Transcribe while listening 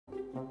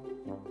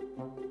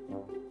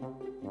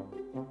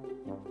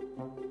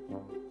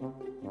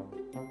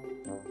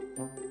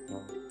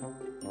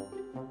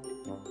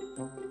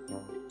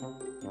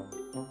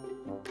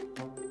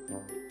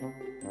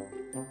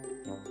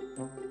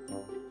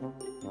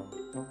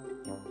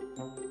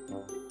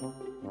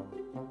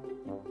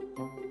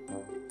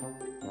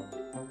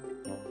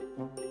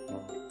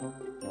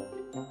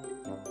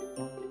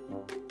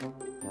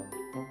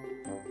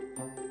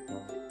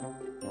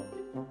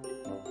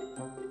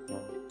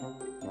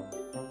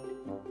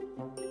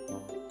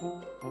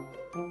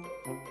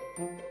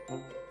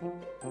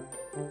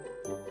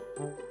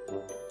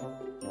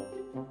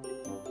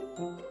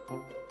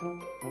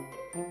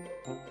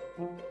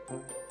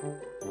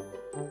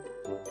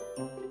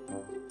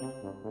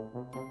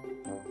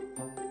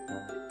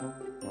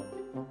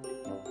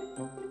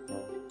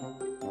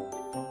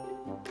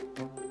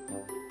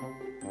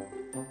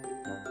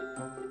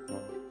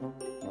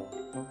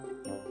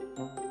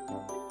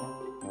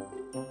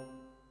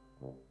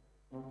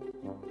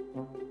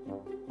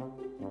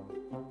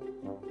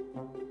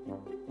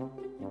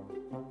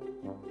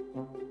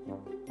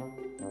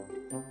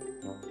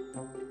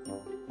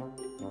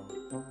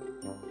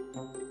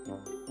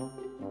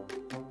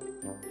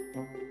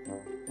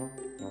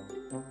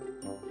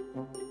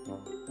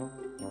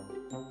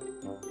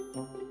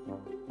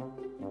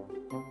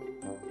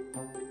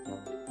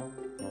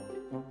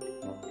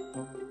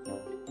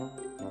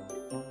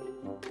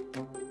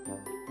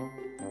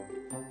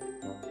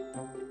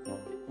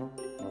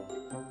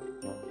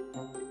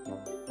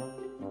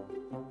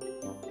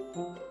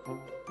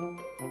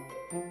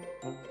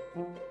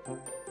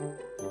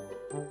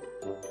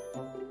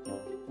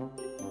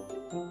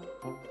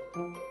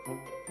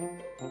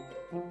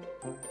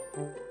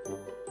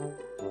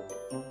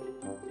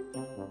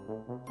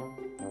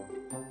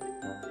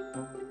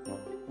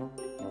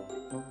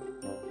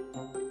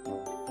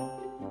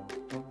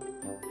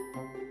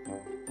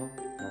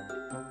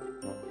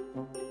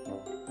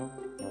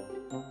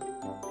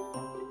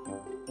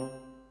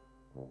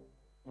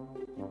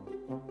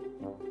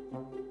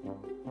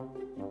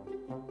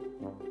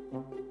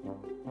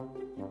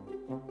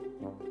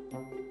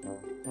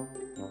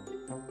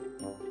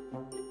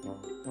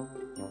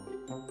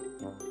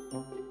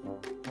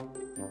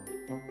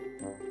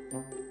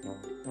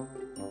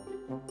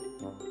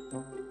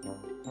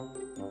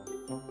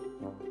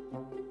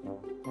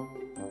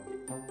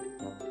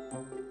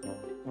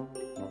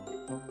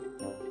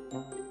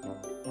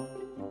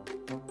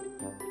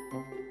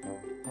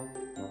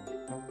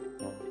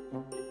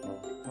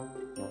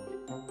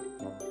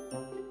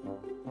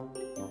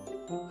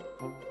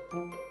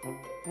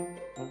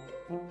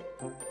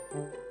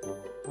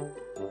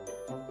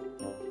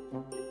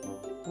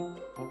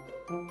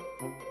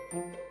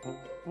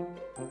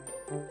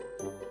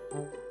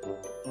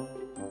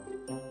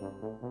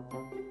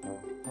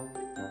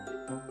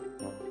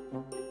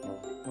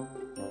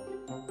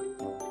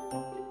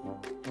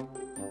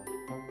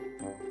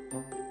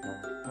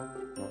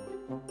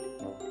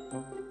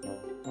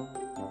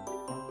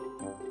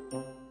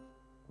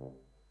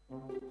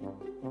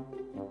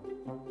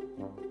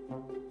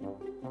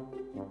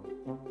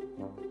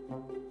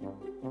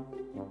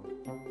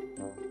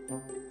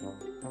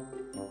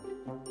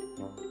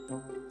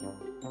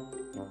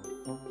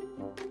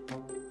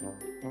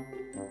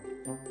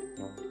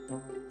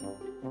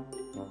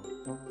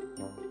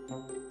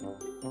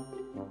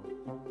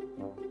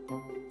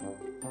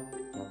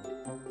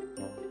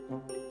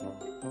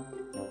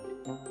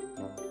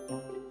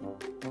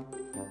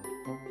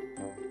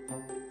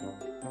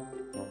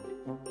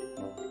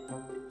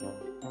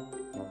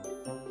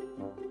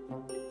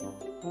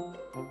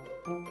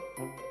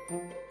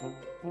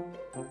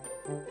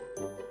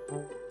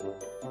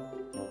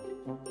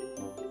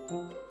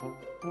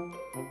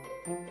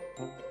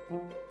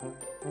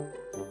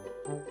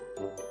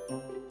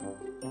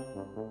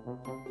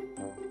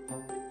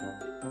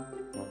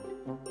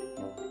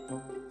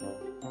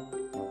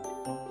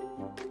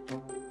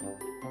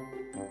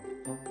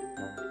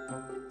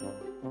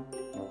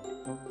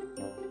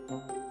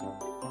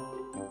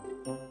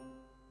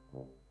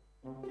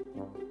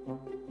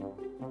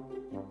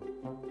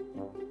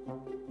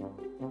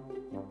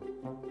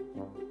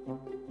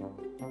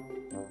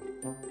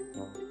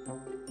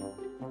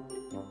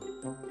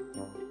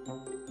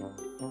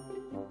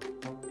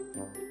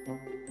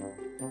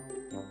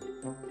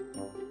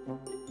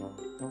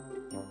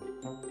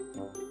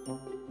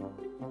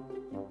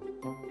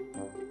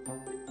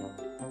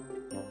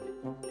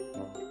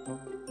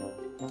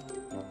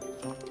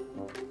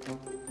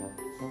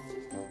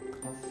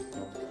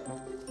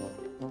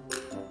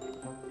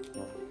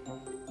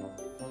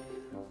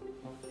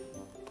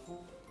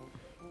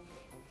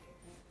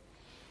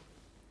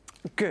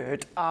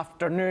Good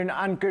afternoon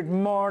and good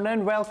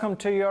morning. Welcome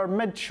to your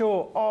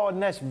mid-show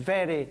on this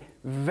very,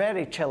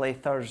 very chilly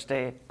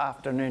Thursday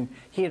afternoon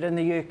here in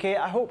the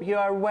UK. I hope you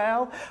are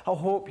well. I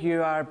hope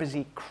you are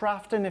busy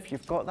crafting if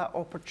you've got that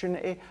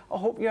opportunity. I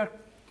hope you're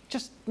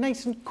just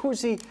nice and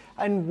cosy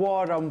and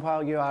warm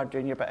while you are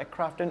doing your bit of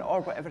crafting or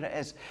whatever it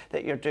is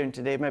that you're doing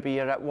today. Maybe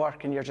you're at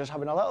work and you're just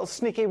having a little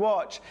sneaky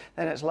watch.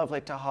 Then it's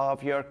lovely to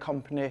have your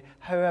company,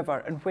 however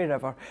and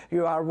wherever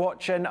you are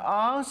watching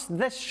us.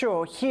 This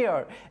show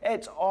here,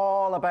 it's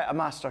all about a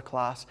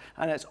masterclass,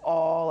 and it's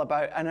all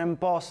about an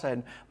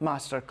embossing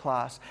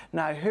masterclass.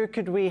 Now, who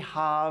could we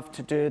have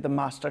to do the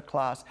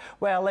masterclass?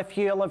 Well, if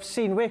you'll have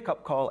seen Wake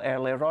Up Call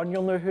earlier on,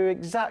 you'll know who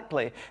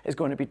exactly is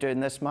going to be doing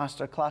this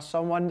masterclass.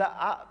 Someone that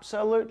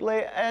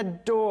absolutely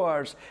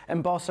adores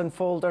embossing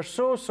folders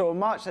so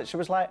much that she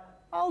was like,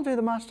 I'll do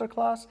the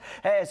masterclass.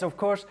 It is, of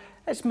course,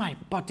 it's my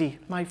buddy,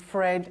 my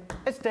friend,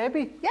 it's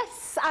Debbie.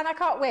 Yes, and I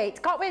can't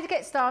wait to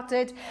get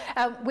started.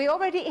 We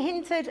already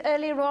hinted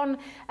earlier on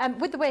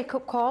with the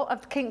wake-up call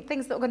of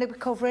things that we're going to be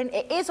covering.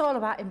 It is all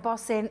about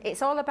embossing.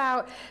 It's all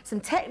about some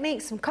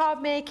techniques, some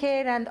card making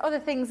and other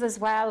things as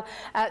well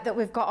that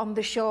we've got on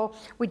the show.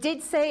 We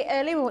did say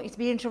earlier we want you to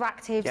be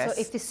interactive, yes.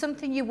 So if there's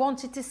something you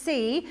wanted to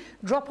see,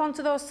 drop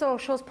onto those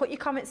socials, put your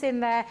comments in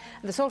there,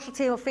 and the social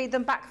team will feed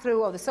them back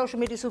through, or the social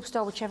media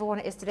superstar, whichever one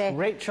it is today.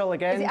 Rachel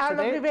again is it our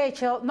today? Lovely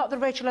Rachel, not the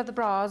Rachel of the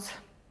bras.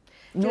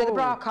 You know, the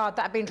bra card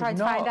that I've been trying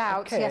to find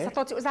out. Okay. Yes, I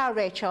thought it was our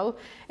Rachel.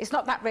 It's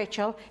not that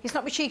Rachel. It's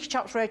not my Cheeky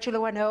Chops Rachel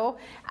who I know.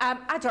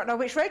 I don't know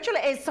which Rachel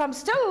it is, so I'm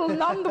still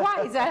none the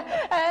wiser.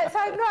 So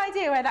I have no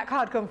idea where that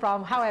card come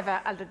from.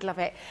 However, I did love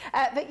it.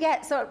 But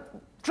yeah, so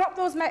drop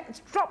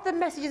the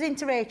messages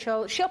into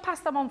Rachel. She'll pass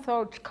them on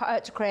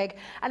to Craig.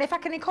 And if I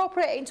can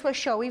incorporate it into a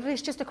show, even if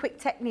it's just a quick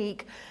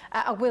technique,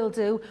 I will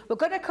do. We're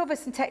going to cover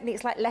some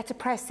techniques like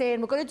letterpressing.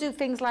 We're going to do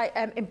things like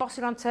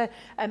embossing onto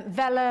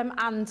vellum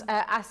and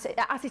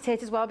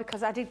acetate as well,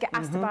 because I did get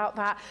asked about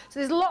that. So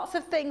there's lots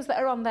of things that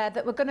are on there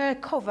that we're going to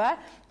cover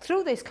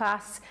through this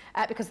class,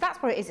 because that's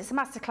what it is. It's a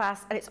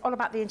masterclass, and it's all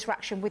about the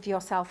interaction with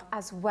yourself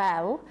as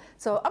well.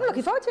 So I'm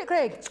looking forward to it,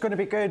 Craig. It's going to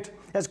be good.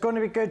 It's going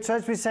to be good. So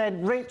as we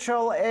said,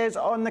 Rachel is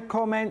on the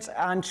comments,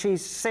 and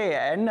she's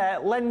saying,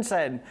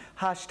 Lindsay,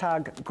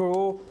 hashtag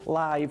Grow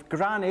Live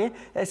Granny,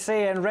 is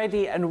saying,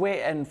 ready and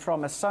waiting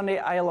from a sunny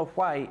Isle of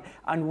Wight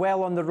and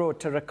well on the road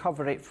to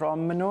recovery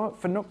from I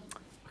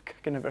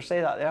can never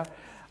say that there.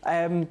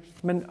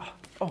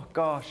 Oh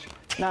gosh,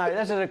 now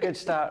this is a good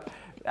start.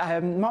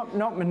 Not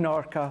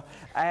Menorca.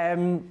 I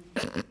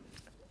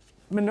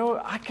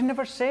can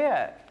never say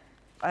it.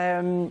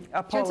 Apologies,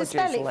 Do you want to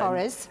spell it for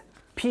us?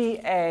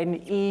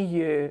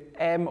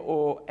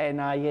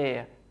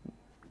 Pneumonia.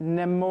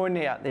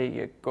 Pneumonia, there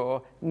you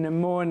go.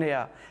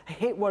 Pneumonia. I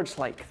hate words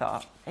like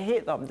that. I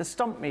hate them. They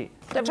stump me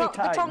every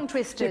time. The tongue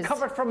twisters.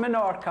 Recovered from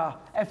Menorca.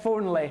 If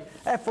only,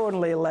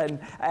 Lynn.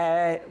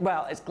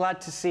 Well, it's glad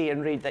to see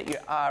and read that you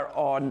are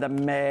on the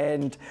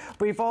mend.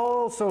 We've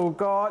also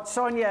got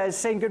Sonia is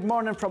saying good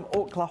morning from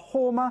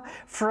Oklahoma.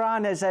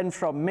 Fran is in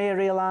from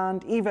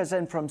Maryland. Eva's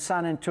in from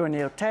San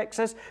Antonio,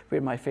 Texas,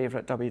 where my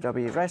favourite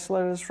WWE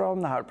wrestler is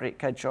from, the Heartbreak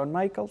Kid Shawn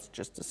Michaels,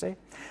 just to say.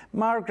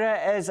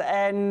 Margaret is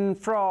in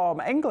from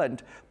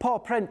England. Paul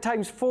Print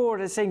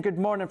 ×4 is saying good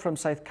morning from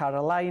South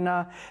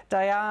Carolina.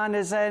 Diane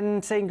is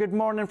in saying good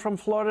morning from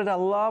Florida.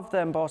 Love the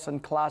embossing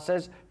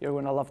classes. You're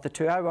going to love the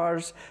 2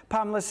 hours.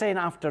 Pamela saying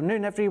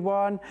afternoon,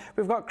 everyone.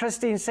 We've got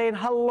Christine saying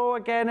hello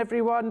again,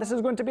 everyone. This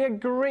is going to be a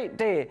great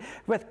day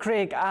with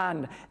Craig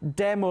and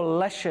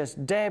Demolicious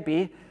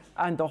Debbie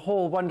and the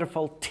whole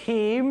wonderful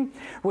team.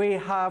 We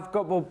have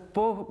got,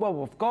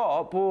 we've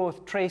got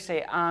both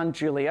Tracy and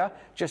Julia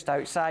just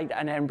outside,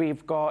 and then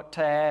we've got,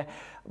 a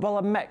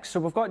mix. So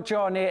we've got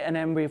Johnny, and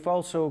then we've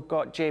also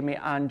got Jamie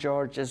and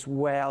George as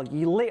well.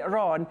 Later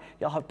on,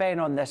 you'll have Ben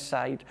on this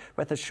side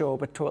with a show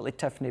with Totally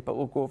Tiffany, but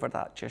we'll go over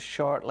that just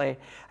shortly.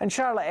 And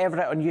Charlotte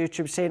Everett on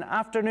YouTube saying,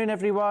 afternoon,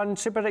 everyone.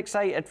 Super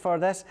excited for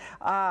this.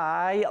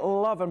 I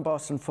love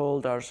embossing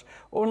folders.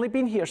 Only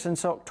been here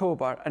since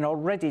October, and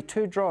already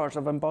 2 drawers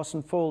of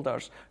embossing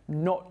folders,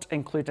 not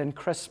including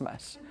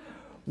Christmas.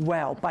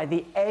 Well, by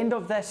the end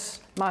of this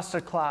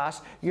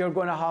masterclass, you're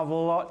going to have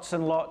lots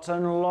and lots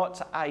and lots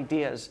of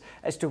ideas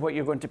as to what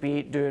you're going to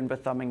be doing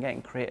with them and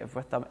getting creative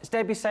with them. As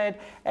Debbie said,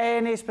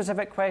 any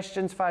specific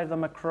questions, fire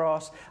them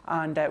across,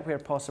 and where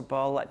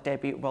possible,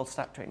 Debbie will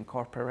start to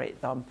incorporate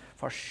them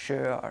for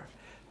sure.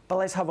 But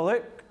let's have a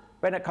look.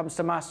 When it comes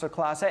to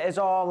masterclass, it is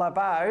all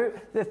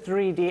about the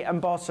 3D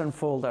embossing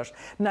folders.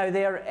 Now,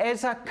 there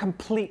is a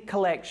complete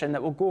collection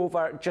that we'll go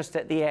over just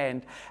at the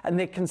end, and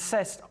they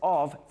consist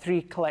of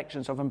 3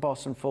 collections of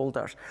embossing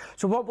folders.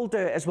 So what we'll do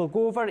is we'll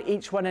go over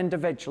each one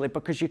individually,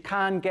 because you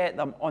can get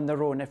them on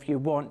their own if you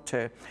want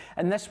to.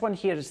 And this one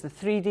here is the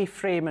 3D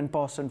frame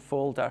embossing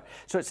folder.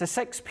 So it's a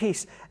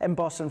 6-piece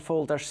embossing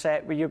folder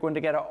set where you're going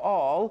to get it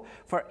all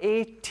for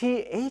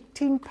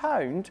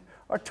 £18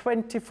 or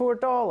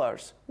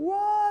 $24.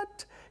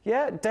 What?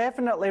 Yeah,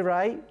 definitely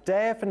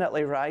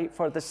right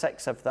for the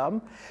 6 of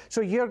them. So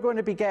you're going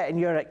to be getting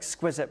your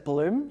exquisite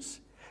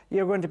blooms.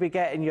 You're going to be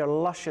getting your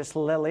luscious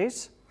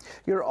lilies.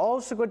 You're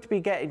also going to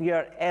be getting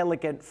your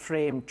elegant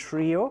frame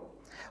trio.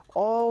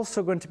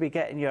 Also going to be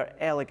getting your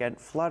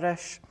elegant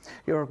flourish.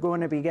 You're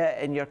going to be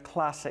getting your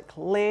classic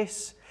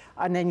lace.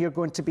 And then you're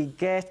going to be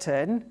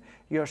getting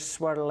your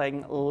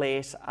swirling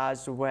lace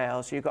as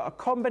well. So you've got a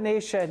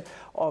combination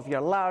of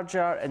your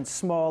larger and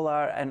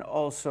smaller, and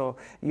also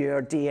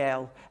your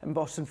DL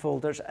embossing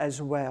folders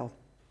as well.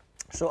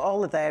 So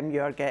all of them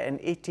you're getting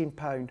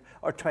 £18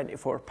 or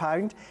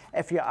 £24.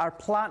 If you are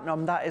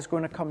platinum, that is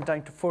going to come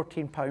down to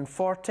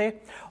 £14.40,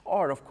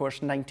 or of course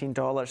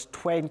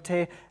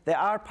 $19.20. They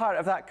are part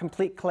of that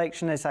complete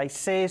collection, as I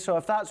say. So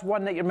if that's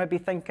one that you're maybe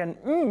thinking,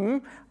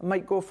 I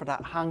might go for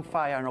that, hang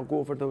fire, and I'll go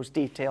over those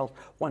details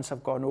once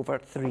I've gone over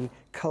 3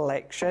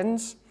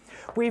 collections.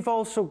 We've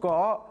also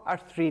got our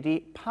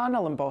 3D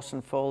panel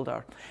embossing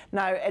folder.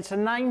 Now, it's a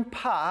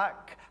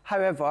 9-pack.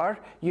 However,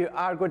 you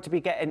are going to be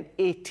getting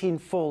 18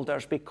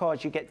 folders,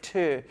 because you get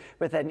 2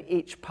 within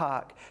each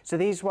pack. So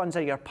these ones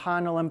are your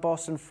panel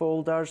embossing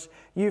folders.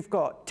 You've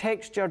got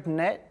textured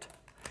knit.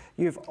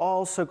 You've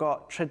also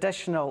got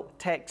traditional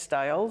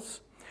textiles.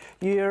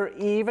 You're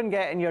even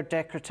getting your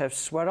decorative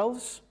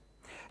swirls.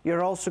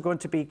 You're also going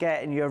to be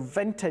getting your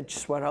vintage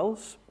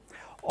swirls.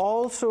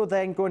 Also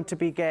then going to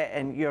be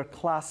getting your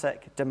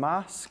classic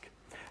damask.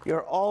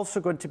 You're also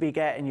going to be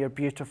getting your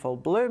beautiful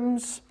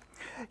blooms.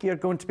 You're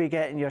going to be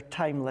getting your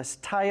timeless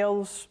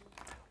tiles.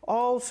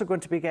 Also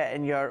going to be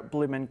getting your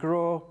Bloom and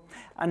Grow,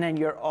 and then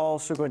you're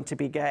also going to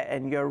be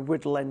getting your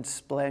Woodland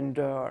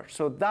Splendor.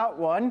 So that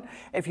one,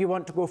 if you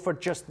want to go for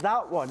just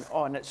that one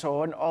on its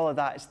own, all of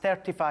that is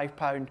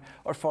 £35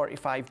 or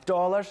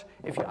 $45.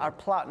 If you are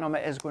Platinum,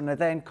 it is going to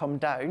then come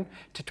down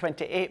to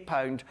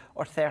 £28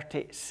 or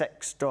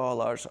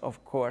 $36.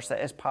 Of course, it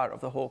is part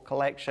of the whole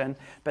collection,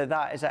 but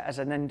that is it as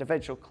an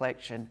individual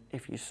collection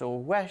if you so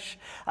wish.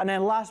 And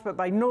then last but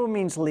by no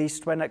means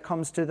least, when it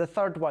comes to the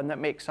third one that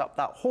makes up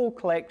that whole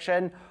collection,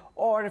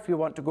 or if you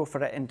want to go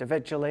for it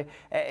individually,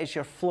 it is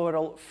your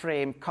floral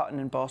frame cut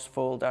and emboss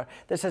folder.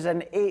 This is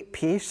an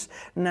 8-piece.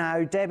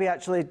 Now, Debbie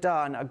actually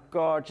done a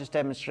gorgeous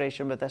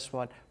demonstration with this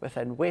one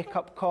within Wake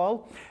Up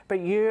Call, but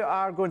you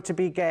are going to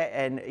be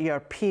getting your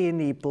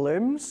peony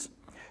blooms.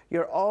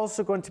 You're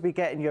also going to be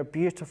getting your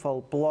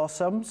beautiful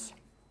blossoms,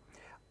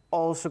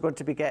 also going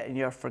to be getting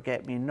your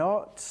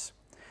forget-me-nots.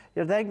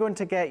 You're then going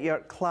to get your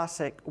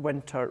classic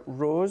winter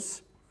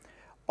rose,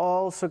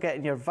 also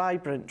getting your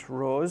vibrant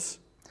rose.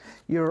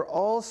 You're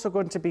also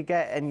going to be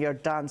getting your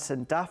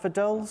dancing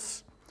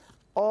daffodils,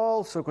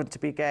 also going to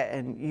be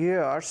getting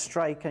your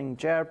striking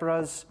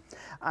gerbras,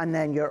 and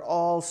then you're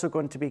also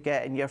going to be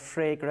getting your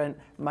fragrant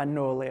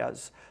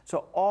magnolias.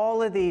 So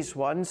all of these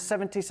ones,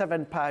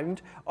 £77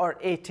 or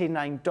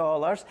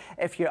 $89.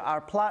 If you are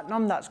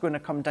Platinum, that's going to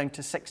come down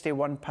to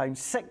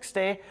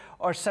 £61.60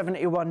 or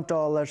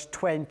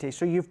 $71.20.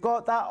 So you've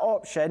got that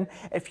option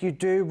if you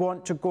do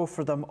want to go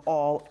for them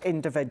all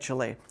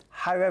individually.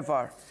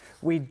 However,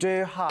 we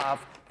do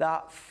have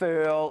that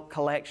full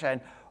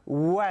collection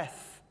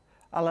with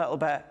a little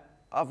bit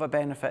of a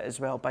benefit as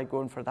well by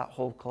going for that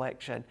whole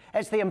collection.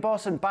 It's the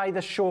Embossing by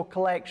the Show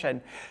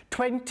collection.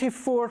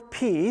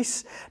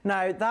 24-piece.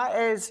 Now, that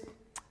is,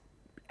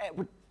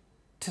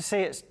 to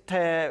say it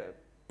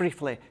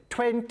briefly,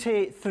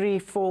 23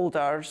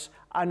 folders,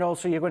 and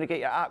also you're going to get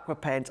your aqua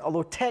pens,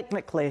 although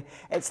technically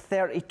it's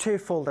 32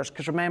 folders,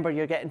 because remember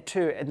you're getting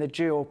 2 in the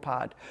duo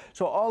pad.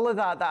 So all of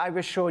that I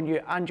was showing you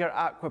and your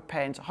aqua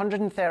pens,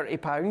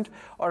 £130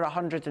 or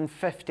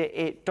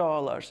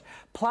 $158.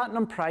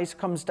 Platinum price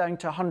comes down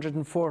to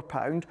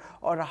 £104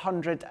 or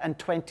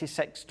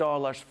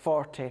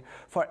 $126.40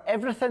 for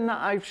everything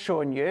that I've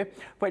shown you,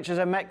 which is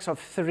a mix of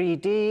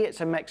 3D,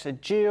 it's a mix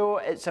of duo,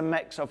 it's a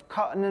mix of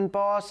cut and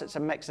emboss, it's a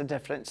mix of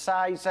different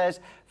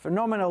sizes.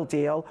 Phenomenal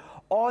deal.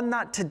 On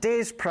that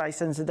today's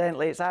price,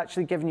 incidentally, it's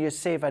actually giving you a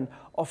saving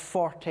of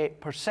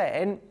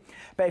 40%.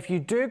 But if you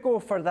do go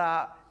for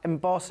that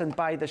Embossing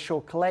by the Show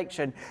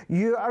collection,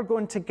 you are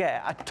going to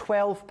get a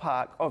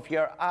 12-pack of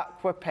your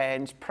aqua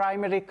pens,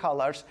 primary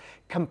colours,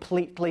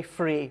 completely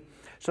free.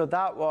 So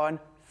that one,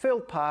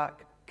 full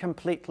pack,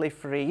 completely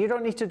free. You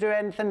don't need to do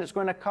anything. It's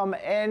going to come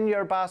in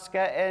your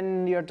basket,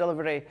 in your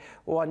delivery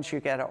once you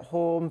get it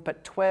home.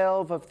 But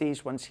 12 of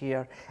these ones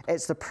here.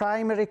 It's the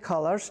primary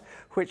colours,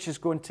 which is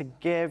going to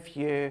give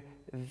you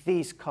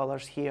these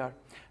colours here.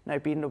 Now,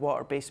 being the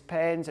water-based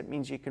pens, it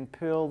means you can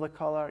pull the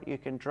colour, you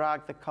can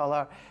drag the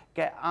colour,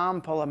 get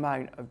ample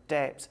amount of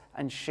depth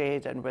and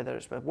shade, and whether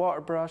it's with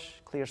water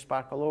brush, clear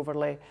sparkle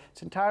overlay,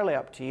 it's entirely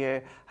up to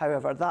you.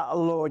 However, that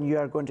alone you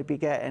are going to be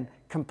getting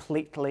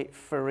completely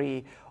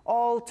free.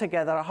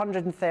 Altogether,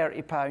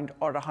 £130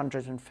 or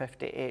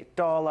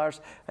 $158.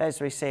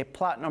 As we say,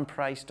 Platinum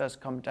price does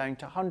come down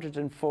to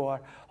 $104 or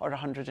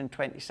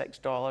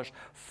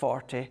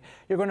 $126.40.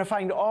 You're going to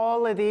find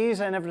all of these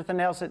and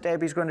everything else that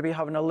Debbie's going to be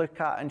having a look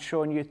at and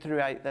showing you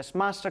throughout this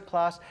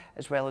masterclass,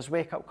 as well as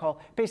Wake Up Call.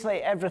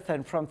 Basically,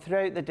 everything from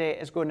throughout the day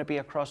is going to be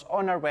across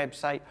on our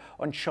website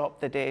on Shop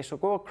the Day. So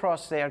go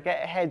across there,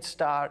 get a head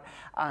start,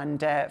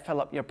 and fill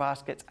up your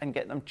baskets and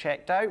get them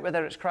checked out,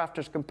 whether it's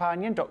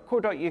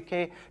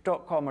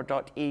crafterscompanion.co.uk.com or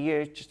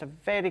 .eu. Just a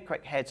very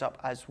quick heads up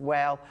as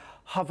well.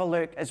 Have a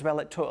look as well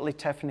at Totally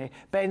Tiffany.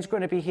 Ben's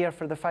going to be here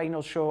for the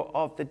final show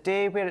of the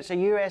day, where it's a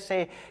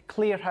USA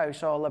clear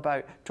house all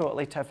about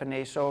Totally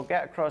Tiffany. So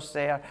get across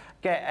there,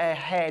 get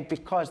ahead,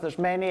 because there's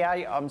many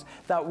items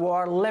that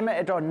were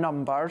limited on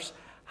numbers.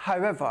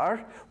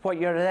 However, what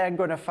you're then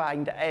going to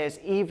find is,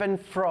 even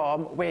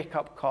from Wake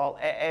Up Call,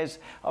 it is,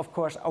 of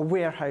course, a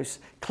warehouse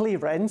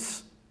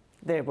clearance.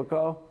 There we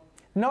go.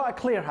 Not a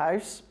clear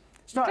house.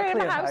 It's not a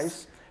clear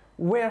house.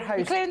 Warehouse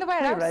You're clearing the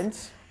warehouse?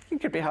 clearance. It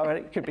could be how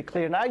it could be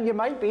clear now. You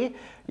might be.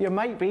 You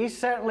might be.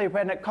 Certainly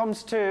when it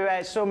comes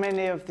to so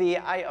many of the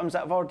items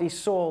that have already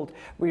sold,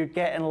 we're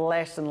getting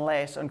less and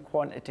less on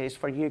quantities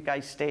for you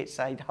guys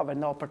stateside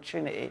having the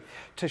opportunity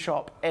to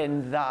shop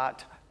in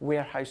that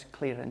warehouse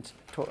clearance,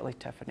 Totally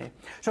Tiffany.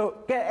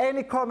 So get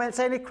any comments,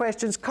 any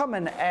questions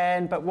coming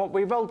in, but what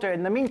we will do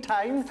in the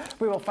meantime,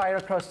 we will fire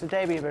across to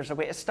Debbie. There's a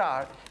way to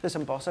start this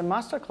embossing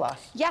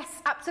masterclass. Yes,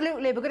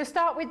 absolutely. We're going to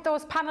start with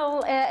those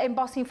panel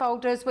embossing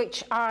folders,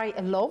 which I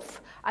love.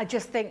 I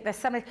just think there's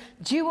some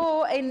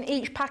duo in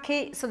each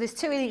packet, so there's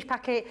 2 in each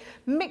packet.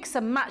 Mix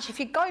and match. If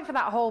you're going for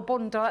that whole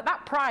bundle at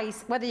that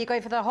price, whether you're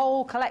going for the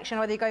whole collection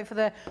or whether you're going for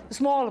the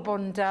smaller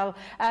bundle,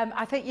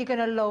 I think you're going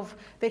to love.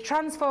 They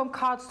transform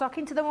cardstock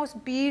into the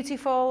most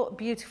beautiful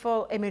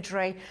beautiful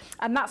imagery.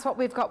 And that's what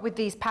we've got with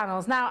these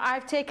panels. Now,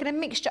 I've taken a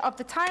mixture of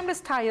the timeless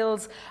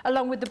tiles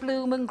along with the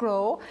bloom and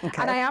grow.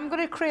 And I am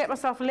going to create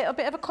myself a little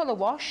bit of a colour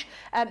wash.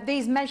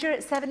 These measure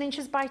at 7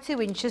 inches by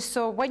 2 inches.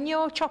 So when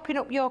you're chopping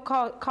up your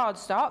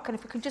cardstock, and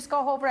if we could just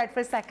go overhead for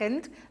a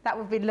second, that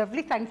would be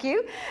lovely, thank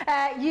you.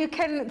 You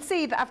can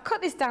see that I've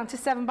cut this down to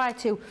 7 by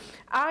 2.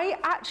 I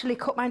actually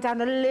cut mine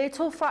down a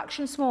little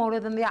fraction smaller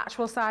than the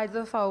actual size of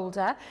the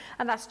folder,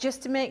 and that's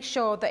just to make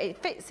sure that it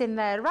fits in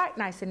there right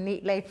nice and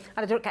neatly,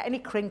 and I don't get any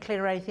crinkling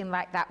or anything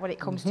like that when it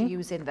comes to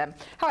using them.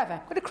 However,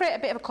 I'm going to create a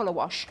bit of a colour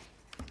wash.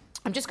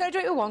 I'm just going to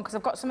do it with one because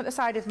I've got some at the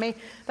side of me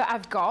that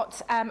I've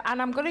got, and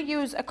I'm going to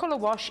use a colour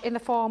wash in the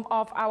form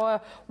of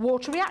our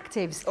water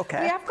reactives.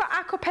 We have got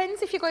aqua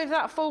pens if you're going for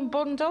that full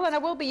bundle, and I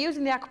will be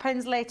using the aqua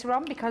pens later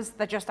on because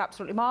they're just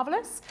absolutely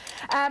marvellous.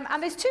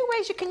 And there's 2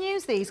 ways you can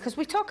use these, because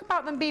we talk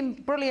about them being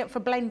brilliant for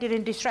blending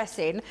and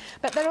distressing,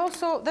 but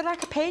they're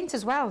like a paint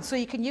as well, so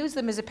you can use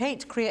them as a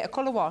paint to create a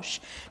colour wash.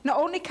 Not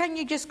only can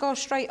you just go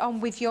straight on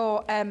with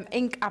your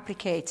ink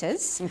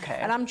applicators,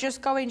 and I'm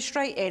just going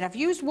straight in. I've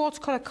used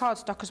watercolour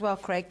cardstock as well,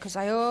 Craig, because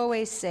I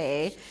always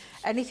say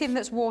anything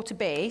that's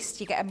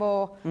water-based, you get a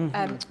more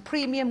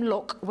premium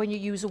look when you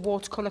use a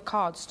watercolour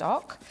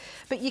cardstock.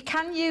 But you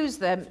can use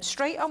them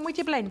straight on with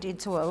your blending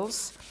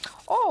tools,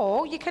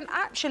 or you can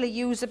actually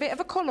use a bit of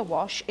a colour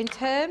wash in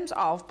terms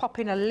of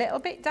popping a little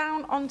bit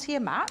down onto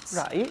your mats.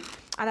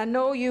 And I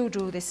know you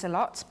do this a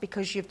lot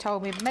because you've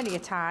told me many a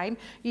time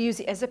you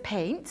use it as a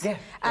paint.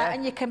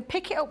 And you can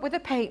pick it up with a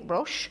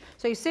paintbrush.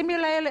 So you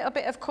simulate a little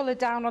bit of colour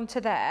down onto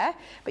there,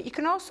 but you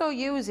can also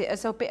use it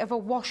as a bit of a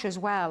wash as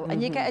well.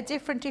 And you get a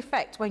different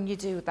effect when you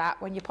do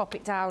that, when you pop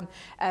it down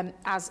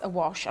as a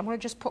wash. I'm going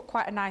to just put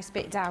quite a nice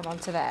bit down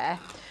onto there.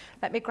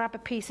 Let me grab a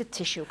piece of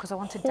tissue because I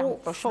want to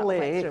damp brush that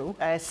way through.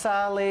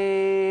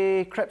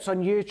 Sally Cripps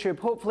on YouTube,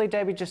 hopefully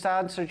Debbie just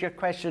answered your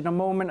question a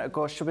moment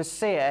ago. She was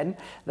saying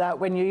that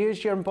when you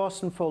use your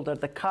embossing folder,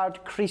 the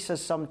card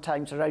creases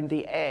sometimes around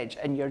the edge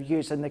and you're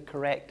using the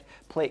correct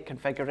plate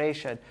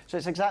configuration. So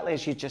it's exactly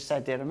as you just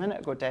said there a minute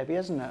ago, Debbie,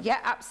 isn't it? Yeah,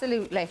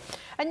 absolutely.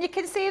 And you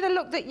can see the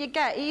look that you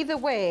get either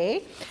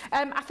way.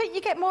 I think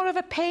you get more of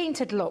a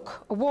painted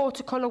look, a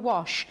watercolour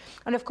wash.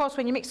 And of course,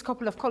 when you mix a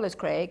couple of colours,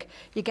 Craig,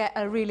 you get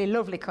a really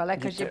lovely colour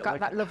because you've got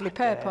that lovely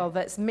purple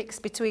that's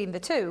mixed between the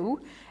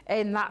two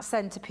in that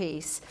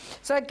centrepiece.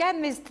 So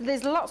again,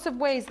 there's lots of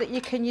ways that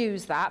you can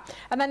use that.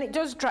 And then it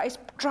does dry, it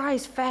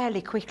dries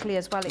fairly quickly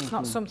as well. It's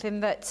not something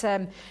that,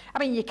 I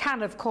mean, you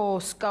can, of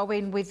course, go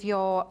in with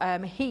your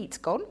heat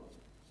gun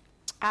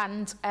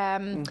and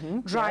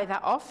dry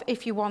that off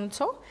if you want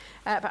to.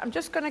 But I'm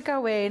just going to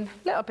go in a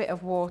little bit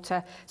of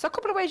water. So a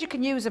couple of ways you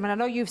can use them, and I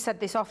know you've said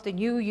this often,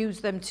 you use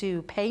them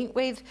to paint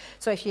with.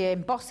 So if you're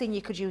embossing,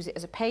 you could use it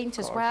as a paint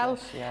as well.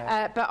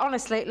 But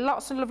honestly,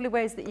 lots of lovely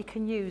ways that you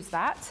can use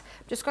that.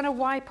 I'm just going to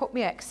wipe up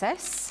my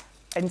excess.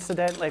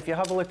 Incidentally, if you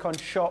have a look on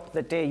Shop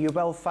the Day, you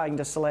will find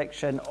a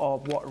selection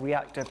of water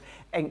reactive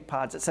ink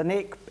pads. It's an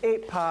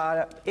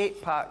 8-pack,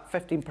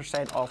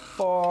 15% off,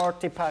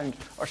 £40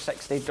 or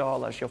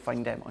 $60. You'll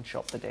find them on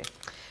Shop the Day.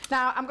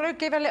 Now, I'm going to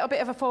give a little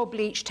bit of a full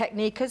bleach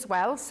technique as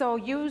well. So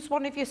use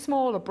one of your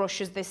smaller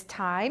brushes this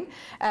time,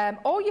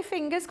 or your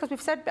fingers, because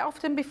we've said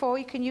often before,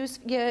 you can use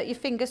your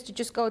fingers to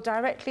just go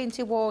directly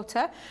into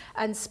water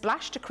and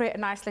splash to create a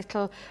nice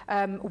little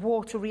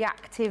water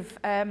reactive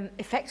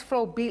effect,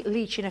 flow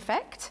bleaching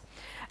effect.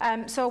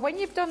 So when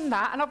you've done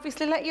that, and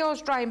obviously let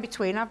yours dry in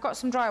between, I've got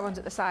some dry ones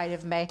at the side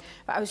of me,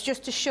 but I was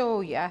just to show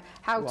you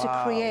how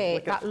to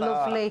create that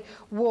lovely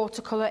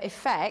watercolour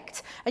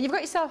effect. And you've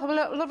got yourself a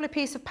lovely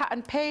piece of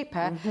pattern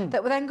paper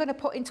that we're then going to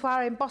put into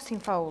our embossing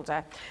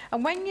folder.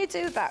 And when you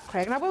do that,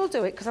 Craig, and I will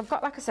do it because I've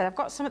got, like I said, I've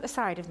got some at the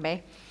side of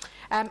me,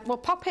 we'll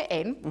pop it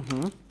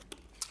in.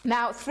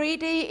 Now,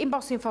 3D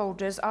embossing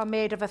folders are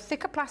made of a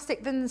thicker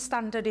plastic than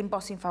standard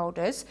embossing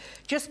folders,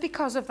 just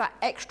because of that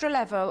extra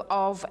level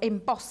of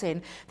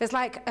embossing. There's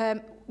like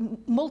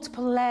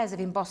multiple layers of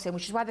embossing,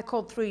 which is why they're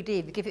called 3D.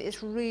 They give it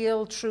this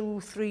real, true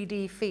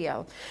 3D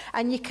feel.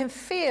 And you can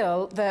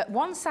feel that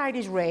one side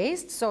is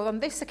raised. So on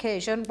this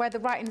occasion, where the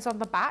writing's on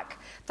the back,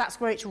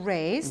 that's where it's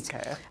raised.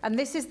 And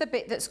this is the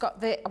bit that's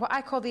got the, what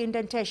I call the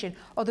indentation,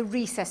 or the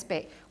recess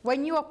bit.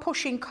 When you are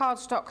pushing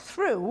cardstock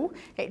through,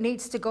 it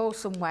needs to go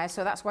somewhere.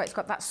 So that's why it's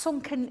got that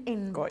sunken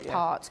in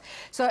part.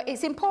 So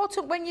it's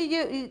important when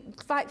you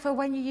like for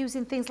when you're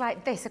using things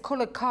like this, a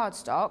coloured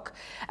cardstock.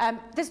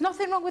 There's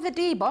nothing wrong with a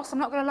deboss, I'm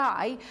not going to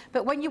lie,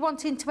 but when you're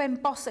wanting to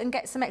emboss and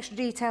get some extra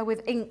detail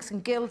with inks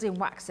and gilding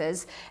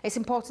waxes, it's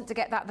important to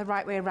get that the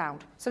right way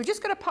around. So we're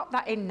just going to pop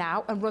that in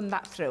now and run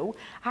that through.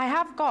 I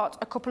have got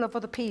a couple of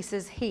other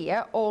pieces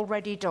here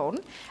already done,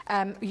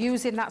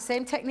 using that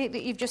same technique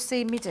that you've just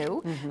seen me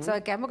do. So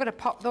again, we're going to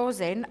pop those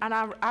in, and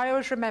I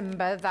always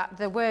remember that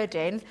the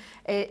wording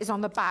is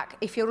on the back.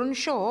 If you're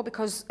unsure,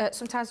 because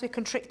sometimes we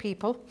can trick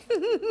people.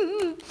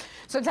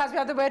 Sometimes we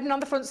have the wording on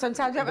the front,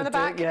 sometimes we have it on the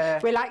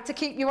back. We like to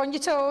keep you on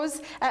your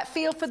toes.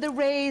 Feel feel for the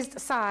raised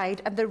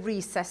side and the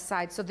recessed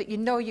side so that you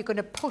know you're going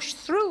to push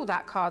through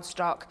that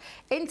cardstock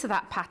into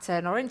that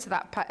pattern or into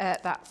that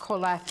that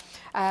colour,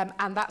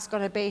 and that's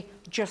going to be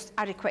just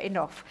adequate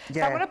enough.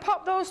 Yeah. So I'm going to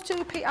pop those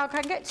two, I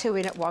can get two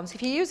in at once.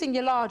 If you're using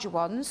your larger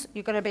ones,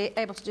 you're going to be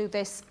able to do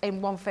this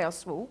in one fell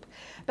swoop.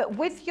 But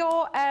with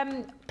your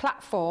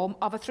platform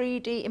of a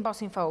 3D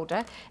embossing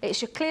folder,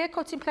 it's your clear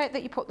cutting plate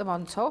that you put them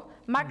onto,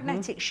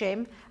 magnetic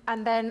shim,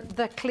 and then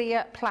the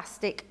clear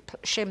plastic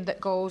shim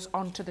that goes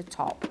onto the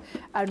top,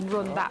 and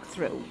run that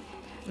through.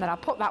 And then I'll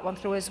put that one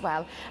through as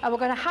well. And we're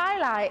going to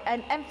highlight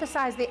and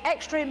emphasise the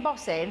extra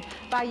embossing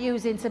by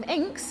using some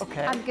inks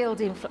and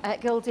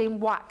gilding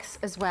wax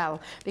as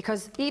well.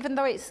 Because even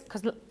though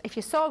because if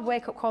you saw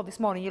Wake Up Call this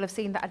morning, you'll have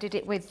seen that I did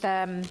it with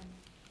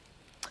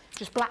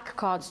just black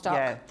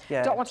cardstock.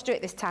 Yeah. Don't want to do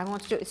it this time, I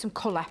want to do it with some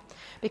colour,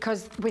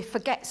 because we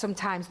forget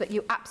sometimes that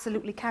you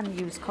absolutely can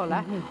use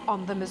colour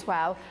on them as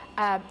well,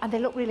 and they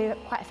look really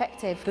quite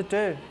effective. They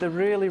do, they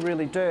really,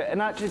 really do.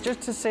 And actually, just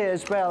to say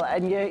as well,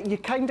 and you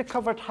kind of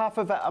covered half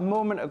of it a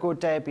moment ago,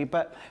 Debbie,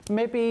 but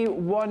maybe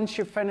once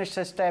you finish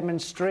this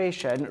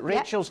demonstration,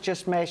 Rachel's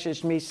just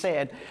messaged me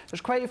saying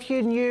there's quite a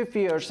few new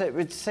viewers that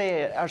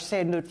are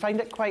saying they'd find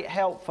it quite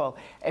helpful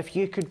if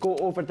you could go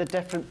over the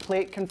different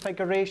plate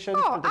configurations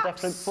for the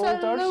different folders.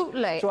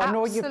 Absolutely. So I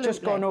know you've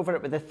just gone over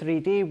it with the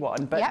 3D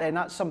one, but then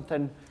that's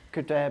something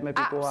could maybe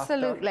go after.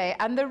 Absolutely.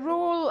 And the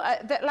rule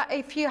that, like,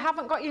 if you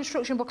haven't got your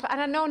instruction booklet, and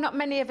I know not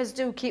many of us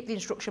do keep the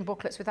instruction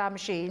booklets with our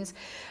machines,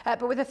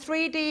 but with a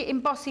 3D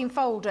embossing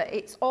folder,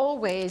 it's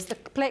always the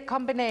plate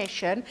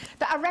combination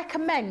that I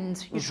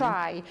recommend you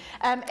try.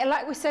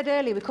 Like we said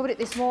earlier, we covered it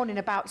this morning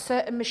about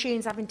certain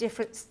machines having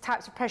different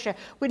types of pressure.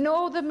 We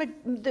know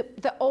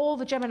that all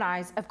the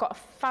Geminis have got a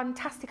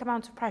fantastic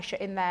amount of pressure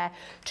in there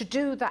to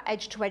do that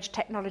edge-to-edge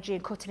technology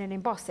and cutting and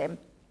embossing.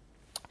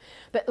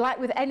 But like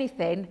with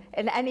anything,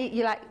 in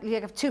you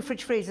have two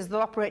fridge freezers, they'll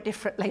operate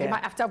differently. You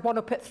might have to have one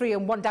up at 3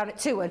 and one down at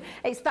 2, and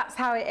that's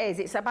how it is.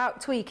 It's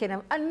about tweaking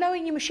them and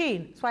knowing your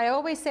machine. That's why I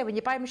always say when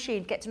you buy a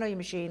machine, get to know your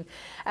machine.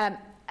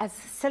 As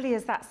silly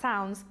as that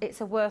sounds,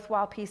 it's a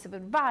worthwhile piece of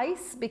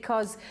advice,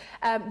 because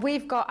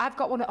I've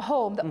got one at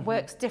home that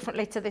works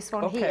differently to this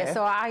one here,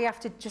 so I have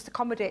to just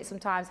accommodate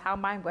sometimes how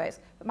mine works,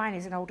 but mine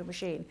is an older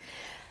machine.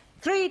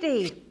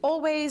 3D,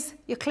 always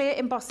your clear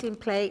embossing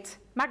plate,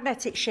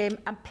 magnetic shim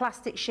and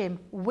plastic shim,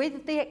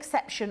 with the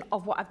exception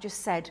of what I've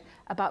just said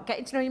about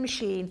getting to know your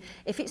machine.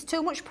 If it's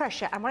too much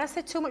pressure, and when I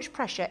say too much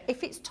pressure,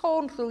 if it's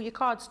torn through your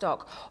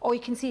cardstock or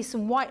you can see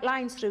some white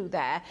lines through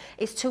there,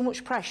 it's too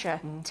much pressure.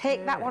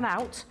 Take that one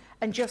out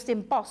and just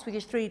emboss with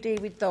your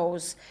 3D with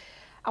those.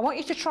 I want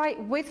you to try it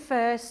with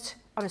first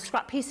on a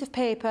scrap piece of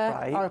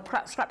paper or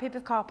a scrap paper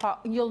of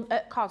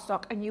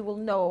cardstock, and you will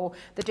know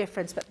the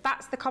difference. But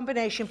that's the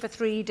combination for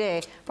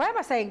 3D. Why am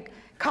I saying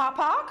car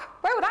park?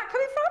 Where was that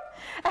coming from?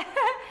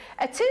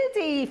 A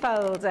 2D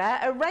folder,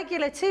 a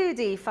regular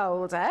 2D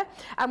folder.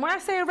 And when I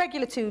say a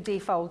regular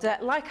 2D folder,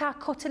 like our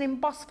cut and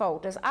emboss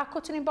folders, our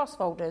cut and emboss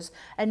folders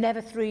are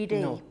never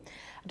 3D. No.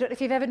 I don't know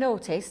if you've ever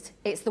noticed,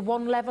 it's the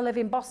one level of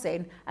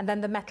embossing and then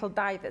the metal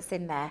die that's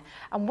in there.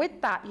 And with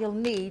that, you'll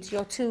need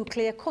your two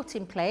clear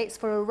cutting plates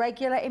for a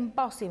regular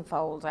embossing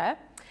folder.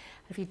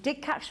 If you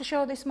did catch the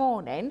show this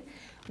morning,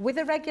 with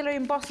a regular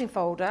embossing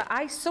folder,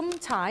 I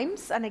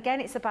sometimes, and again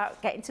it's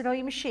about getting to know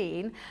your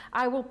machine,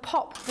 I will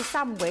pop the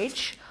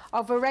sandwich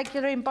of a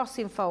regular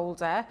embossing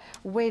folder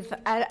with,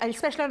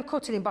 especially on a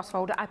cutting emboss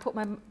folder, I put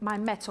my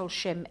metal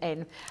shim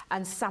in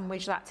and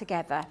sandwich that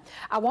together.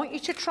 I want you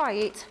to try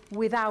it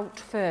without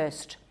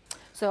first.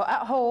 So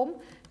at home,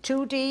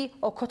 2D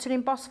or cutting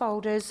emboss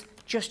folders,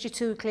 just your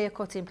two clear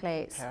cutting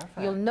plates.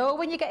 Perfect. You'll know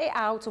when you get it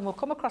out, and we'll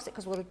come across it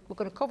because we're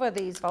going to cover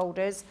these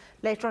folders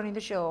later on in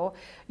the show.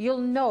 You'll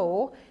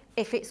know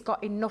if it's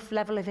got enough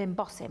level of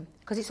embossing,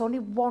 because it's only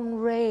one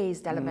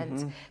raised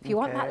element. If you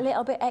want that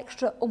little bit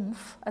extra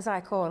oomph, as I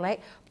call it,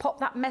 pop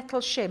that metal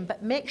shim,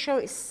 but make sure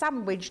it's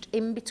sandwiched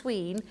in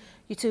between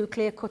your two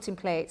clear cutting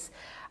plates.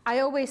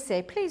 I always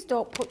say, please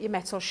don't put your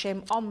metal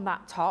shim on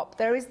that top.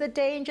 There is the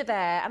danger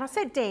there, and I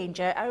say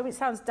danger, I know it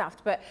sounds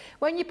daft, but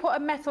when you put a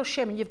metal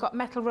shim and you've got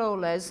metal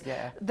rollers,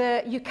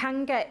 you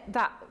can get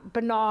that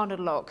banana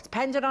look,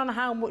 depending on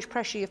how much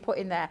pressure you've put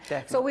in there.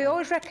 Definitely. So we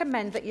always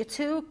recommend that your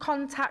two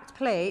contact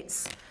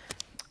plates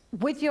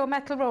with your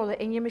metal roller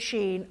in your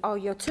machine, or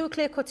your two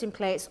clear cutting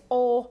plates,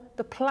 or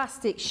the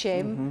plastic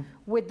shim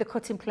with the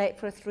cutting plate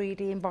for a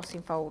 3D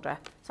embossing folder.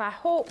 So I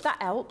hope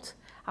that helped.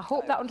 I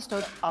hope that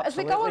understood. But as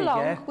we go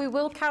along, we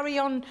will carry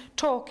on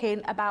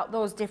talking about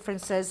those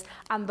differences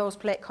and those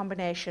plate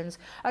combinations.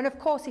 And of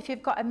course, if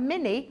you've got a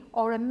mini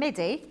or a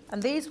midi,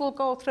 and these will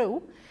go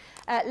through,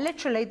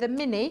 literally the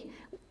mini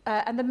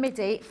and the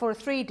midi for a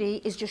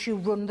 3D is just you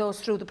run those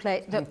through the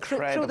plate,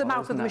 through the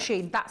mouth of the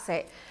machine. That's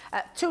it.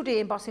 2D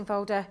embossing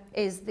folder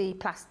is the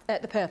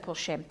purple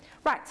shim.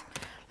 Right,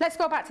 let's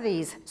go back to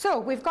these.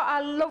 So we've got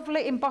our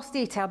lovely embossed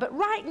detail, but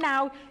right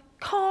now,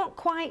 can't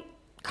quite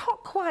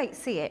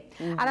see it.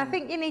 And I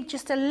think you need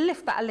just to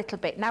lift that a little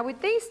bit. Now with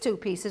these two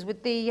pieces,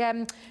 with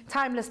the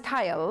timeless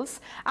tiles,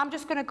 I'm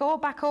just going to go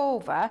back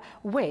over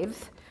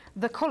with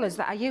the colours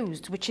that I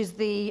used, which is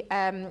the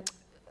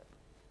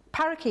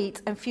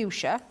parakeet and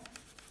fuchsia,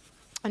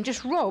 and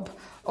just rub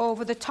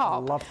over the top. I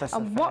love this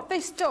and effect. what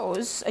this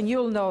does, and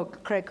you'll know,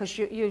 Craig, because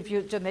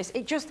you've done this,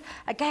 it just,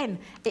 again,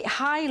 it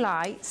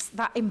highlights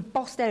that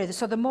embossed area.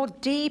 So the more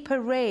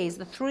deeper rays,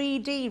 the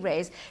 3D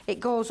rays,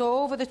 it goes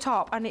over the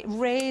top and it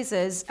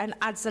raises and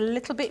adds a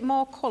little bit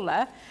more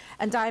colour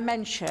and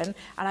dimension.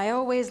 And I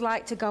always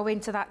like to go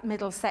into that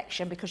middle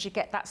section because you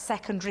get that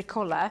secondary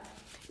colour,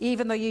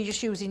 even though you're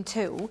just using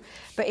 2.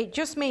 But it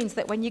just means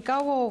that when you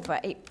go over,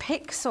 it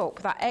picks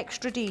up that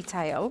extra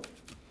detail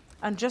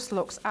and just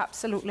looks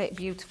absolutely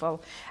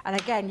beautiful. And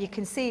again, you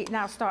can see it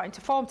now starting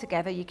to form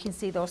together. You can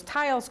see those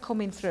tiles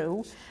coming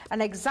through,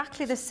 and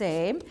exactly the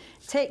same.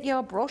 Take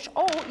your brush,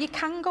 or you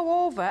can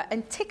go over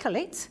and tickle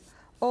it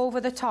over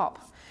the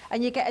top,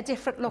 and you get a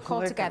different look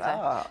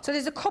altogether. So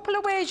there's a couple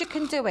of ways you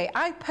can do it.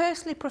 I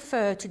personally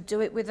prefer to do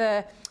it with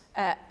an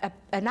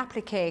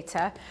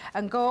applicator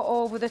and go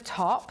over the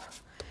top,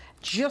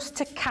 just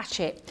to catch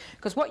it,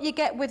 because what you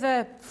get with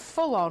a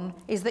full-on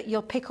is that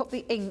you'll pick up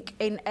the ink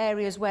in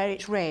areas where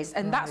it's raised,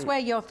 and that's where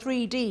your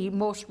 3D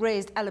most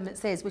raised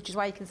elements is, which is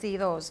why you can see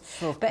those.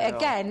 So but cool.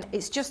 Again,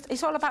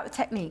 it's all about the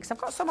techniques. I've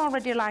got some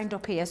already lined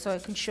up here so I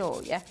can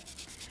show you.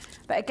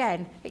 But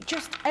again, it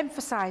just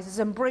emphasises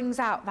and brings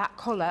out that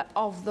colour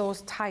of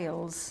those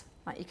tiles,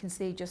 like you can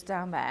see just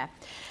down there.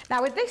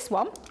 Now with this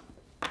one,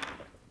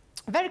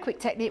 a very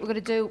quick technique we're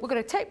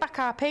going to take back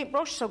our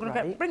paintbrush, so we're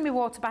going to bring my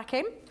water back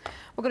in.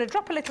 We're going to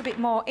drop a little bit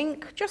more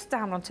ink just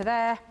down onto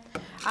there,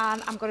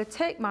 and I'm going to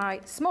take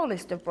my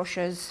smallest of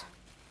brushes,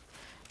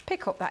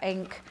 pick up that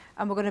ink,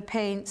 and we're going to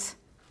paint.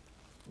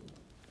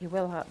 You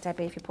will,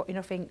 Debbie, if you put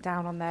enough ink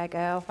down on there,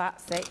 girl.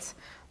 That's it.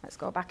 Let's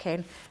go back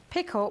in.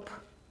 Pick up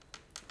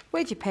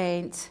with your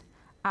paint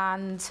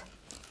and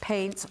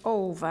paint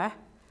over.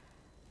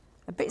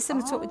 A bit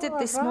similar to what we did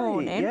this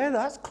morning. Yeah,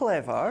 that's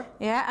clever.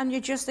 Yeah, and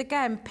you're just,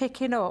 again,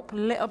 picking up a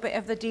little bit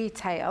of the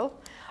detail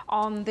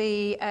on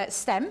the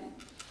stem.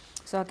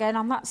 So again,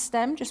 on that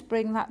stem, just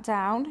bring that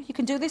down. You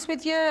can do this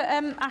with your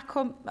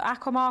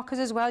aqua markers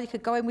as well. You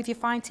could go in with your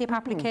fine tip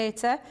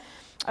applicator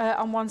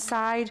on one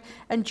side,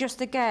 and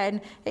just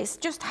again, it's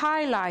just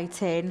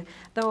highlighting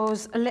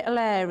those little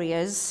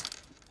areas.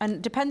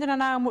 And depending on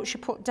how much you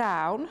put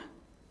down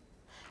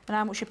and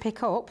how much you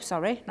pick up,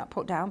 sorry, not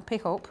put down,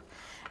 pick up,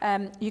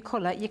 your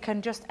colour, you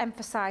can just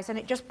emphasise, and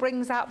it just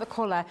brings out the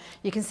colour.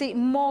 You can see it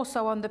more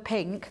so on the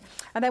pink.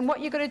 And then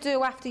what you're going to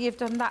do after you've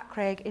done that,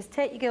 Craig, is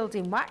take your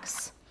gilding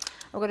wax.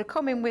 We're going to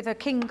come in with a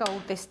King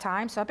Gold this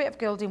time, so a bit of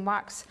gilding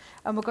wax,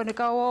 and we're going to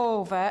go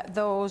over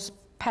those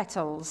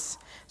petals.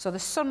 So the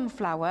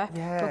sunflower,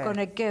 we're going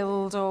to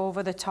gild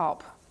over the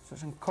top. So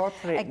it's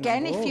incorporating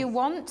again, if you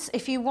want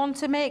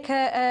to make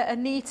a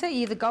neater,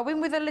 either go in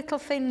with a little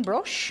thin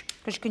brush,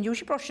 because you can use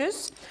your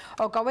brushes,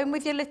 or go in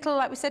with your little,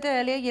 like we said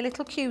earlier, your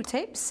little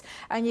Q-tips,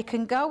 and you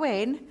can go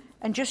in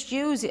and just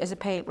use it as a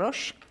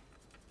paintbrush.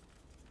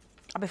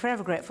 I'll be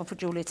forever grateful for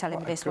Julia telling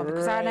me this one,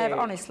 because I never,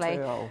 honestly,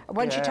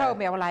 when she told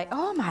me, I was like,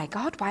 oh my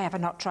God, why have I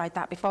not tried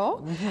that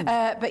before?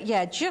 But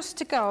yeah, just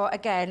to go,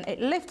 again, it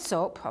lifts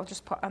up. I'll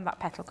just put on that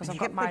petal because I've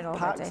got mine already.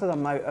 You get packs of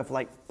them out of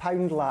like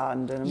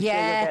Poundland, and I'm sure you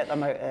get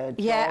them out of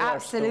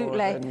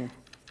absolutely.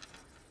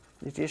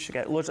 You should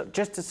get loads of,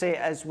 just to say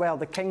as well,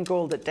 the King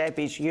Gold that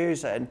Debbie's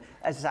using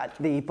is at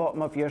the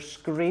bottom of your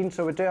screen.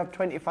 So we do have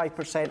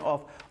 25%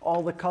 off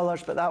all the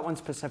colours, but that one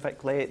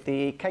specifically,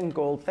 the King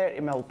Gold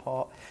 30ml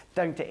pot,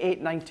 down to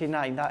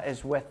 $8.99. That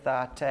is with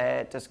that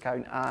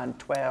discount, and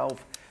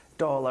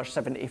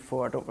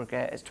 $12.74. Don't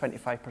forget, it's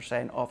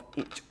 25% off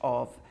each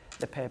of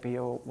the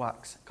Pebeo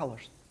wax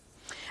colours.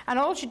 And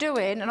all you're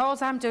doing, and all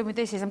I'm doing with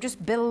this is I'm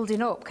just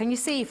building up. Can you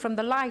see from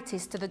the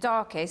lightest to the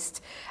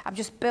darkest? I'm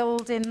just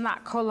building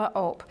that colour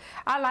up.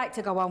 I like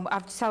to go on,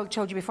 I've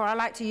told you before, I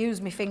like to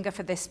use my finger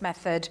for this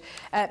method,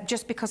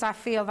 just because I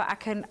feel that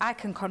I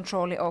can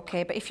control it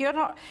okay. But if you're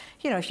not,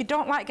 you know, if you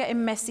don't like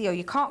getting messy or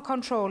you can't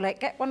control it,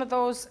 get one of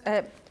those,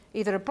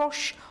 either a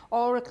brush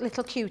or a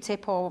little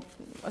Q-tip, or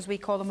as we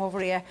call them over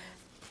here,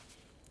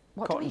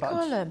 what do we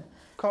call them?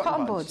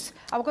 Cotton buds.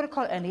 I was going to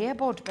call it an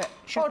earbud, but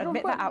shouldn't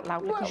admit that out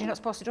loud because you're not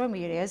supposed to do them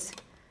with your ears.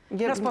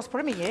 You're not supposed to put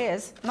them in your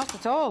ears, not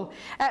at all.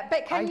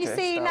 But can you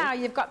see now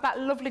you've got that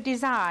lovely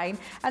design?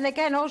 And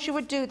again, all you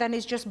would do then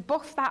is just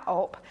buff that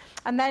up.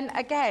 And then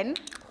again,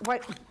 why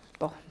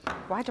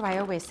do I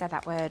always say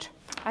that word?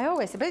 I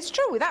always say, but it's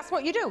true, that's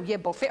what you do. You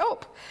buff it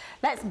up.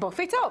 Let's buff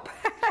it up.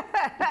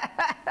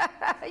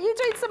 You're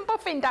doing some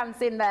buffing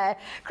dancing there,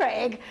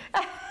 Craig.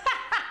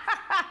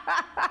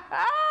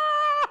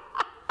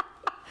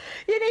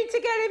 You need to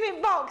get him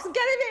in box. Get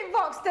him in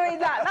box doing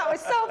that. That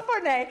was so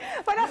funny.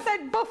 When I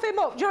said buff him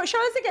up, show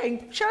us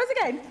again. Show us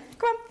again.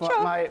 Come on,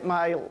 show.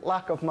 My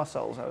lack of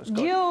muscles, I was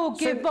going. You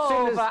give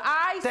over.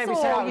 I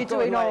saw you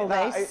doing all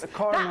this.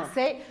 That's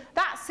it.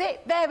 That's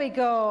it. There we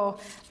go.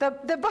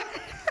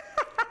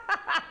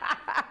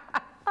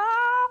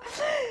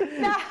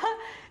 Now,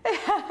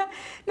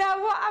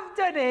 Now what I've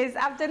done is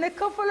I've done a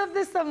couple of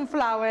the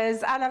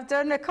sunflowers and I've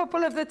done a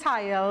couple of the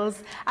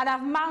tiles and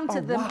I've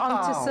mounted them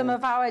onto some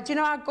of our, do you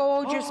know our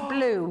gorgeous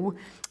blue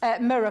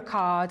mirror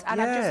card,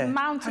 and I've just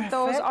mounted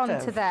those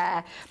onto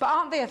there. But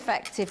aren't they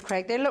effective,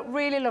 Craig? They look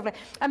really lovely.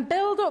 And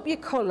build up your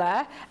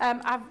colour.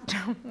 I've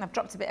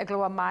dropped a bit of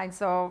glue on mine,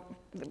 so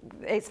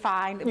it's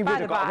fine. You would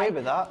have got away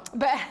with that.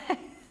 But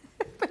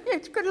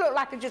it could look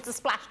like just a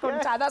splash,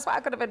 couldn't I? That's what I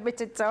could have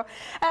admitted to.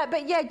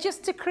 But yeah,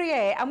 just to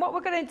create. And what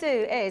we're going to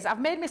do is I've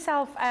made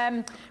myself,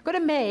 going to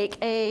make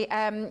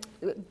a,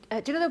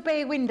 do you know the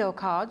bay window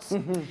cards?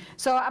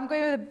 So I'm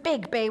going with a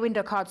big bay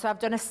window card. So I've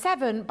done a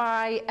 7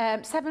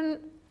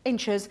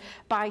 inches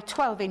by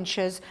 12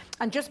 inches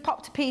and just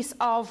popped a piece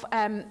of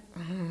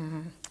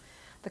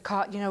the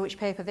card. You know which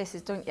paper this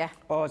is, don't you?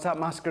 Oh, is that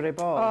masquerade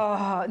ball?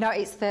 Oh no,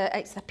 it's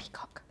the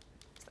peacock.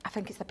 I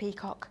think it's the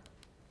peacock.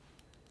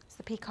 It's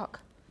the peacock.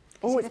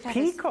 Oh, it's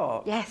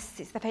peacock? Yes,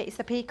 it's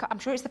the peacock. I'm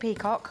sure it's the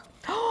peacock.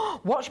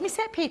 Watch me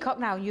say peacock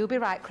now. You'll be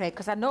right, Craig,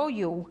 because I know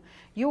you'll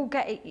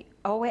get it.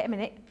 Oh, wait a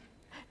minute.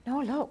 No,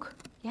 look.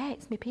 Yeah,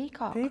 it's my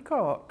peacock.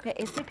 Peacock? It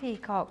is my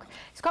peacock.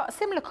 It's got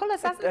similar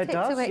colours, hasn't it? It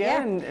does, to it?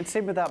 Yeah, and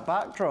same with that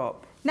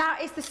backdrop. Now,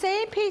 it's the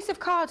same piece of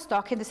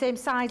cardstock in the same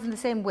size and the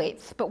same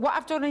width, but what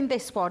I've done in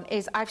this one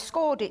is I've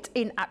scored it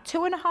in at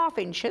 2.5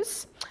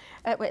 inches.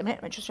 Wait a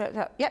minute, let me just write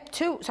that. Yep,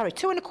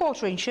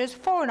 2.25 inches,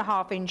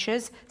 4.5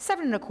 inches,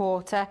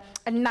 7.25,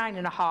 and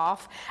 9.5.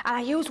 And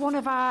I use one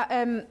of our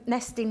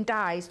nesting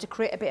dies to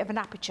create a bit of an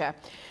aperture.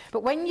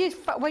 But when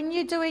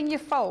you're doing your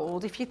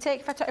fold, if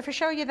I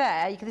show you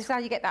there, this is how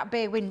you get that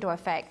bay window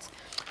effect.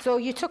 So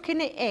you're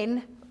tucking it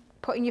in,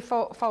 putting your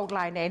fold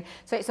line in.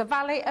 So it's a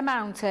valley, a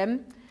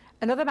mountain,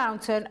 another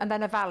mountain, and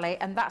then a valley,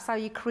 and that's how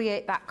you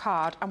create that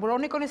card. And we're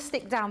only going to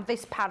stick down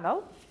this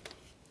panel.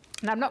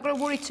 And I'm not going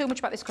to worry too much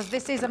about this because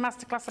this is a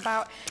masterclass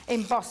about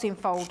embossing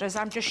folders.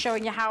 I'm just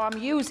showing you how I'm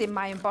using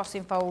my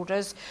embossing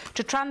folders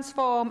to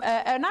transform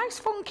a nice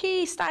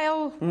funky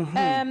style of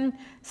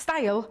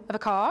a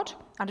card.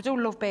 And I do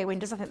love bay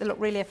windows. I think they look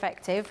really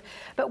effective.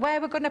 But where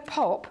we're going to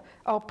put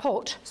our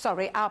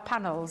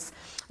panels.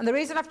 And the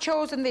reason I've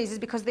chosen these is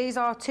because these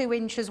are 2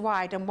 inches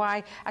wide, and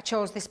why I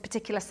chose this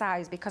particular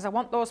size, because I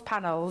want those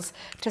panels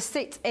to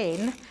sit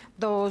in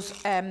those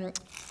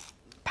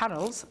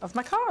panels of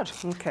my card.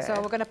 Okay. So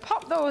we're going to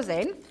pop those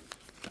in, and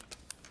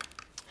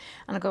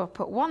I'm going to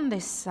put one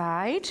this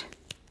side.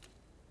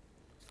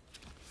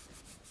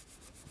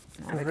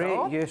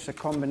 Great use of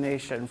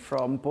combination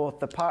from both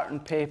the pattern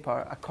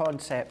paper, a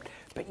concept,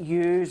 but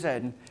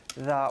using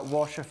that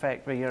wash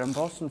effect with your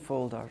embossing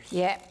folders.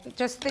 Yeah,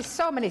 just there's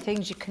so many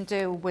things you can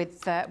do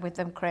with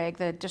them, Craig.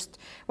 They're just,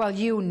 well,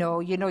 you know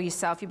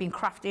yourself. You've been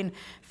crafting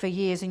for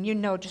years, and you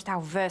know just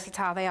how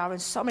versatile they are,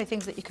 and so many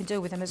things that you can do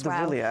with them as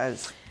well. There really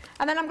is.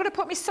 And then I'm going to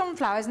put my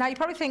sunflowers. Now, you're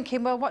probably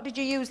thinking, well, what did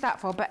you use that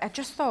for? But I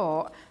just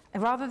thought,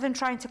 rather than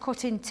trying to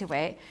cut into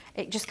it,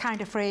 it just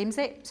kind of frames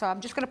it. So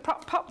I'm just going to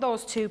pop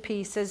those 2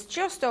 pieces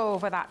just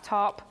over that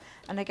top.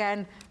 And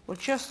again, we'll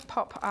just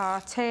pop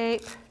our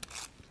tape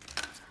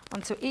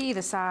onto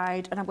either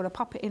side. And I'm going to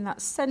pop it in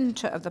that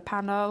centre of the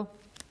panel,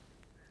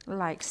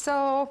 like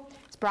so.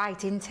 It's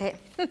bright, isn't it?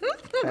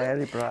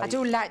 Very bright. I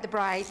do like the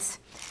bright.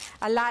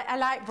 I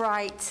like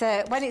bright.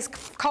 When it's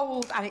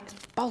cold and it's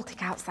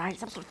Baltic outside,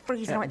 it's absolutely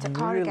freezing. I went to the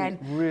car again. It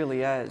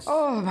really is.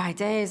 Oh, my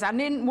days. I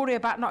didn't worry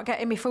about not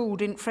getting my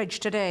food in the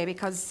fridge today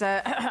because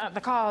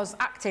the car's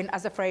acting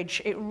as a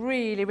fridge. It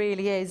really,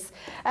 really is.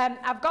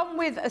 I've gone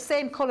with a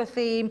same colour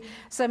theme,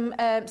 some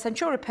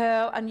Centura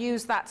Pearl, and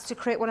used that to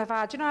create one of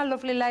our, do you know our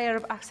lovely layer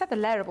of, I said the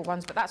layerable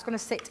ones, but that's going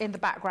to sit in the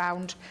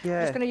background. Yeah.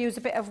 I'm just going to use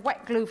a bit of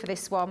wet glue for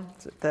this one.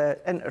 The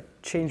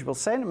interchangeable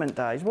sentiment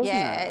dies, wasn't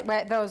it?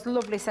 Yeah, those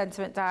lovely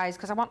sentiment dies,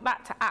 because I want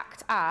that to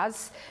act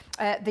as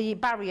the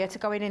barrier to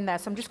going in there.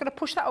 So I'm just going to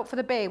push that up for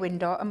the bay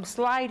window and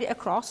slide it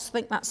across. I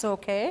think that's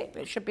okay.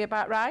 It should be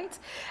about right.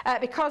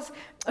 Because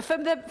for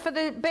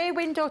the bay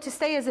window to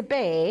stay as a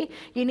bay,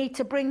 you need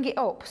to bring it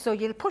up. So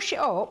you'll push it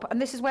up,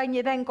 and this is when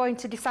you're then going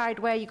to decide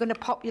where you're going to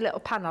pop your little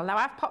panel. Now,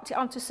 I've popped it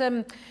onto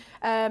some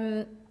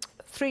foam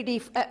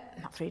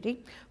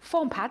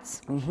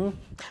pads,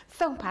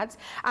 foam pads,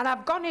 and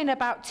I've gone in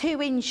about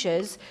 2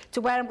 inches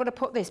to where I'm going to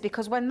put this,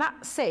 because when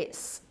that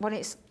sits, when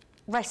it's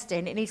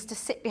resting, it needs to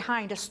sit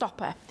behind a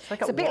stopper.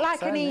 It's a bit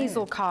like an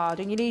easel card,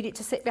 and you need it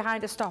to sit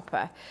behind a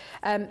stopper.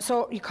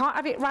 So you can't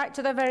have it right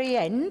to the very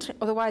end,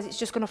 otherwise it's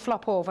just going to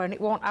flop over and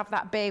it won't have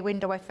that bay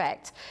window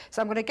effect.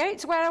 So I'm going to get it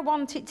to where I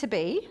want it to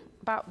be,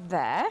 about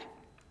there.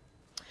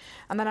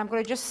 And then I'm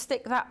going to just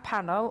stick that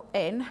panel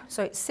in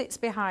so it sits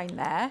behind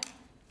there.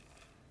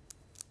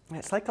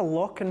 It's like a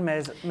locking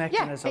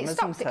mechanism, it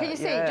stops it. Can you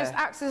see? It just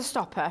acts as a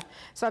stopper.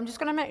 So I'm just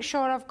going to make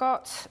sure I've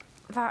got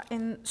that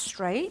in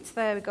straight.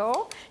 There we go.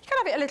 You can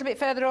have it a little bit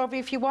further over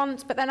if you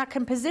want, but then I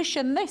can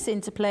position this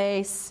into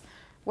place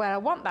where I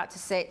want that to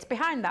sit,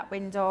 behind that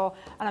window,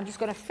 and I'm just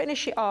going to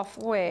finish it off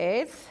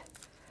with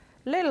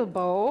a little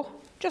bow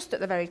just at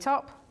the very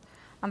top,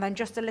 and then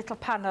just a little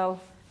panel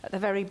at the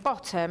very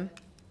bottom,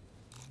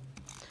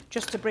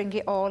 just to bring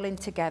it all in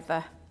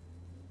together.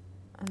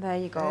 And there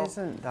you go.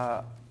 Isn't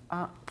that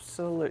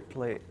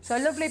absolutely So a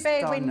lovely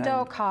bay stunning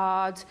window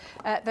card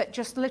that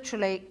just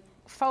literally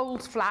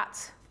folds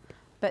flat,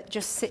 but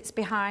just sits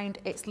behind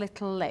its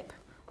little lip.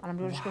 And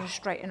I'm just going to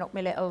straighten up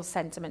my little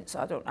sentiment so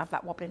I don't have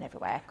that wobbling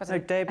everywhere. Now,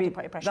 Debbie,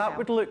 that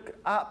would look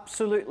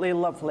absolutely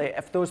lovely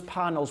if those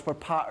panels were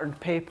patterned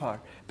paper,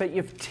 but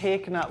you've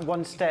taken it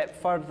one step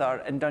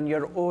further and done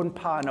your own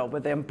panel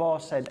with the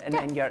embossing and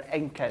then your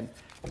inking.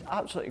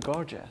 Absolutely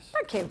gorgeous.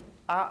 Thank you.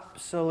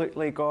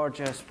 Absolutely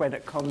gorgeous when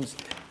it comes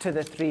to the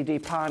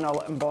 3D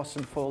panel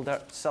embossing folder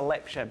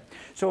selection.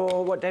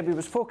 So what Debbie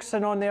was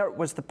focusing on there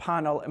was the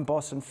panel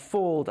embossing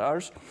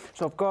folders.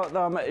 So I've got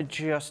them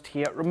just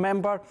here.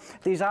 Remember,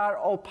 these are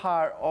all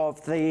part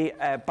of the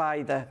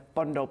buy the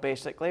bundle,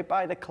 basically,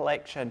 buy the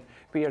collection,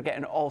 where you're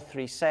getting all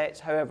 3 sets.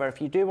 However,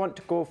 if you do want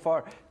to go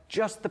for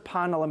just the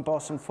panel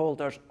embossing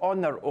folders on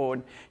their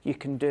own, you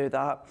can do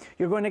that.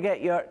 You're going to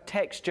get your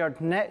textured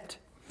knit.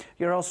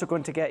 You're also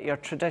going to get your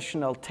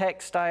traditional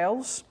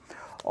textiles,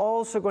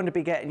 also going to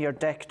be getting your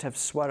decorative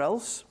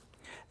swirls.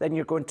 Then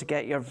you're going to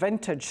get your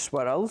vintage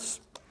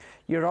swirls.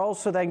 You're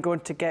also then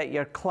going to get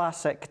your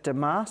classic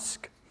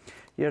damask.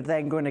 You're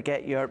then going to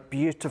get your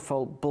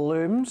beautiful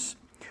blooms.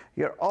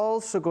 You're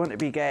also going to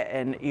be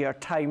getting your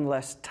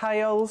timeless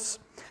tiles.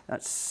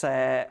 That's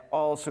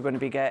also going to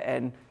be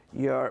getting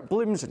your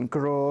blooms and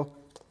grow.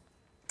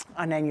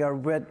 And then your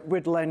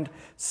woodland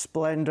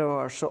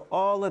splendor. So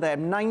all of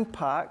them, 9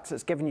 packs,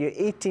 it's giving you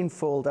 18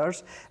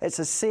 folders. It's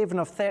a saving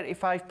of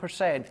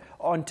 35%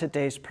 on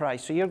today's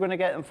price. So you're going to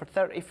get them for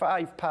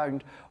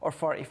 £35 or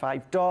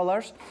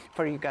 $45.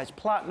 For you guys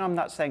platinum,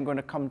 that's then going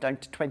to come down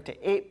to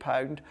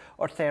 £28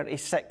 or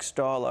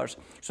 $36.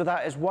 So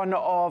that is one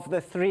of the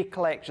 3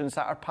 collections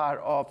that are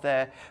part of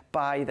the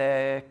buy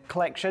the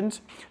collections.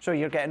 So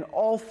you're getting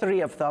all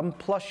 3 of them,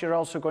 plus you're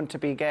also going to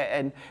be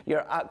getting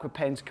your aqua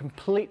pens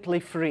completely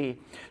free.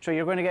 So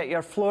you're going to get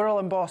your floral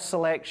emboss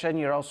selection,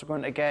 you're also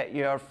going to get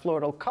your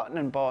floral cut and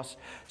emboss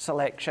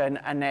selection,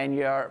 and then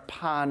your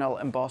panel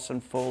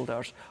embossing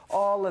folders.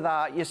 All of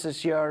that, this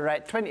is your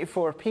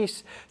 24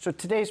 piece. So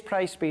today's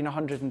price being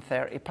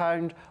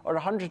 £130 or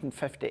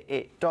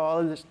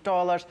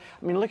 $158.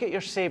 I mean, look at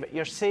your save.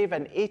 You're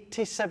saving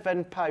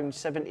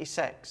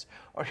 £87.76.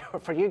 Or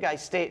for you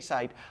guys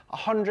stateside,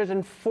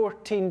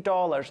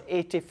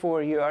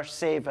 $114.84 you are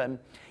saving.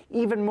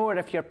 Even more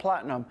if you're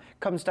platinum,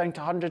 comes down to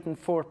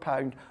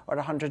 £104 or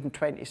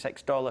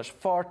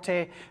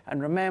 $126.40.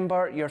 And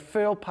remember, your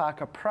full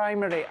pack of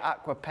primary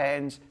aqua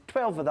pens,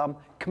 12 of them,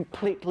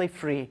 completely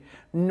free.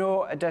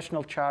 No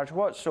additional charge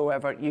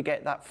whatsoever. You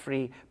get that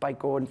free by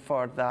going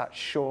for that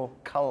show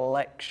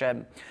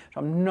collection. So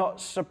I'm not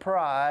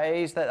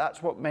surprised that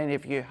that's what many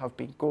of you have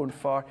been going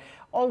for.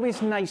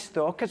 Always nice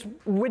though, because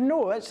we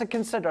know it's a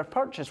considered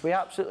purchase. We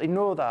absolutely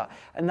know that.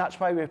 And that's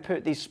why we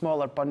put these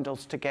smaller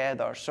bundles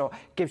together. So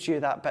it gives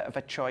you that bit of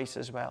a choice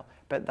as well.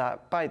 But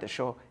that, by the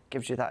show,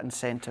 gives you that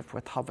incentive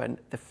with having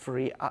the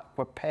free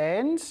aqua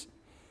pens.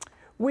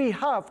 We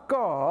have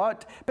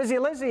got, Busy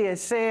Lizzie is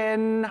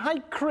saying, hi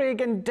Craig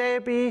and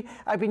Debbie,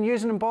 I've been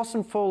using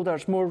embossing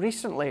folders more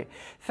recently.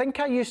 Think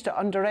I used to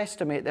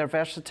underestimate their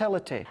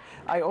versatility.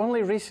 I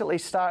only recently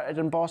started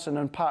embossing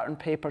on pattern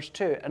papers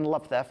too and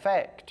love the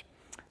effect.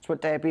 That's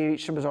what Debbie,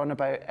 she was on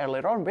about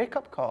earlier on, wake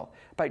up call,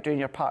 about doing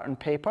your pattern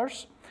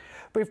papers.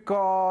 We've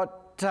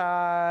got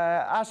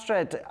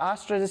Astrid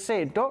is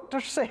saying,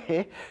 doctors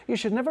say you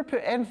should never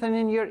put anything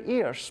in your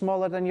ear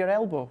smaller than your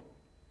elbow.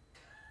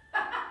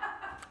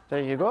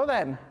 There you go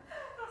then.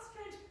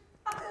 Astrid,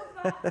 I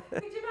love that.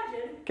 Could you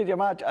imagine? Could you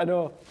imagine? I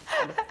know.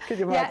 Could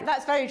you imagine? Yeah,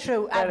 that's very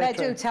true. Very they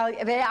do tell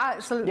you, they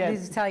absolutely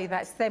do tell you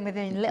that. It's the same with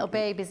little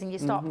babies and you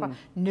stop.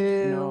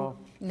 No.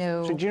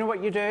 So do you know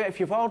what you do? If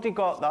you've already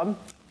got them,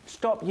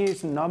 stop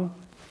using them,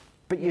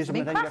 but use them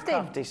within your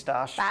crafty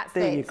stash.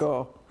 There you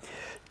go.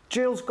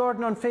 Jules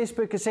Gordon on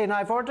Facebook is saying,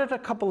 I've ordered a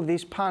couple of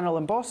these panel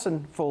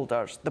embossing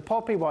folders, the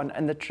poppy one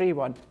and the tree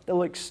one. They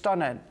look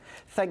stunning.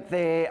 Think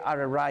they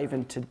are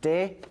arriving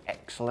today.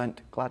 Excellent,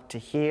 glad to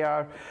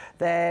hear.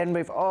 Then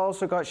we've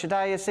also got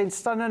Shadiah saying,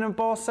 stunning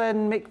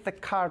embossing, make the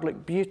card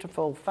look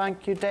beautiful.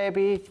 Thank you,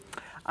 Debbie.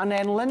 And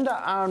then Linda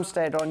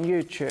Armstead on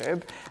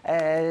YouTube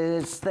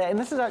is, and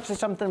this is actually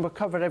something we'll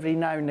cover every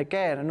now and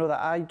again. I know that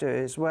I do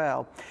as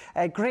well.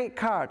 A great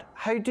card.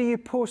 How do you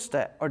post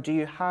it or do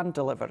you hand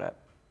deliver it?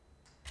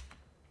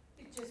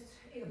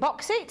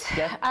 Box it.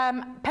 Yeah.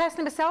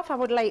 Personally myself, I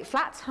would lay it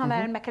flat and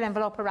then make an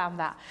envelope around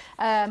that.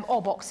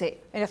 Or box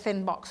it in a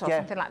thin box or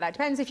something like that.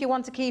 Depends if you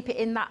want to keep it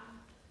in that,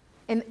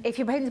 if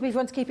you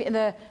want to keep it in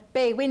the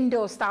bay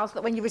window style so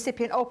that when your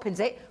recipient opens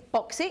it,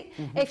 box it.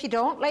 If you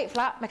don't, lay it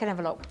flat, make an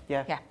envelope.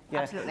 Yeah,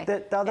 absolutely.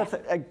 The other thing,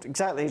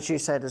 exactly as you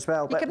said as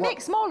well. You can make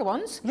smaller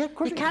ones. Yeah, of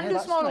course you can do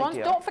smaller ones.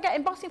 Don't forget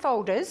embossing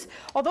folders.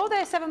 Although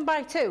they're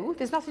 7x2,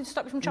 there's nothing to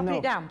stop you from chopping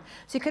it down.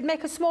 So you could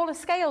make a smaller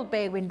scale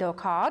bay window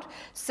card,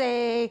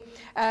 say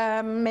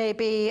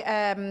maybe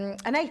an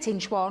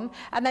 8-inch one,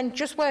 and then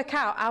just work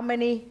out how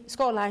many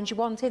score lines you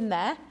want in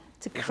there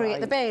to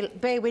create the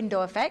bay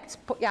window effect.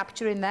 Put your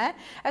aperture in there.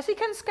 So you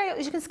can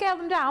scale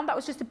them down. That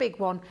was just a big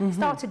one.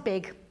 Started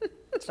big.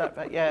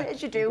 But yeah,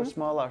 as you do. Go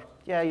smaller.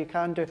 Yeah, you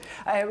can do.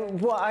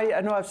 What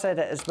I know I've said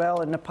it as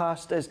well in the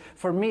past is,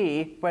 for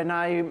me, when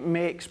I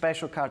make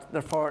special cards,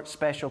 they're for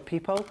special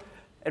people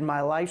in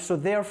my life. So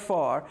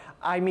therefore,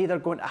 I'm either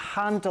going to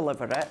hand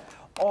deliver it,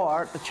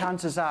 or the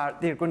chances are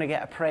they're going to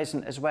get a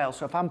present as well.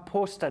 So if I'm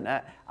posting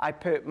it, I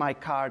put my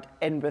card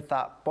in with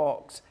that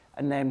box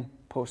and then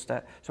post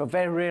it. So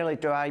very rarely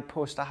do I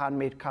post a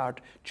handmade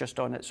card just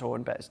on its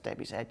own, but as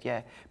Debbie said,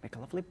 yeah, make a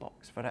lovely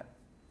box for it.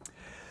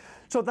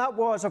 So that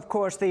was, of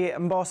course, the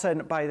Embossing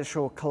by the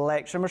Show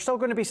collection. We're still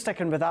going to be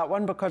sticking with that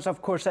one because,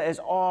 of course, it is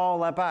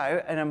all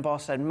about an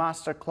embossing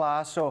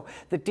masterclass. So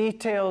the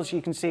details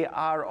you can see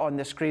are on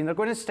the screen. They're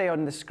going to stay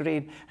on the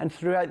screen, and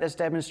throughout this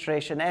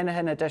demonstration,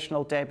 anything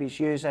additional Debbie's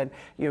using,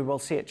 you will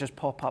see it just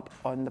pop up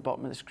on the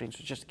bottom of the screen.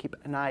 So just keep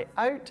an eye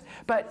out.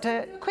 But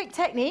quick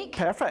technique.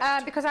 Perfect.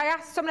 Because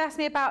someone asked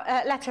me about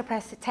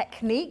letterpress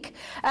technique.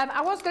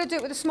 I was going to do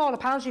it with the smaller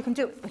panels. We can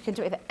do it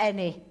with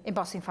any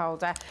embossing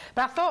folder.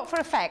 But I thought, for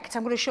effect,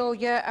 I'm going to show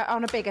you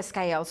on a bigger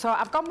scale. So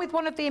I've gone with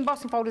one of the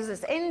embossing folders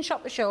that's in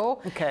Shop the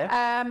Show. Okay.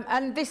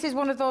 And this is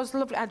one of those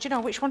lovely. Do you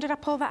know which one did I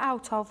pull that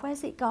out of?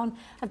 Where's it gone?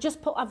 I've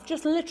just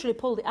literally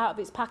pulled it out of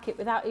its packet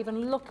without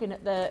even looking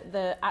at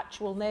the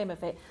actual name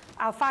of it.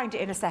 I'll find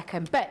it in a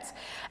second. But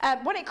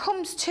when it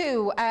comes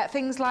to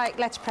things like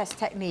letterpress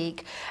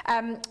technique,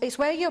 it's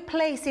where you're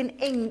placing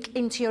ink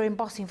into your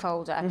embossing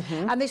folder.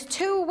 And there's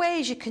two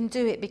ways you can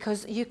do it,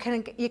 because you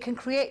can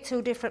create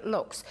two different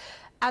looks.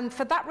 And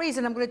for that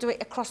reason, I'm going to do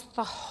it across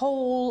the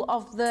whole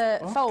of the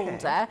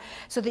folder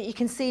so that you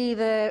can see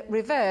the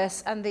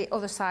reverse and the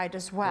other side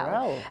as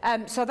well.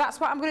 Wow. So that's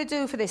what I'm going to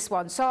do for this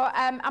one. So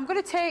I'm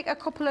going to take a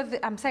couple of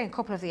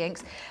the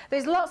inks.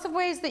 There's lots of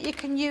ways that you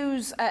can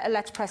use a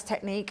letterpress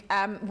technique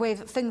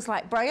with things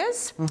like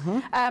brayers,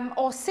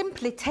 or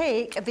simply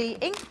take the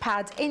ink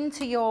pad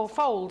into your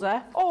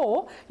folder,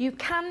 or you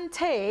can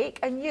take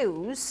and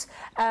use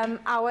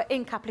our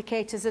ink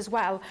applicators as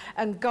well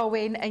and go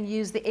in and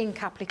use the ink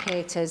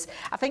applicators.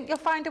 I think you'll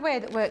find a way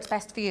that works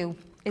best for you,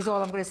 is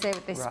all I'm going to say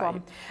with this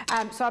one.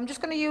 So I'm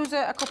just going to use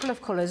a couple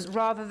of colours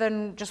rather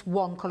than just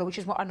one colour, which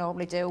is what I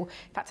normally do.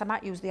 In fact, I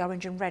might use the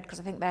orange and red because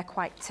I think they're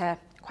quite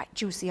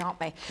juicy, aren't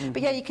they?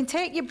 But yeah, you can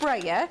take your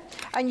brayer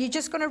and you're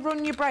just going to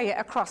run your brayer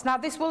across. Now,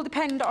 this will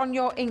depend on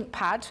your ink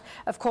pad,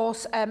 of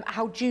course,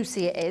 how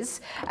juicy it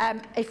is.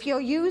 If you're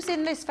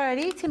using this for an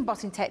heat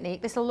embossing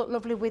technique, this will look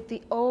lovely with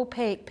the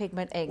opaque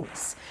pigment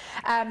inks.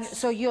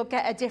 So you'll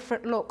get a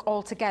different look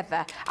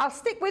altogether. I'll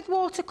stick with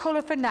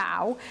watercolour for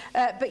now,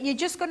 but you're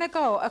just going to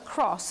go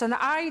across, and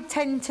I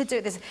tend to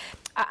do this.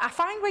 I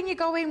find when you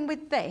go in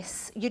with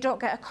this, you don't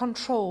get a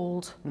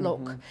controlled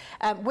look.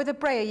 With a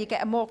brayer, you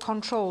get a more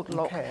controlled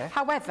look.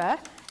 However,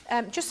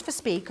 just for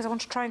speed, because I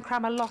want to try and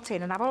cram a lot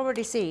in, and I've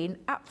already seen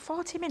at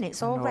 40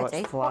 minutes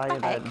already. What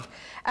the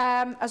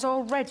heck? Has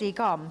already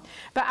gone.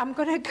 But I'm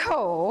going to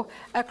go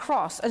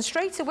across, and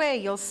straight away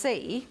you'll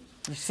see.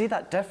 You see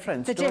that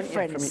difference, the don't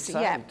difference, you, from each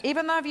side? Yeah.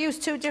 Even though I've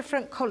used two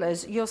different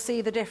colours, you'll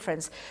see the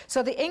difference.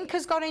 So the ink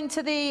has gone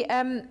into the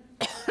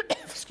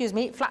excuse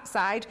me, flat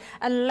side,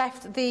 and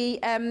left the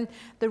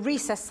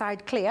recessed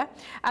side clear.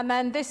 And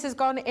then this has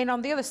gone in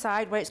on the other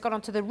side where it's gone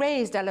onto the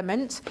raised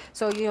element.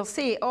 So you'll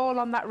see it all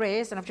on that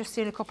raised, and I've just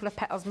seen a couple of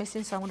petals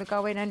missing, so I'm going to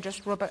go in and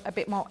just rub a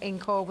bit more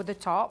ink over the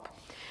top.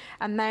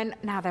 And then,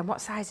 now then, what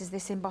size is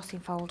this embossing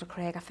folder,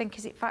 Craig? I think,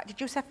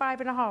 did you say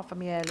 5.5 for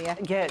me earlier?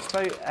 Yeah, it's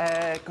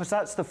about, because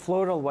that's the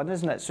floral one,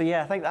 isn't it? So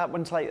yeah, I think that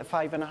one's like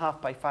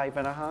 5.5 by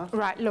 5.5.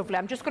 Right, lovely.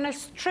 I'm just going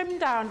to trim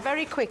down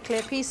very quickly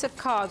a piece of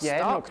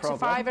cardstock to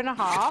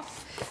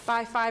 5.5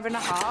 by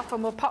 5.5,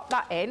 and we'll pop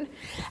that in.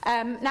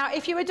 Now,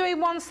 if you were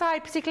doing one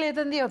side particularly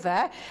than the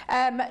other,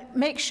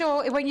 make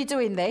sure when you're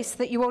doing this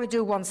that you only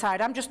do one side.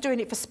 I'm just doing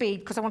it for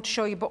speed because I want to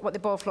show you what they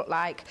both look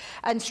like.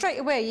 And straight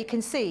away you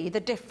can see the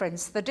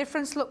difference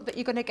look that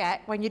you're going to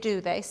get when you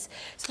do this.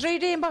 It's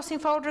 3D embossing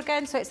folder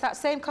again, so it's that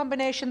same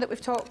combination that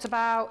we've talked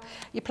about,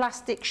 your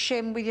plastic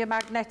shim with your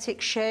magnetic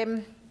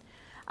shim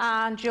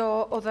and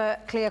your other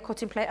clear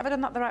cutting plate. Have I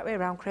done that the right way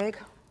around, Craig?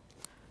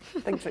 I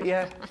think so,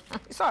 yeah.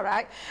 It's all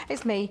right,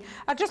 it's me.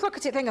 I just look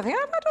at it and think, have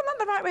I done that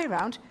the right way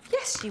around?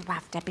 Yes, you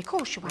have, Debbie, of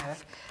course you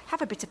have.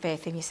 Have a bit of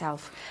faith in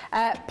yourself.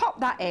 Pop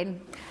that in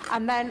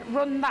and then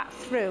run that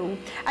through.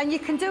 And you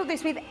can do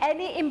this with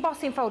any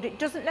embossing folder. It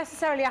doesn't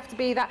necessarily have to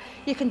be that.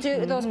 You can do it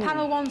with those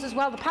panel ones as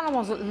well. The panel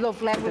ones look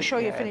lovely. We'll show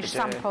you a finished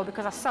sample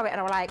because I saw it and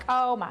I was like,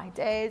 oh my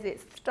days,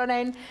 it's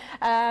stunning.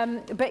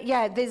 But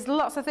yeah, there's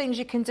lots of things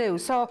you can do.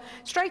 So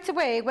straight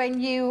away,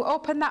 when you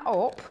open that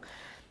up,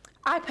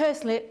 I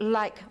personally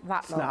like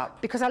that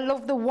look because I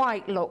love the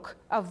white look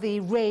of the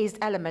raised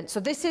element. So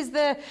this is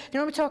the, you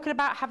know, we're talking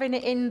about having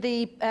it in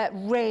the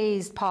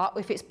raised part,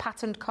 if it's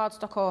patterned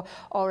cardstock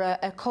or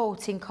a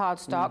coating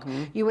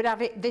cardstock, you would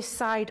have it this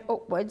side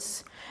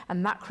upwards,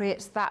 and that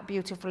creates that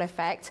beautiful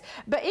effect.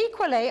 But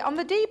equally, on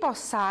the deboss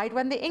side,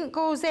 when the ink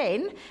goes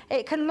in,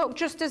 it can look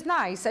just as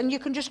nice, and you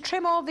can just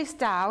trim all this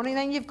down, and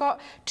then you've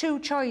got two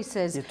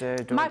choices. You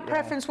do, My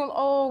preference will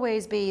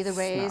always be the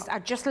raised. I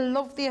just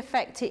love the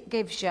effect it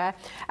gives you.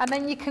 there. And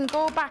then you can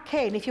go back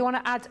in, if you want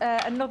to add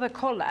another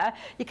colour,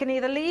 you can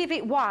either leave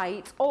it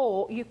white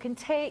or you can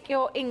take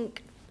your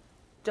ink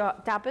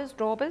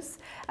daubers,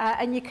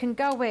 and you can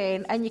go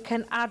in and you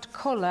can add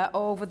colour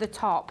over the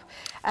top,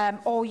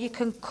 or you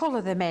can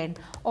colour them in,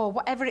 or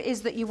whatever it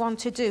is that you want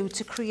to do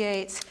to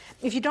create.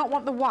 If you don't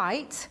want the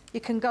white,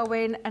 you can go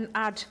in and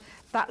add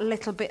that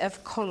little bit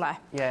of colour.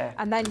 Yeah.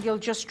 And then you'll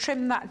just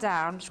trim that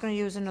down. I'm just going to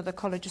use another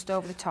colour just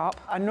over the top.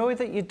 I know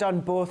that you've done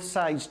both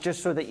sides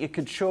just so that you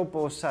could show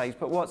both sides,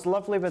 but what's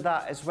lovely with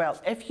that as well,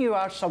 if you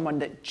are someone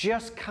that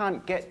just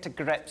can't get to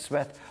grips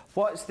with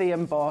what's the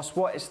emboss,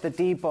 what is the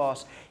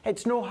deboss,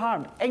 it's no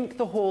harm. Ink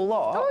the whole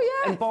lot,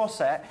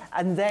 emboss it,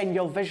 and then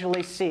you'll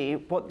visually see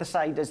what the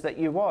side is that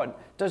you want.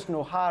 Does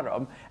no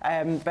harm,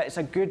 but it's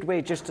a good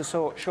way just to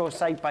show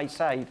side by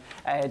side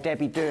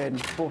Debbie doing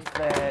both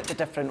the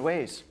different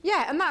ways.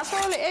 Yeah, and that's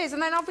all it is.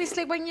 And then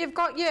obviously when you've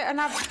got your, and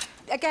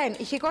again,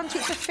 if you want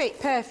it to fit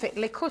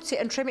perfectly, cut it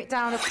and trim it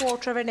down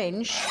 1/4 of an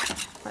inch.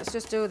 Let's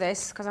just do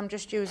this, because I'm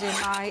just using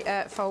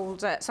my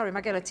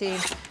my guillotine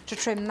to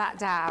trim that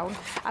down.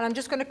 And I'm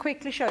just going to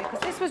quickly show you,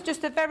 because this was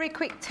just a very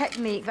quick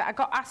technique that I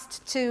got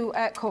asked to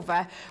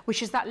cover,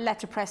 which is that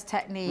letterpress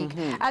technique.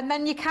 And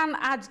then you can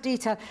add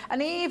detail.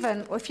 And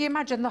even if you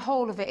imagine the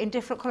whole of it in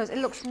different colours, it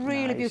looks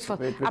really beautiful.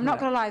 I'm not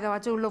going to lie, though, I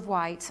do love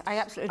white. I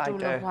absolutely do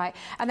love white.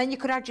 And then you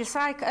could add your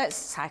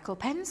cycle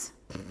pens.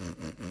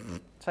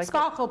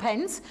 Sparkle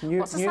pens.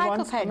 What's a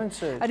cycle pen?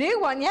 A new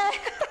one, yeah.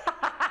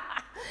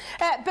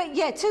 But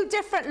yeah, 2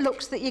 different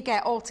looks that you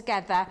get all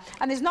together,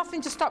 and there's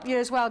nothing to stop you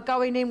as well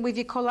going in with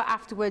your colour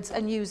afterwards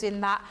and using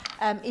that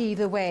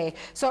either way.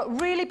 So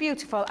really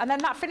beautiful. And then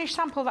that finished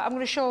sample that I'm going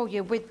to show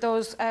you with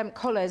those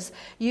colours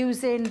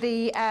using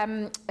the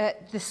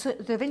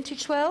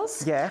vintage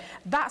swirls. Yeah.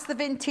 That's the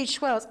vintage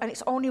swirls, and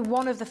it's only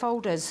one of the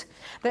folders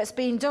that's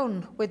been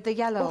done with the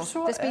yellow,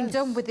 that's been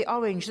done with the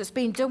orange, that's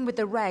been done with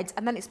the red,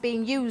 and then it's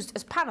being used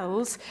as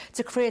panels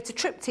to create a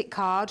triptych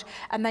card,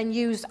 and then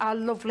used our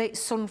lovely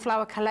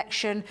sunflower collection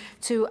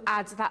to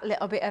add that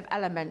little bit of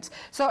element.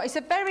 So it's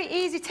a very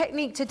easy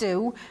technique to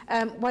do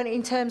when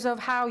in terms of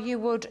how you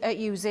would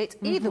use it.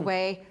 Either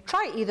way,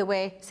 try it either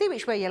way, see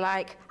which way you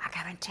like. I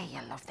guarantee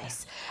you'll love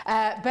this.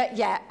 But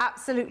yeah,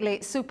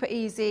 absolutely super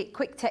easy,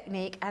 quick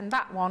technique, and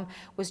that one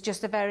was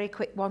just a very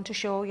quick one to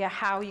show you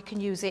how you can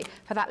use it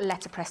for that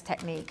letterpress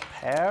technique.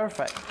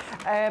 Perfect.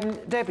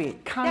 Debbie,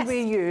 can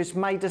we use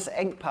Midas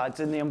ink pads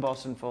in the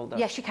embossing folder?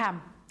 Yes, you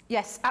can.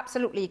 Yes,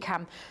 absolutely you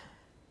can.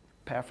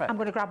 Perfect. I'm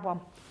going to grab one.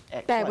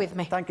 Excellent. Bear with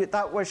me. Thank you.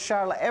 That was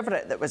Charlotte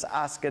Everett that was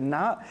asking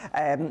that.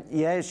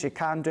 Yes, you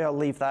can do. I'll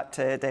leave that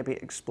to Debbie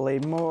to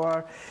explain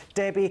more.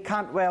 Debbie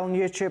Cantwell on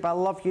YouTube. I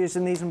love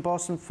using these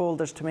embossing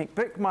folders to make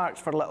bookmarks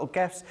for little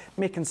gifts,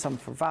 making some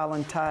for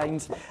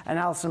Valentine's. And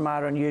Alison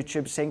Marr on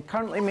YouTube saying,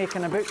 currently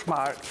making a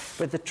bookmark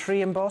with the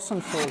tree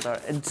embossing folder,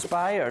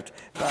 inspired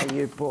by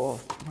you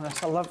both.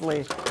 That's a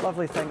lovely,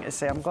 lovely thing to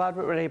say. I'm glad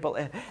we were able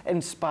to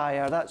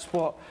inspire. That's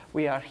what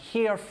we are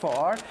here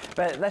for.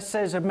 But this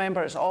is,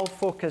 remember, it's all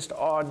focused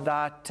on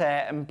that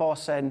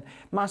embossing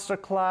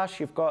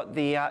masterclass. You've got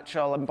the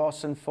actual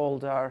embossing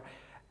folder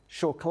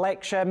show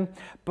collection,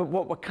 but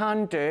what we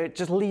can do,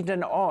 just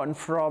leading on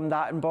from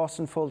that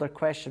embossing folder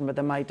question with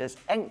the Midas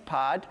ink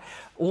pad,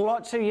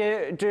 lots of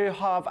you do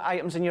have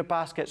items in your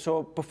basket,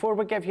 so before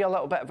we give you a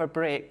little bit of a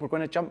break, we're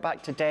going to jump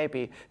back to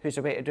Debbie, who's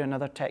away to do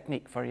another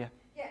technique for you.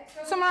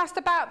 Someone asked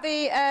about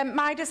the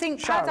Midas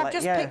ink pads. I've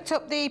just picked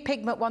up the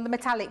pigment one, the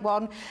metallic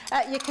one.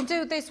 You can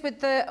do this with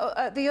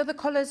the other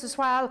colours as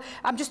well.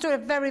 I'm just doing a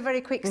very,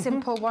 very quick,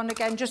 simple one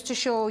again, just to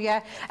show you.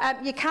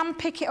 You can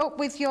pick it up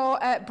with your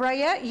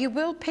brayer. You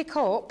will pick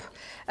up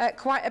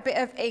quite a bit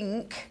of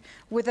ink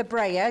with a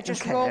brayer,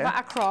 just roll that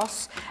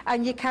across,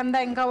 and you can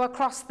then go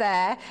across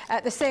there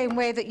the same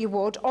way that you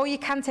would, or you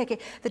can take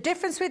it. The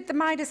difference with the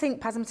Midas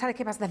ink pads and metallic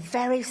ink pads, they're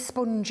very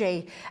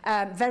spongy,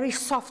 very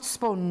soft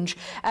sponge,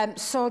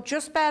 so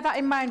just bear that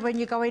in mind when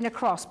you're going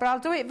across, but I'll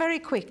do it very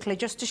quickly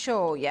just to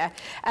show you.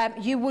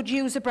 You would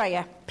use a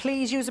brayer.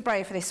 Please use a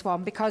brayer for this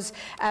one, because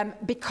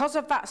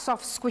of that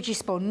soft squidgy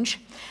sponge,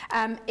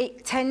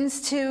 it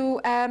tends to,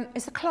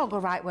 is the clog a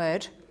right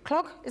word?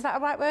 Clog, is that a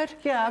right word?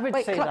 Yeah, I would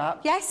say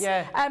that. Yes?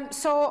 Yeah.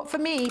 So for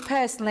me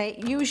personally,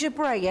 use your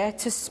brayer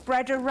to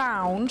spread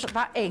around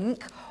that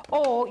ink,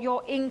 or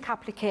your ink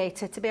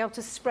applicator to be able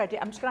to spread it.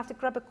 I'm just going to have to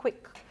grab a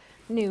quick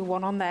new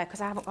one on there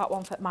because I haven't got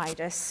one for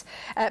Midas.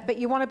 But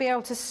you want to be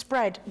able to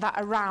spread that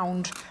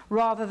around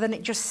rather than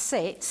it just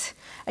sit,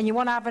 and you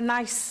want to have a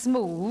nice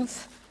smooth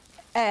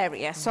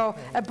area. So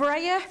a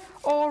brayer,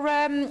 or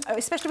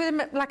especially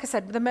with, like I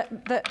said,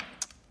 the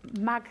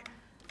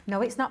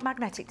no, it's not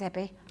magnetic,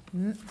 Debbie.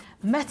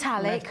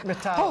 Metallic.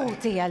 Oh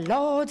dear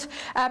Lord.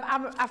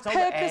 I've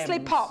purposely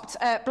popped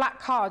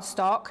black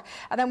cardstock,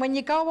 and then when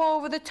you go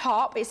over the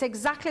top, it's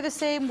exactly the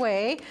same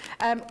way.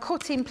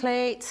 Cutting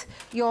plate,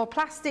 your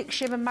plastic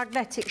shim and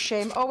magnetic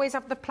shim, always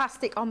have the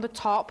plastic on the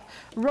top,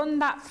 run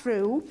that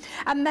through,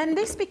 and then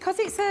this, because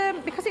it's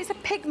a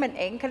pigment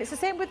ink, and it's the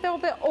same with all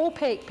the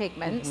opaque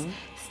pigments,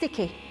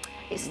 sticky.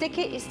 It's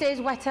sticky, it stays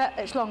wetter,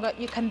 it's longer.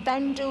 You can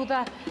then do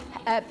the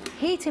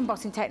heat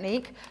embossing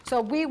technique.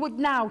 So we would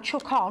now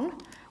chuck on,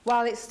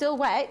 while it's still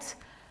wet,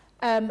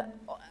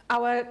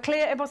 our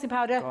clear embossing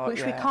powder,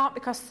 which we can't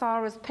because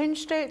Sarah's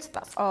pinched it.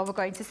 That's all we're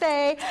going to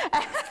say.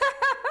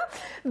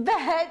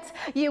 But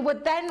you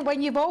would then, when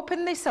you've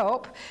opened this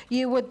up,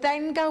 you would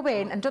then go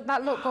in, and doesn't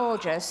that look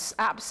gorgeous?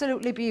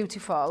 Absolutely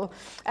beautiful.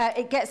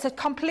 It gets a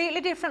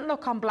completely different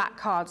look on black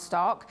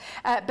cardstock,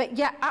 but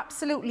yeah,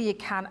 absolutely you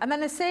can. And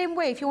then the same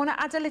way, if you want to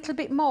add a little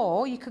bit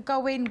more, you could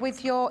go in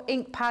with your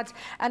ink pad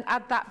and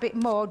add that bit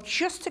more,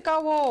 just to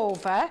go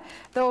over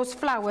those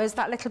flowers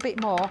that little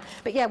bit more.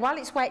 But yeah, while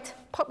it's wet,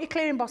 pop your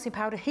clear embossing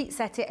powder, heat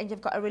set it, and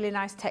you've got a really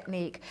nice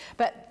technique.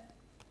 But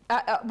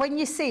when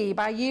you see,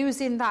 by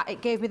using that, it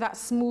gave me that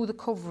smoother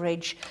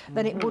coverage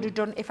than it would have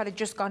done if I'd have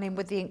just gone in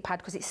with the ink pad,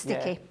 because it's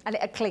sticky and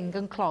it'd cling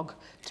and clog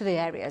to the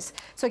areas.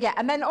 So yeah,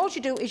 and then all you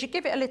do is you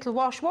give it a little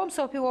wash, warm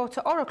soapy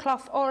water or a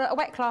cloth or a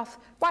wet cloth,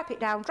 wipe it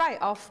down, dry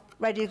it off,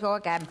 ready to go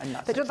again. And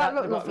that's but does that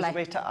look lovely? What was the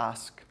way to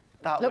ask.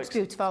 That looks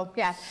beautiful,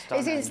 yeah.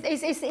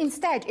 It's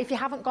instead, if you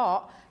haven't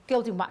got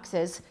gilding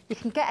waxes, you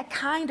can get a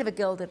kind of a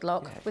gilded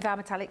look with our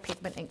metallic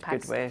pigment ink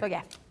pads. Good way. So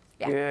yeah.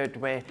 Good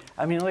way.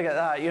 I mean, look at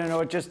that, you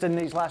know, just in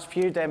these last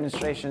few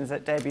demonstrations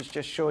that Debbie's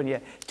just shown you,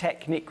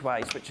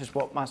 technique-wise, which is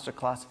what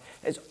Masterclass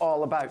is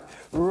all about.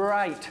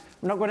 Right,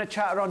 I'm not going to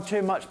chatter on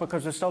too much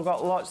because we've still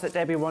got lots that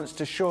Debbie wants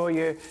to show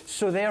you.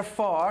 So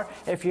therefore,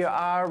 if you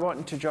are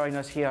wanting to join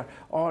us here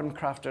on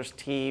Crafters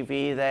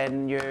TV,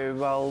 then you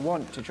will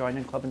want to join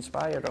in Club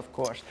Inspire, of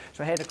course.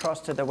 So head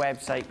across to the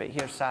website, but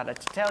here's Sarah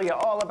to tell you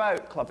all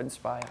about Club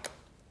Inspire.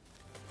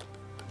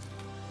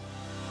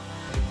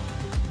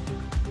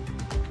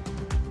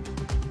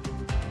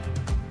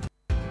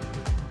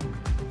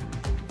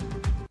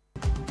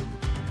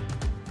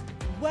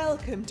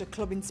 Welcome to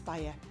Club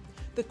Inspire,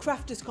 the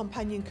crafters'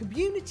 companion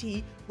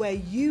community where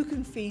you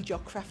can feed your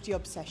crafty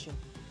obsession.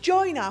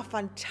 Join our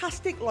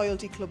fantastic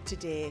loyalty club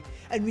today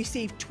and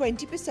receive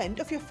 20%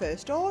 of your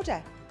first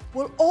order.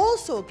 We'll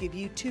also give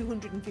you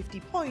 250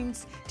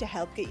 points to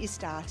help get you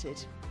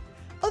started.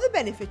 Other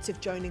benefits of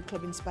joining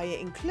Club Inspire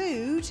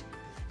include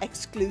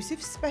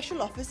exclusive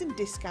special offers and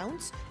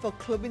discounts for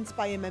Club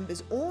Inspire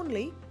members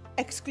only,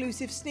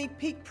 exclusive sneak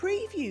peek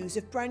previews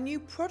of brand new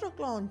product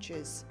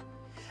launches,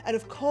 and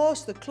of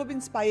course the Club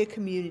Inspire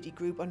community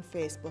group on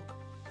Facebook,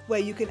 where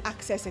you can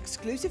access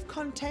exclusive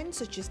content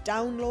such as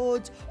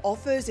downloads,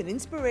 offers and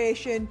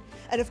inspiration,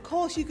 and of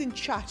course you can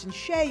chat and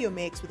share your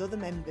makes with other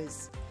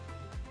members.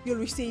 You'll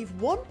receive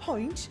 1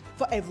 point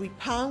for every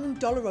 £,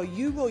 dollar or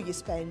euro you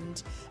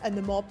spend, and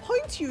the more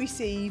points you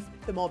receive,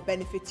 the more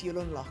benefits you'll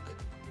unlock.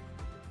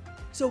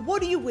 So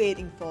what are you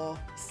waiting for?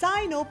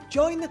 Sign up,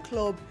 join the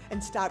club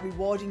and start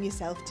rewarding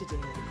yourself today.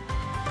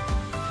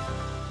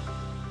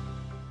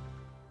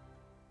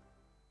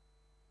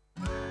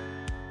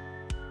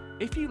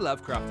 If you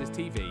love Crafters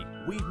TV,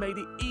 we've made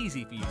it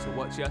easy for you to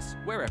watch us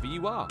wherever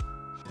you are.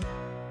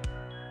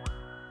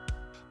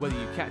 Whether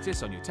you catch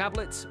us on your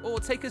tablets or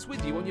take us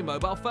with you on your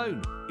mobile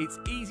phone, it's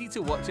easy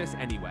to watch us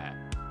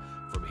anywhere.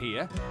 From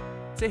here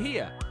to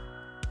here.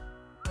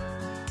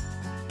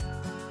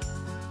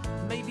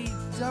 Maybe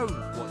don't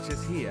watch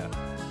us here.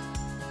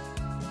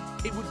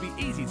 It would be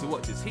easy to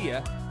watch us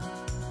here.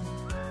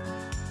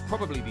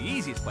 Probably the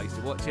easiest place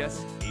to watch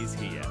us is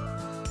here.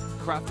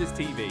 Crafters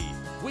TV,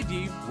 with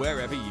you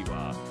wherever you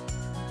are.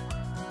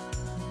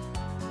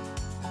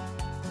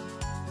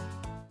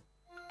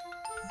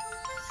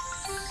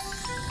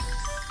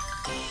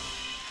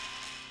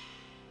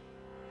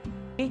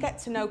 We get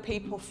to know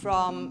people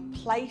from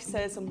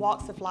places and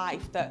walks of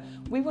life that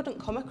we wouldn't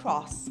come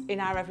across in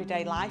our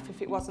everyday life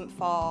if it wasn't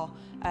for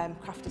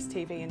Crafters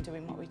TV and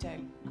doing what we do.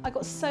 I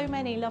got so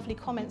many lovely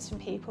comments from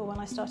people when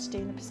I started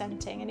doing the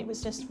presenting, and it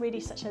was just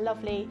really such a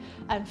lovely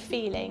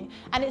feeling.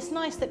 And it's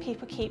nice that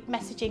people keep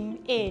messaging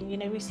in. You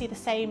know, we see the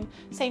same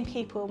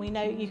people, and we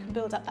know you can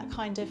build up that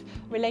kind of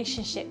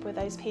relationship with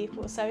those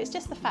people. So it's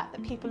just the fact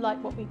that people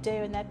like what we do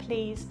and they're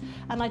pleased.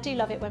 And I do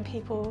love it when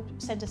people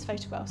send us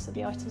photographs of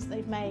the items that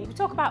they've made. We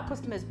talk about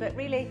customers, but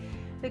really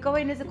they go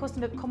in as a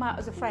customer, come out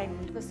as a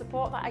friend. The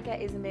support that I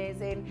get is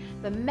amazing.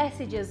 The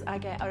messages I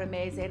get are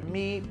amazing.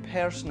 Me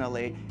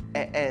personally,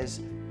 it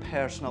is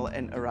personal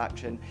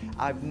interaction.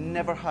 I've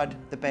never had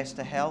the best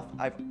of health.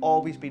 I've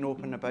always been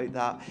open about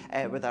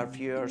that with our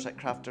viewers at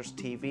Crafters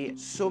TV.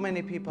 So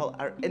many people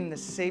are in the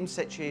same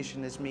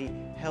situation as me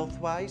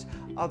health-wise.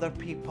 Other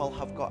people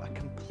have got a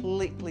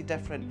completely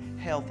different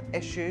health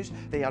issues.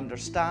 They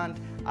understand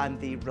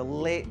and they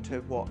relate to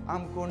what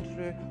I'm going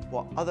through,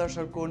 what others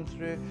are going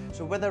through.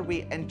 So whether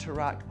we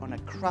interact on a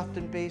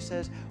crafting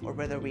basis or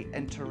whether we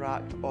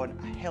interact on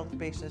a health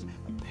basis,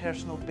 a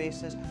personal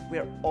basis,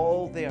 we're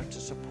all there to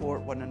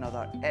support one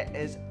another. It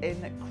is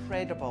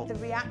incredible. The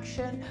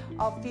reaction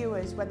of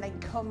viewers when they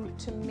come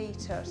to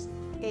meet us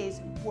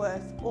is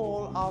worth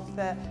all of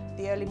the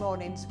the early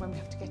mornings when we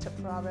have to get up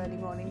for our early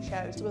morning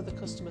shows. So other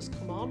customers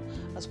come on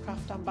as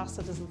craft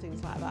ambassadors and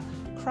things like that,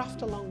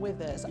 craft along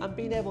with us, and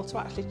being able to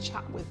actually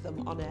chat with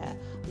them on air.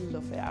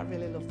 Love it. I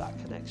really love that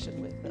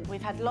connection with them.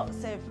 We've had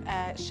lots of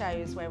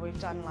shows where we've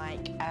done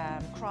like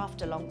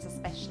craft alongs,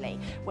 especially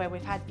where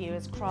we've had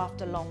viewers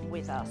craft along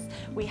with us.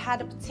 We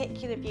had a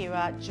particular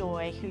viewer,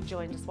 Joy, who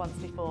joined us once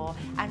before,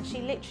 and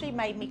she literally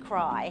made me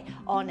cry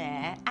on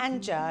air,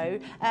 and Joe,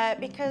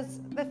 because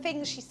the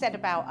things she said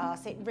about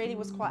us, it really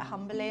was quite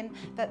humbling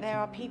that there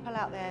are people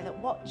out there that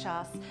watch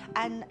us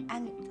and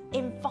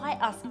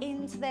invite us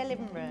into their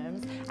living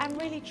rooms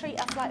and really treat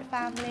us like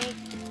family.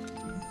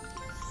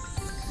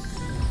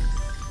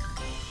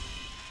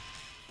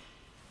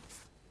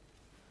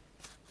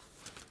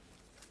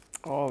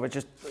 Oh, we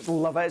just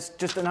love it. It's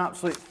just an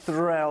absolute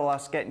thrill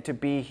us getting to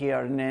be here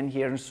and then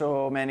hearing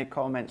so many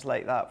comments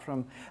like that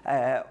from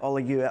all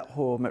of you at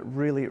home. It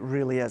really,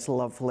 really is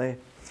lovely.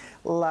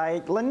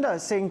 Like Linda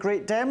saying,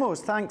 great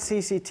demos. Thanks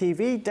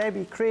CCTV,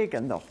 Debbie, Craig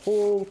and the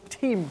whole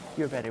team.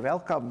 You're very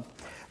welcome.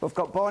 We've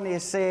got Bonnie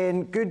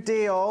saying, good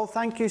day all.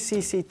 Thank you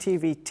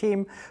CCTV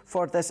team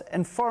for this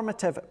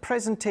informative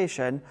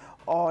presentation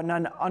on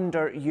an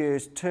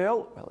underused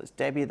tool. Well, it's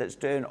Debbie that's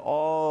doing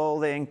all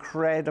the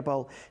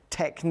incredible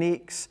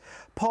techniques.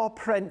 Paul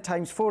Print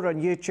 ×4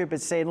 on YouTube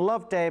is saying,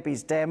 love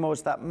Debbie's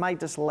demos. That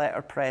Midas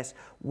letterpress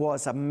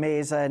was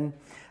amazing.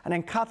 And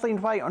then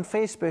Kathleen White on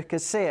Facebook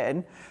is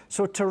saying,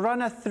 so to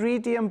run a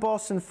 3D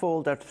embossing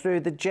folder through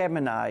the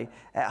Gemini,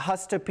 it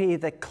has to be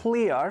the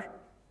clear.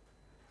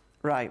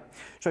 Right,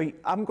 so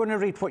I'm going to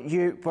read what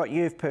you've put,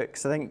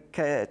 because I think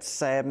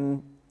it's,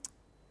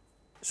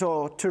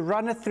 so to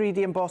run a 3D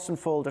embossing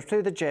folder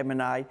through the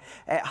Gemini,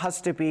 it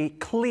has to be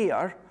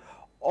clear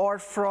or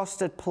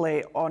frosted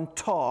plate on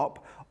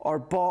top or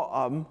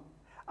bottom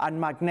and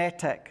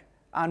magnetic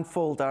and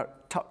folder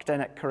tucked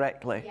in it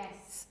correctly.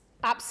 Yes,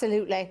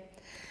 absolutely.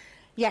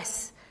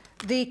 Yes,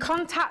 the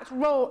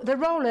the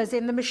rollers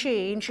in the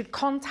machine should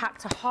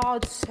contact a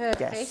hard surface,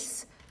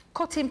 yes,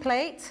 cutting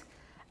plate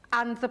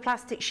and the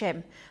plastic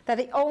shim. They're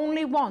the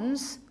only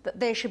ones that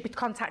they should be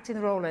contacting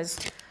the rollers.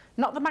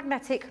 Not the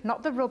magnetic,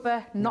 not the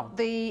rubber, not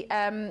the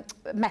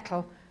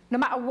metal. No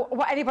matter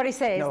what anybody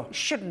says,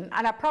 shouldn't.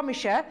 And I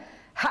promise you,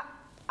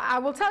 I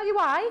will tell you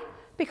why.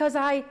 Because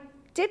I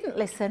didn't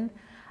listen,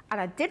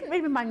 and I didn't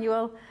read my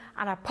manual,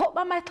 and I put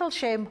my metal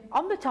shim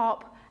on the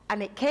top,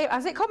 and it came,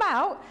 as it come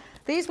out,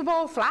 these were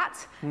all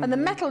flat, and the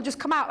metal just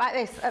come out like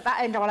this at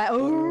that end. I was like,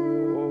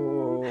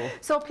 oh.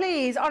 So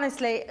please,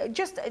 honestly,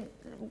 just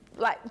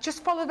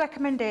follow the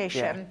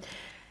recommendation.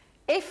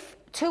 Yeah. If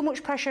too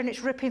much pressure and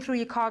it's ripping through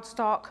your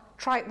cardstock,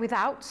 try it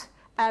without,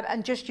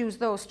 and just use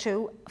those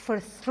two for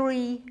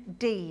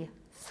 3D.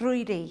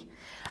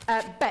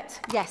 But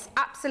yes,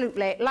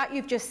 absolutely, like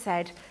you've just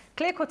said,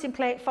 clear cutting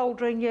plate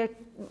folder in your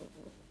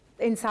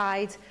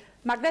inside,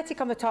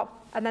 magnetic on the top,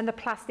 and then the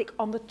plastic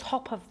on the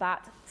top of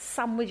that,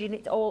 sandwiching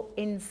it all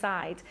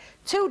inside.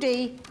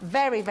 2D,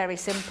 very, very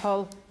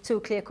simple, 2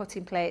 clear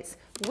cutting plates,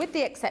 with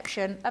the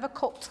exception of a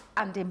cut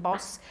and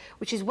emboss,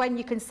 which is when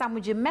you can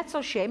sandwich a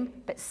metal shim,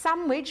 but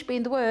sandwich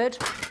being the word,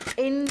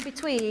 in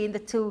between the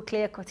 2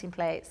 clear cutting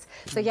plates.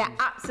 So yeah,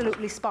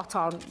 absolutely spot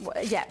on.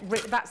 Yeah,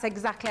 that's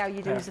exactly how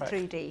you do as a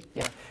 3D.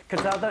 Yeah,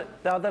 because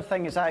the other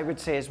thing is I would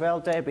say as well,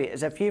 Debbie,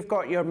 is if you've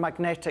got your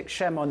magnetic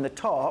shim on the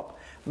top,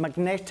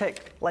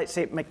 let's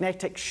say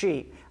magnetic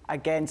sheet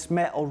against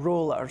metal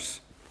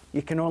rollers,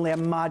 you can only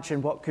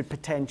imagine what could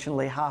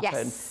potentially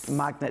happen. Yes.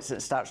 Magnets,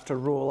 it starts to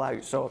roll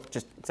out. So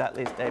just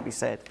exactly as Debbie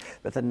said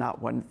within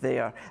that one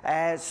there.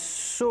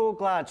 So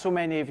glad so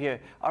many of you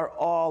are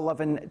all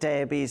loving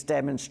Debbie's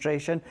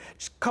demonstration.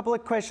 Just a couple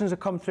of questions have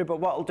come through, but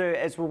what I'll do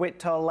is we'll wait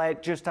till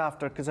just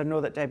after, because I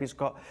know that Debbie's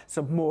got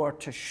some more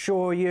to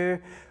show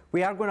you.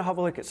 We are going to have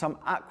a look at some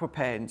aqua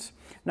pens.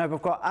 Now we've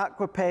got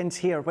aqua pens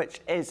here, which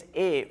is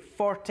a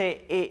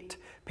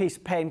 48-piece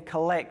pen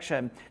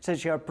collection. It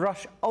says your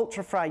brush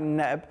ultra-fine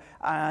nib,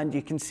 and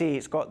you can see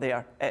it's got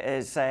there. It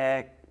is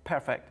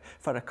perfect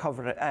for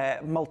a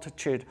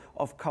multitude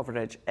of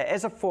coverage. It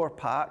is a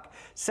 4-pack,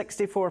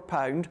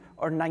 £64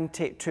 or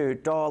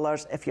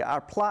 $92. If you are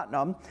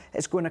platinum,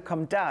 it's going to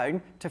come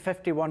down to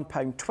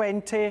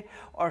 £51.20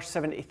 or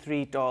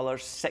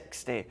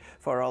 $73.60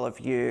 for all of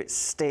you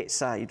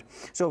stateside.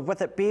 So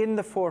with it being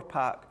the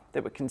 4-pack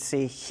that we can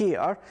see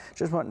here,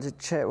 just wanted to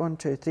check 1,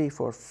 2, 3,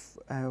 4,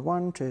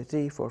 1, 2,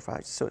 3, 4,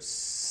 5. So it's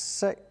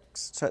 6.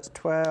 So it's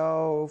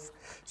 12,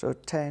 so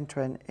 10,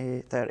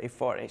 20, 30,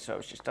 40. So I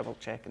was just double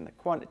checking the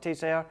quantities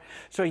there.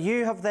 So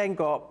you have then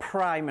got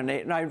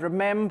primary. Now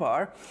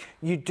remember,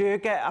 you do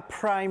get a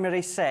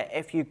primary set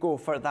if you go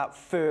for that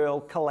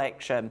full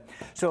collection.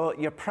 So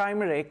your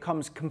primary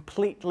comes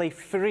completely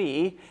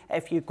free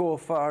if you go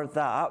for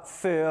that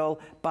full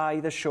By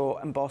the Show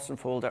embossing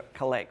folder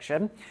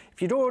collection. If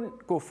you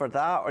don't go for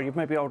that, or you've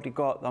maybe already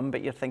got them,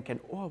 but you're thinking,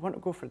 oh, I want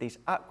to go for these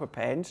aqua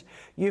pens,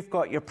 you've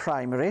got your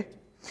primary.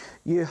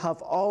 You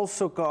have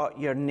also got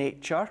your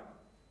nature,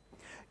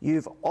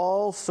 you've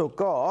also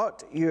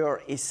got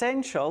your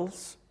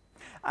essentials,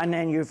 and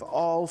then you've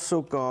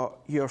also got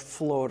your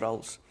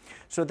florals.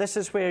 So this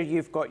is where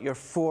you've got your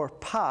 4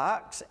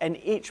 packs. In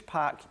each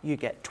pack you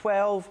get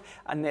 12,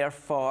 and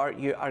therefore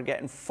you are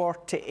getting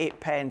 48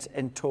 pence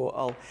in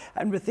total.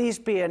 And with these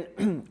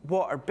being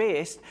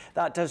water-based,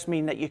 that does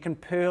mean that you can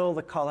pull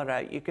the colour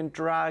out, you can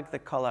drag the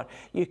colour,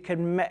 you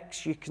can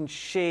mix, you can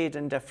shade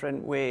in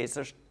different ways.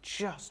 There's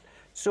just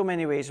so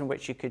many ways in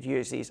which you could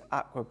use these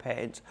aqua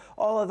pens.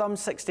 All of them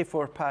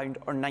 £64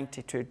 or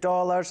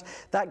 $92.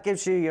 That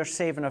gives you your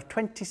saving of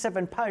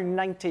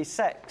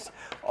 £27.96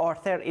 or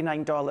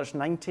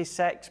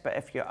 $39.96. But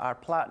if you are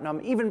platinum,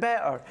 even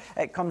better,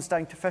 it comes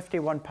down to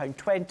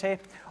 £51.20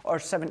 or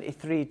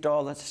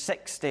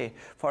 $73.60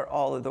 for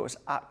all of those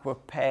aqua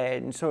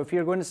pens. So if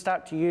you're going to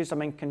start to use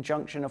them in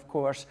conjunction, of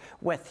course,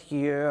 with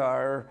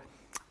your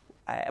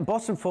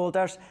embossing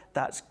folders,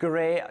 that's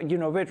great. You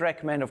know, we'd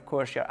recommend, of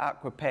course, your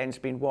aqua pens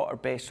being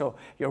water-based, so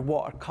your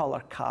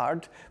watercolour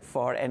card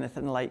for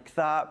anything like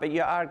that. But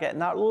you are getting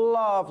that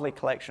lovely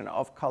collection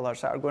of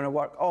colours that are going to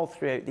work all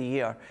throughout the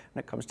year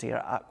when it comes to your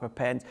aqua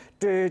pens.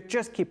 Do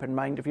just keep in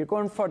mind, if you're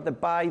going for the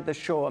Buy the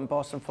Show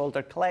embossing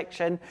folder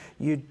collection,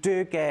 you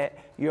do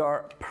get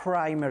your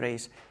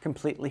primaries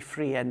completely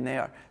free in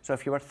there. So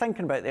if you were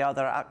thinking about the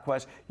other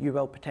aquas, you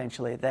will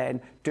potentially then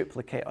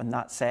duplicate on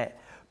that set.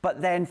 But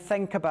then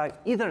think about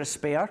either a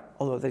spare,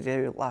 although they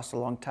do last a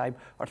long time,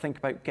 or think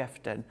about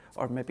gifting,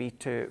 or maybe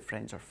to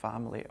friends or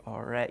family,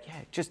 or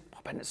yeah, just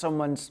pop into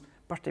someone's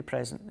birthday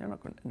present. They're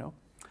not going to know.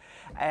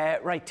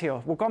 Right,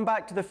 Theo, we'll come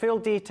back to the full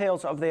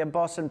details of the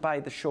Embossing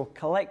by the Show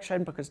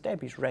collection because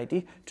Debbie's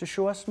ready to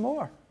show us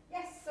more.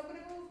 Yes, so we're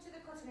going to move to the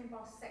cut and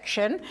emboss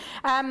section.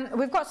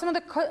 We've got some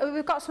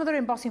other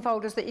embossing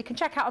folders that you can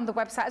check out on the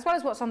website, as well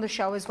as what's on the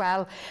show as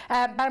well.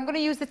 But I'm going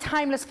to use the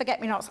Timeless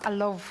Forget-Me-Nots. I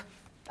love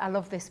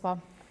this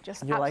one.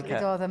 Just absolutely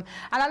adore them.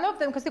 And I love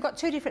them because they've got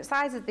 2 different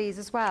sizes of these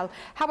as well.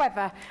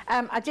 However,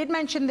 I did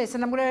mention this,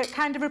 and I'm going to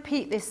kind of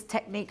repeat this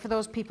technique for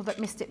those people that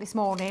missed it this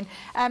morning.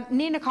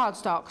 Nina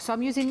cardstock. So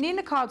I'm using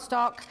Nina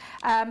cardstock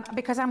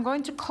because I'm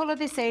going to colour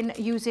this in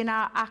using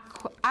our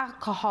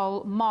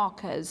alcohol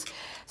markers.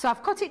 So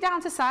I've cut it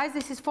down to size.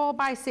 This is 4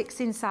 by 6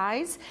 in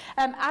size.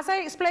 As I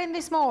explained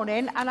this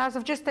morning, and as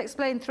I've just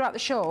explained throughout the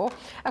show,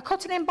 a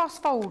cut and emboss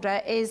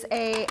folder is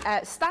a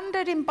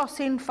standard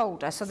embossing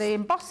folder. So the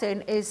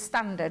embossing is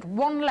standard.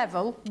 One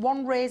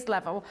raised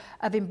level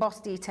of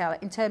embossed detail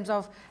in terms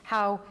of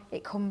how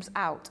it comes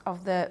out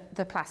of the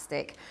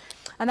plastic.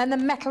 And then the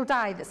metal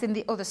die that's in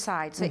the other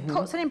side. So it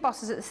cuts and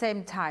embosses at the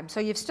same time. So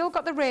you've still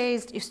got the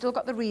raised, you've still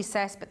got the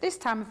recess, but this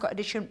time we've got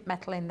additional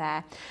metal in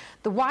there.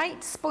 The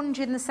white sponge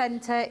in the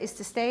centre is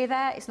to stay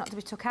there. It's not to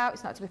be took out.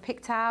 It's not to be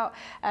picked out.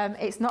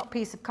 It's not a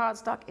piece of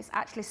cardstock. It's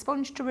actually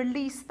sponge to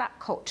release that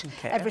cut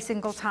every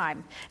single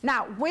time.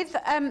 Now, with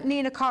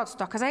Nina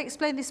cardstock, as I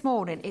explained this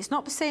morning, it's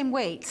not the same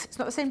weight. It's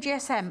not the same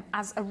GSM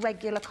as a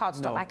regular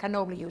cardstock like I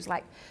normally use,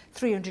 like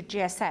 300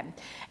 GSM.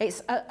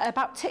 It's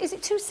about, is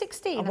it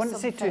 216? I want to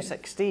say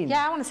 216.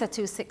 Yeah, I want to say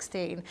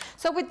 216.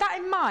 So with that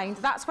in mind,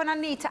 that's when I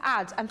need to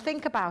add and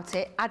think about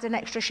it, add an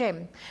extra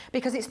shim,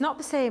 because it's not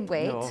the same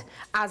weight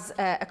as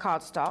a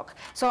cardstock.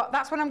 So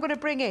that's when I'm going to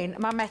bring in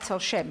my metal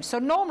shim. So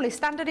normally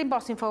standard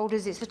embossing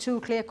folders, it's the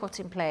 2 clear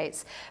cutting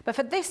plates. But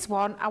for this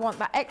one, I want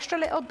that extra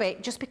little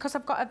bit, just because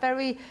I've got a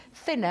very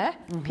thinner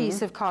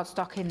piece of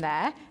cardstock in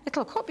there.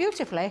 It'll cut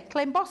beautifully,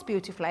 it'll emboss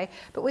beautifully,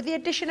 but with the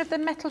addition of the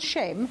metal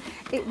shim,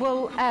 it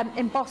will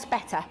emboss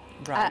better.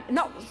 Right.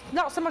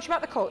 Not so much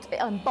about the cut,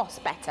 it'll emboss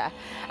better.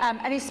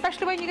 And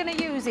especially when you're going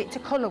to use it to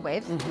colour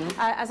with,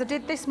 as I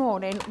did this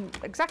morning,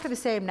 exactly the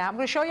same now. I'm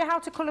going to show you how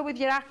to colour with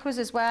your aquas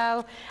as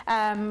well.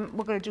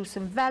 We're going to do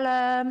some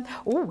vellum.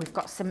 Oh, we've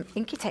got some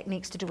inky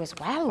techniques to do as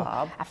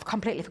well. I've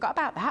completely forgot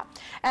about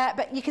that.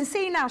 But you can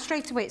see now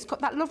straight away, it's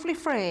got that lovely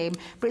frame,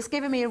 but it's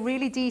given me a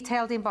really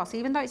detailed emboss.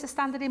 Even though it's a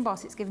standard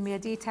emboss, it's given me a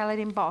detailed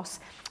emboss.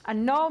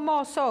 And no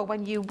more so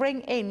when you bring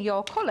in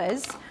your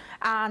colours.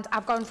 And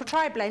I've gone for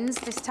tri-blends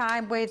this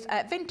time with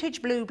a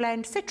vintage blue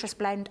blend, citrus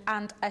blend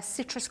and a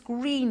citrus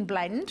green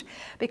blend,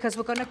 because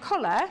we're going to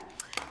colour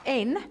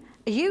in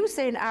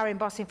using our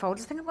embossing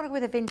folders. I think I'm going to go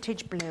with a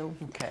vintage blue.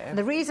 Okay. And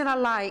the reason I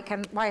like,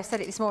 and why I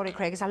said it this morning,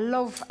 Craig, is I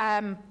love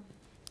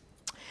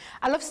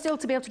still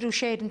to be able to do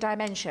shade and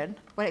dimension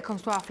when it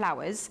comes to our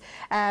flowers,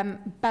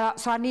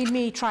 so I need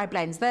me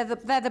tri-blends. They're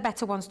the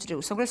better ones to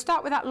do. So I'm going to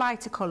start with that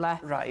lighter colour.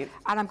 Right.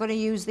 And I'm going to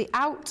use the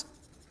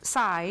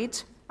outside.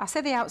 I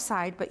say the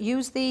outside, but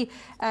use the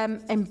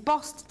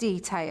embossed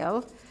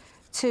detail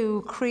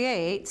to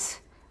create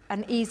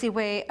an easy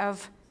way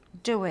of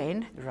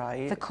doing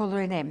the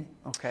colouring in.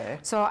 Okay.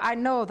 So I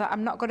know that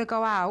I'm not going to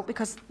go out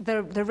because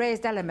the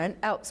raised element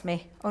helps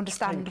me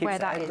understand where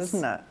that is.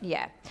 Doesn't it?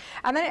 Yeah.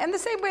 And then in the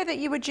same way that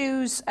you would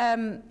use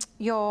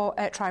your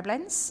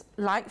tri-blends,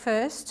 light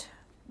first,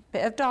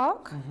 bit of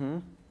dark,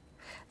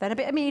 then a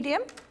bit of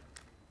medium.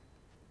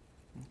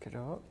 Okay,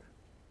 dark.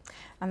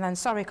 And then,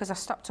 sorry, because I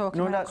stopped talking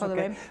about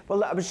colouring. Okay.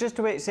 Well, I was just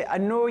about to say, I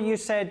know you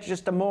said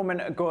just a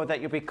moment ago that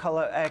you'll be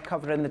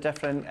covering the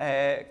different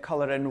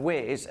colouring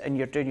ways, and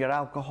you're doing your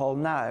alcohol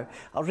now.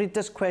 I'll read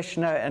this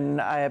question out,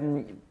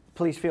 and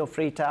please feel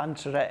free to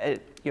answer it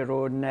at your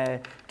own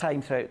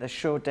time throughout the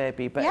show,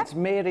 Debbie. But it's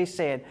Mary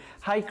saying,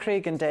 hi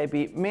Craig and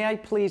Debbie, may I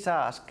please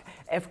ask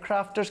if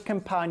Crafter's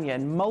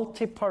Companion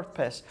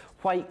multi-purpose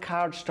white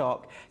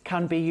cardstock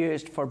can be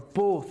used for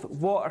both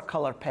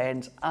watercolour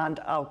pens and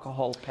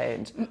alcohol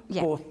pens,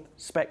 both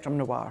Spectrum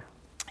Noir?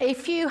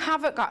 If you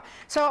haven't got...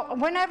 So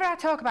whenever I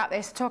talk about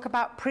this, I talk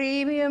about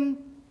premium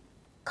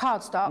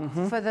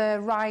cardstock for the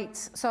right...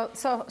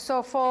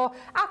 So for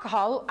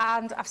alcohol,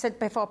 and I've said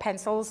before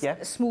pencils,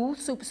 smooth,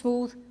 super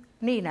smooth,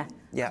 Nina.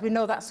 We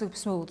know that's super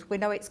smooth. We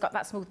know it's got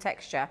that smooth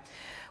texture.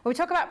 When we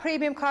talk about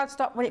premium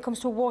cardstock, when it comes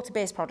to a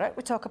water-based product,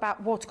 we talk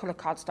about watercolour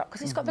cardstock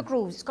because it's got the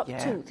grooves, it's got the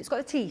tooth, it's got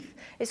the teeth,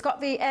 it's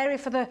got the area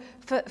for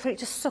it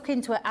to suck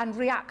into it and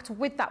react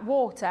with that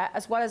water,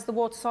 as well as the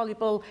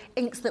water-soluble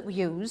inks that we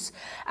use,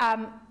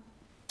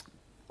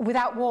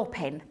 without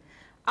warping.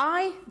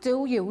 I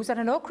do use, and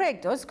I know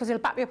Craig does, because he'll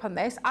back me up on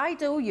this, I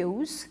do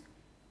use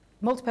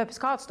multi-purpose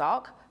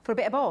cardstock for a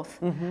bit of both.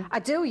 I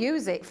do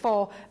use it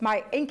for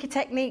my inky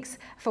techniques,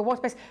 for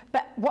water-based,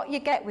 but what you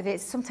get with it,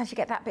 sometimes you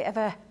get that bit of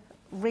a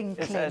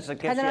wrinkly,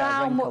 depending on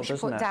how much you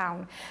put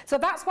down. So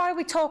that's why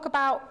we talk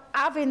about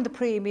having the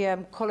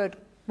premium coloured,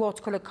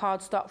 watercolour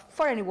cardstock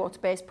for any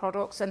water-based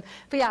products and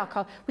for the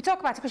alcohol. We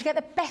talk about it because you get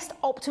the best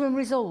optimum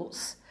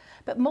results.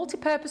 But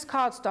multi-purpose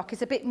cardstock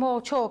is a bit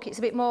more chalky. It's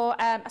a bit more,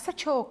 I said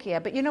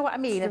chalkier, but you know what I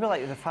mean. It's a bit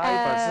like the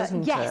fibres,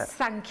 isn't it? Yes,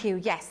 thank you.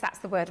 Yes, that's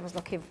the word I was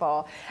looking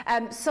for.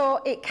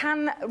 So it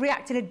can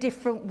react in a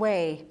different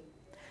way.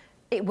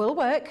 It will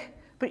work,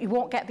 but you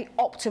won't get the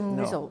optimum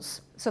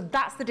results. So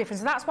that's the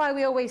difference. And that's why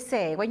we always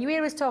say, when you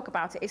hear us talk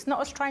about it, it's not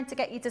us trying to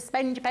get you to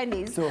spend your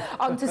pennies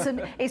onto some...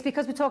 It's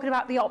because we're talking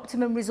about the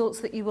optimum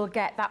results that you will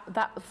get,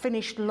 that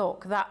finished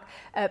look, that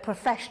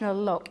professional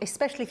look,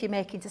 especially if you're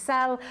making to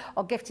sell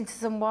or gifting to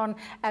someone.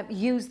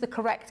 Use the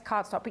correct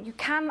cardstock. But you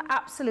can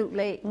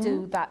absolutely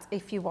do that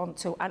if you want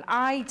to. And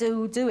I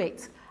do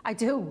it. I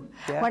do.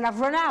 When I've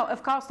run out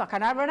of cardstock,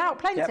 and I run out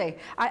plenty,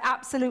 I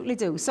absolutely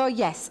do. So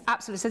yes,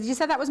 absolutely. So did you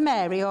say that was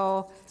Mary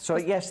or? So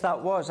yes,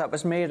 that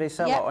was Mary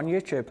Sillett on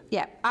YouTube.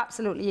 Yeah,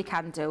 absolutely you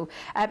can do.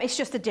 It's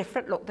just a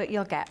different look that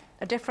you'll get,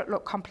 a different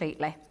look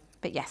completely.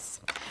 But yes.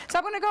 So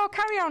I'm going to go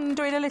carry on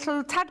doing a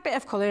little tad bit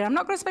of colouring. I'm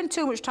not going to spend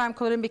too much time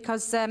colouring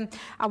because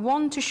I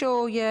want to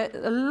show you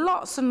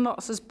lots and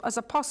lots as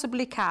I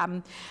possibly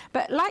can.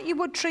 But like you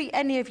would treat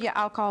any of your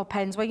alcohol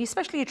pens,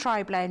 especially your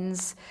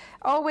tri-blends,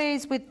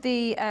 always with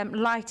the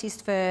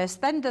lightest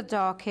first, then the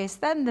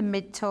darkest, then the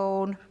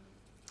mid-tone.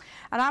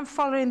 And I'm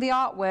following the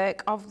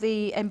artwork of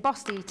the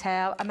embossed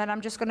detail, and then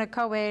I'm just going to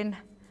go in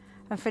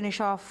and finish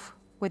off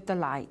with the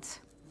light.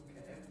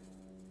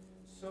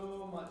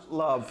 So much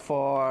love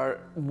for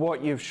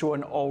what you've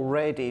shown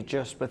already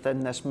just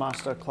within this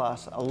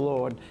masterclass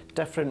alone,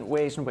 different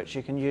ways in which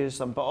you can use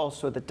them, but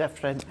also the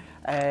different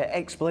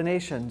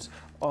explanations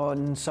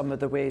on some of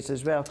the ways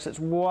as well, because it's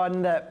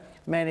one that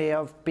many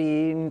have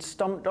been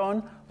stumped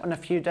on a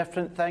few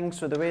different things.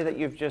 So the way that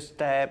you've just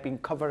been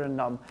covering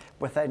them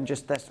within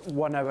just this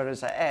 1 hour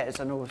as it is,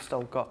 I know we've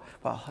still got,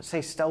 well, I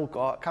say still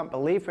got, I can't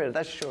believe where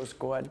this show's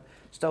going.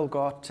 Still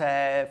got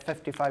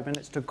 55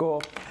 minutes to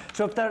go.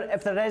 So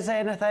if there is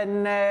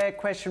anything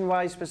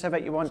question-wise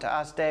specific you want to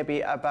ask Debbie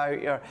about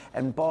your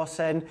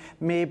embossing,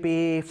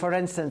 maybe, for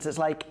instance, it's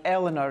like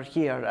Eleanor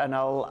here, and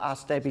I'll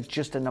ask Debbie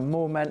just in a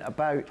moment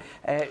about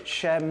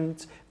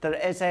shims. There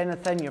is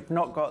anything you've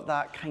not got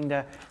that kind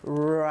of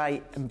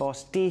right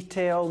embossed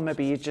detail,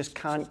 maybe you just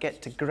can't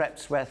get to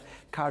grips with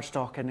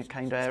cardstock and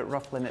kind of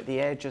ruffling at the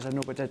edges. I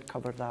know we did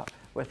cover that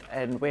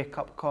within Wake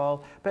Up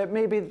Call, but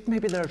maybe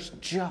there's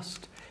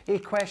just a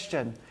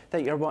question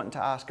that you're wanting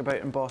to ask about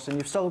embossing.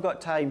 You've still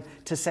got time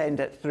to send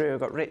it through.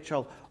 I've got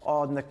Rachel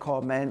on the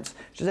comments.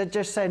 Should I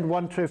just send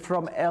one through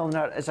from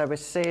Eleanor, as I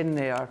was saying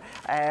there?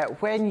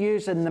 When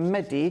using the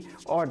MIDI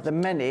or the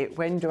Mini,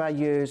 when do I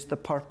use the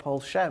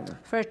purple shim?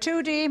 For a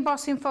 2D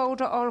embossing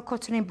folder or a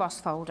cut and emboss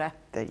folder.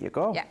 There you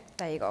go. Yeah,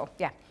 there you go.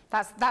 Yeah.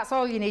 That's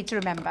all you need to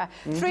remember.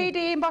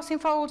 3D embossing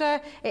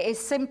folder, it is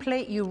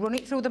simply, you run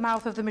it through the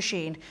mouth of the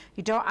machine.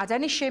 You don't add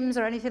any shims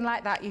or anything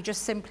like that. You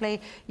just simply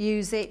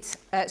use it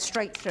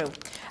straight through.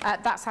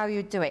 That's how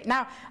you do it.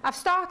 Now, I've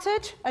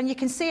started, and you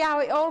can see how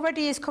it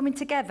already is coming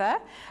together.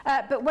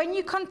 But when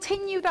you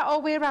continue that all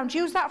the way around,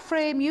 use that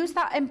frame, use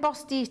that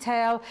embossed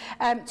detail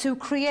to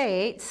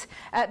create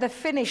the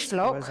finished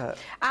look.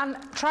 And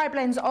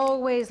tri-blends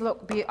always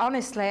look beautiful.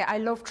 Honestly, I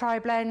love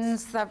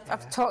tri-blends.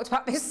 I've talked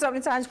about this so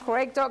many times.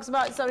 Craig talks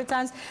about it so many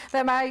times.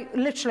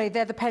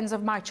 They're the pens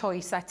of my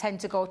choice. I tend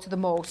to go to the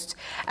most.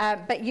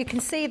 But you can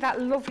see that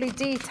lovely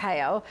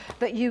detail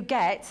that you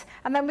get,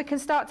 and then we can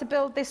start to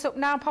build this up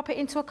now and pop it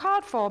into a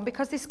card form,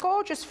 because this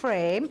gorgeous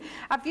frame,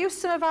 I've used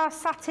some of our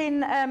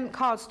satin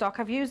cardstock.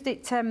 I've used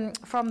it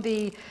from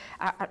the,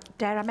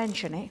 dare I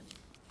mention it,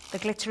 the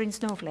glittering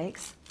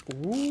snowflakes.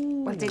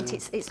 Ooh. Well, didn't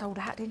it sold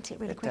out, didn't it,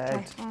 really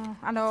quickly? Oh,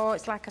 I know,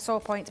 it's like a sore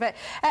point. But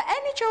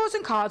any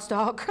chosen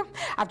cardstock,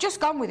 I've just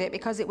gone with it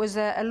because it was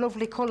a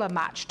lovely colour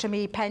match to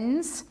me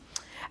pens.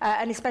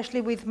 and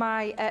especially with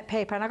my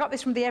paper. And I got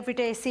this from the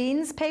Everyday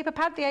Scenes paper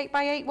pad, the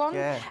 8x8 one.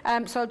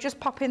 Yeah. So just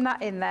popping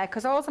that in there,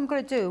 because all I'm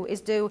going to do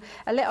is do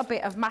a little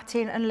bit of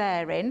matting and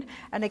layering.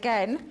 And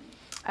again,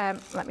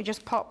 let me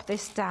just pop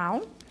this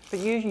down. But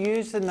you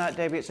using that,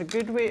 Debbie, it's a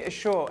good way to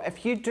show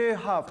if you do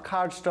have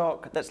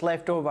cardstock that's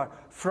left over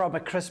from a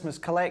Christmas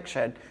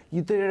collection,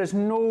 there is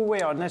no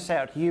way on this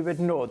earth you would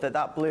know that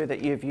that blue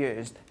that you've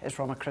used is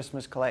from a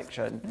Christmas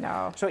collection.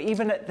 No. So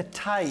even at the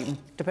time,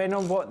 depending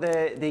on what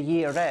the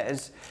year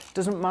is,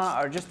 doesn't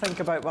matter. Just think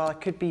about, well, I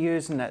could be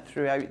using it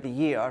throughout the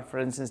year. For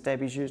instance,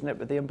 Debbie's using it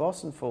with the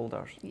embossing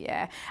folders.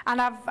 Yeah,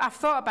 and I've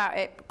thought about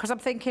it because I'm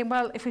thinking,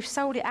 well, if we've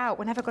sold it out,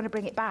 we're never going to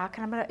bring it back,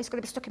 and it's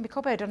going to be stuck in my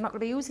cupboard. I'm not going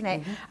to be using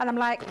it. And I'm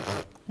like,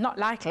 not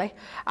likely.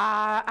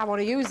 I want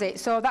to use it,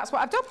 so that's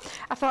what I've done.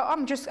 I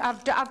thought,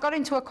 I've got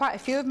into quite a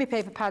few of my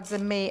paper pads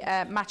and me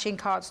matching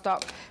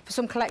cardstock for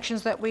some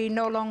collections that we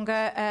no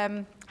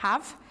longer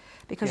have,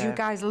 because you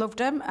guys loved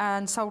them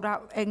and sold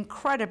out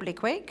incredibly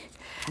quick.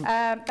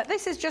 But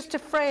this is just to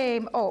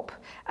frame up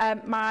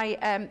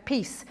my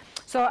piece.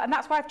 So, and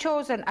that's why I've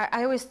chosen,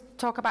 I always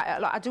talk about it a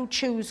lot, I do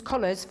choose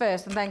colours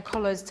first and then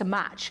colours to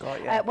match.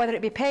 Whether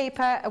it be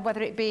paper or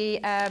whether it be,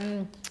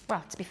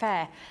 well, to be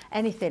fair,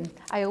 anything.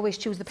 I always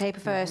choose the paper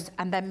first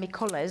and then my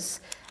colours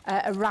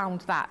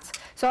around that.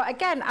 So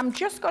again, I'm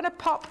just going to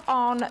pop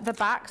on the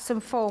back some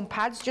foam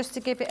pads just to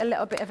give it a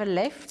little bit of a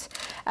lift.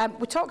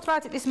 We talked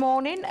about it this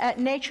morning.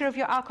 Nature of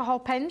your alcohol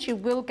pens, you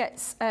will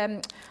get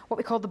what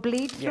we call the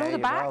bleed through the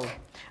back. Will.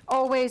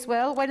 Always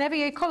will. Whenever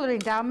you're colouring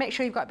down, make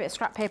sure you've got a bit of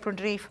scrap paper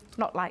underneath,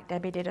 not like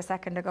Debbie did a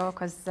second ago,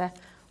 because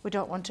we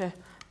don't want to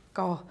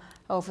go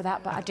over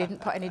that, but I didn't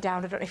put any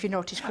down. I don't know if you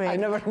noticed, Craig. I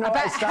never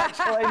noticed,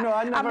 actually. No,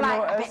 I never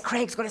noticed. I bet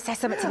Craig's going to say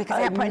something to me because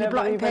I haven't put any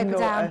blotting paper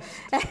down.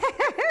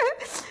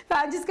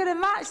 But I'm just going to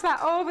match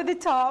that over the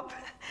top.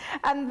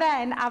 And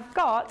then I've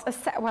got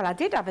well, I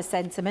did have a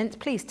sentiment.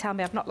 Please tell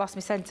me I've not lost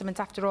my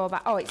sentiment after all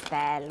that. Oh, it's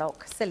there,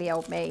 look. Silly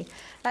old me.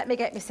 Let me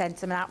get my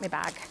sentiment out my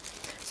bag.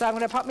 So I'm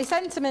going to pop my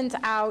sentiment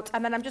out,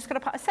 and then I'm just going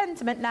to put a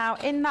sentiment now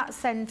in that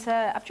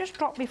centre. I've just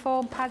dropped my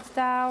foam pads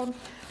down.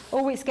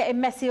 Oh, it's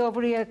getting messy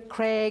over here,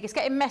 Craig. It's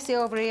getting messy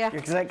over here.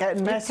 Is it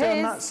getting messy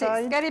on that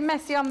side? It's getting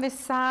messy on this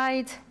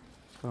side.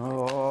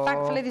 Oh.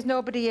 Thankfully, there's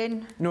nobody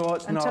in. No,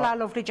 it's not. Until our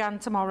lovely Jan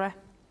tomorrow.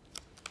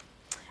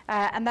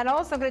 And then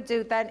also I'm going to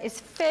do then is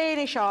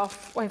finish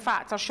off, well, in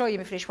fact, I'll show you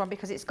my finished one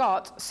because it's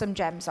got some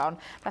gems on.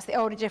 That's the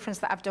only difference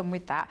that I've done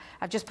with that.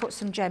 I've just put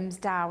some gems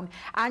down.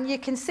 And you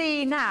can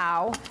see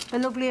now the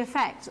lovely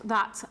effect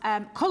that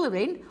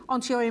colouring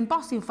onto your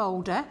embossing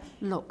folder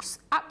looks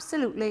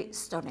absolutely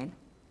stunning.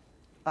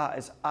 That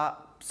is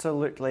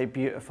absolutely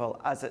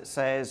beautiful, as it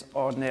says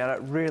on there.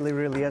 It really,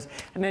 really is.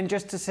 And then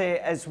just to say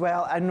as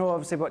well, I know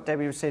obviously what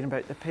Debbie was saying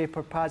about the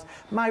paper pads.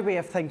 My way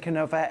of thinking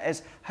of it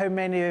is how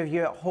many of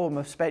you at home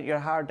have spent your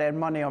hard-earned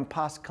money on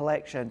past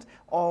collections.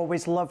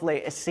 Always lovely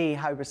to see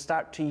how we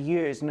start to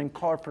use and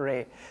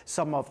incorporate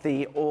some of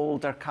the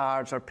older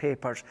cards or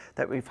papers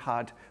that we've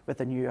had with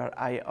the newer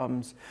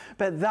items.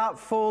 But that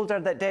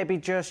folder that Debbie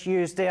just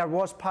used there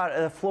was part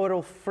of the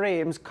Floral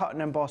Frames Cut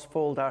and Emboss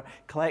folder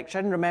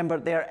collection. Remember,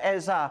 there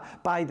is a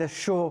By the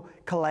Show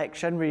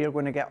collection where you're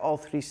going to get all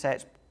 3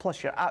 sets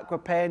plus your aqua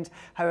pens.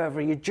 However,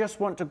 you just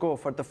want to go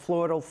for the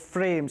Floral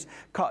Frames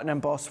Cut and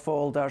Emboss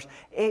folders,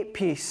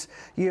 8-piece.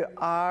 You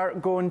are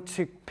going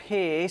to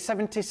pay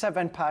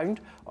 £77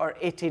 or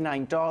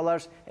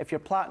 $89. If you're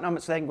platinum,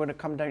 it's then going to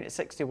come down to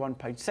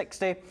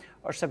 £61.60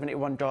 or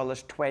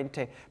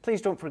 $71.20.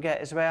 Please don't forget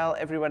as well,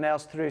 everyone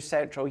else through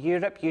Central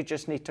Europe, you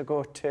just need to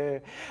go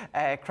to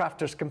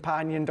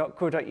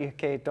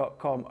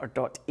crafterscompanion.co.uk.com or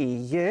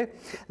 .eu.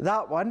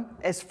 That one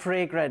is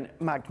Fragrant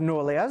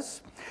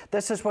Magnolias.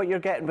 This is what you're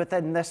getting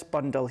within this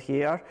bundle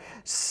here.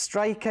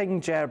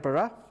 Striking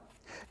Gerbera.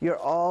 You're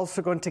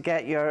also going to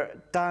get your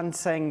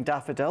Dancing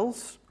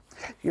Daffodils.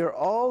 You're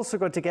also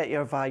going to get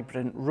your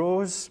Vibrant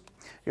Rose.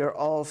 You're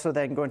also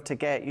then going to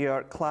get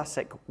your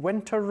Classic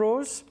Winter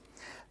Rose.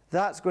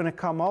 That's going to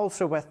come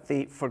also with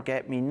the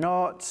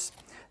Forget-Me-Nots.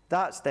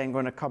 That's then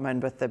going to come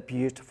in with the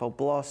Beautiful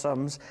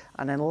Blossoms.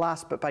 And then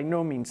last but by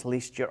no means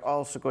least, you're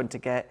also going to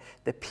get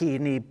the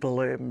Peony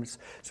Blooms.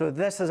 So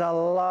this is a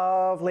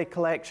lovely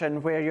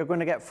collection where you're going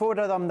to get 4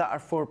 of them that are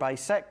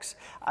 4x6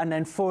 and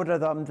then 4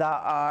 of them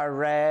that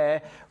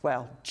are,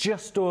 well,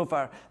 just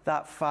over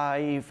that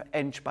 5"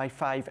 by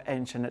 5".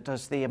 And it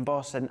does the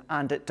embossing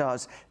and it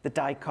does the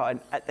die cutting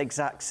at the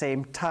exact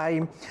same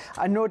time.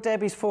 I know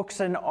Debbie's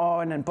focusing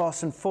on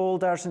embossing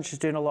folders and she's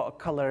doing a lot of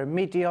colour and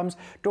mediums.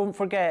 Don't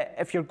forget,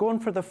 if you're going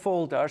for the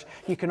folders,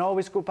 you can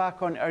always go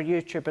back on our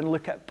YouTube and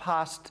look at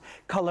past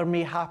Colour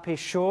Me Happy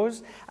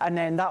shows, and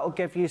then that will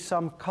give you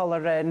some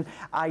colouring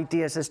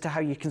ideas as to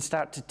how you can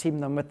start to team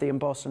them with the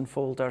embossing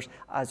folders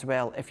as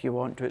well if you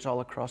want to. It's all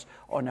across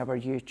on our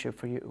YouTube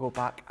for you to go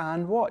back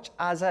and watch,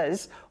 as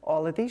is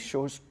all of these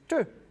shows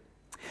do.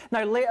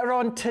 Now, later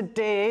on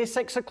today,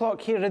 6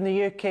 o'clock here in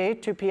the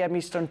UK, 2 p.m.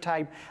 Eastern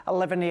Time,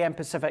 11 a.m.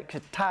 Pacific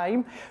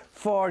Time.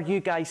 For you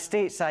guys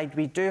stateside,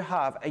 we do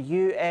have a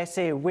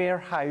USA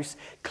warehouse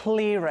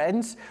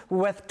clearance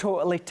with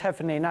Totally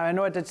Tiffany. Now, I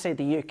know I did say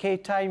the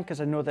UK time because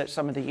I know that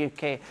some of the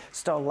UK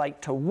still like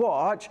to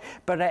watch,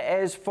 but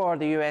it is for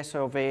the US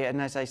of A,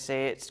 and as I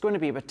say, it's going to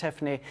be with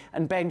Tiffany,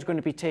 and Ben's going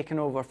to be taking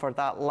over for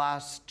that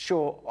last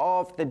show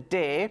of the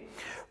day.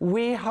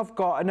 We have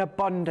got an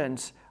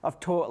abundance of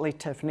Totally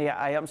Tiffany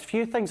items. A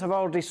few things have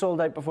already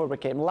sold out before we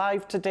came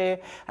live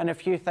today, and a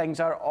few things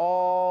are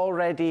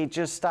already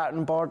just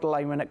starting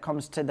borderline when it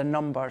comes to the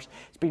numbers.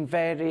 It's been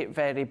very,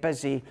 very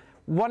busy.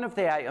 One of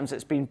the items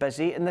that's been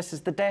busy, and this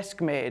is the desk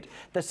made.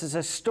 This is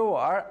a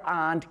store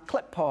and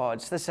clip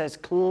pods. This is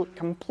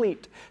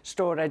complete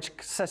storage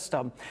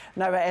system.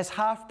 Now it is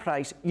half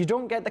price. You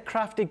don't get the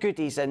crafty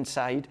goodies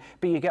inside,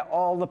 but you get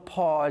all the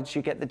pods,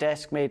 you get the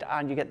desk made,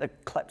 and you get the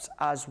clips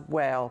as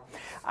well.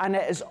 And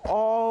it is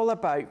all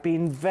about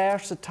being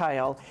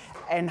versatile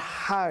in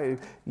how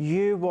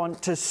you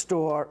want to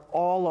store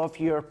all of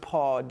your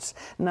pods.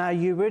 Now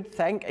you would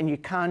think, and you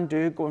can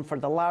do, going for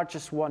the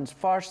largest ones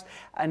first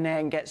and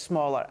then get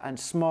smaller and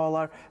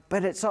smaller,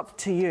 but it's up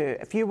to you.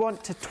 If you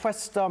want to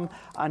twist them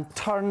and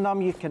turn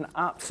them, you can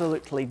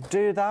absolutely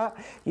do that.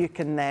 You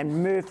can then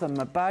move them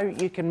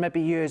about. You can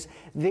maybe use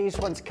these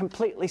ones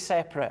completely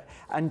separate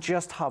and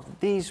just have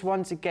these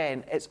ones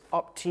again. It's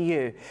up to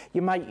you.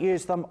 You might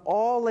use them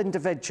all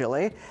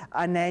individually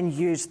and then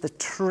use the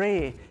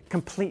tray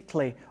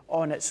completely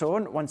on its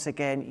own. Once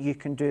again, you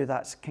can do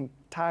that. It's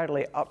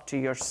entirely up to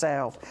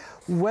yourself.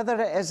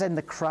 Whether it is in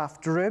the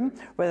craft room,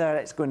 whether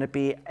it's going to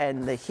be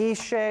in the he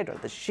shed or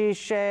the she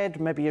shed,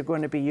 maybe you're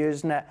going to be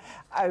using it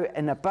out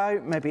and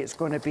about, maybe it's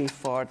going to be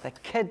for the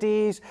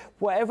kiddies,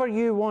 whatever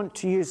you want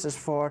to use this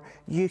for,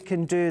 you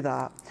can do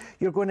that.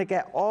 You're going to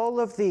get all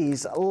of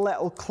these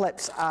little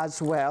clips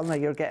as well. Now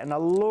you're getting a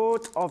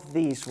load of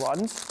these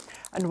ones.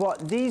 And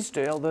what these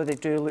do, although they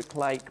do look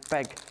like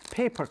big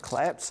paper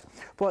clips,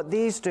 what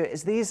these do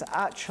is these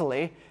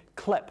actually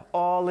clip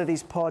all of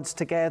these pods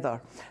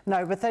together.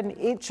 Now within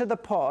each of the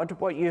pod,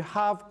 what you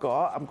have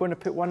got, I'm going to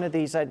put one of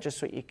these in just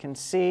so you can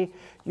see,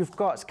 you've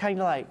got, it's kind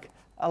of like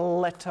a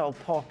little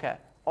pocket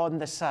on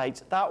the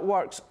sides. That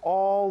works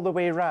all the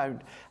way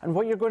around. And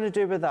what you're going to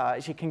do with that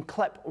is you can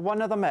clip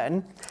one of them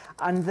in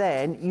and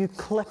then you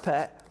clip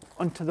it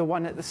onto the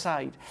one at the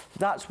side.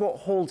 That's what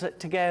holds it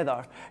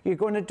together. You're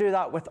going to do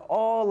that with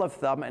all of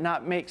them, and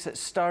that makes it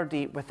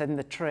sturdy within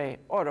the tray.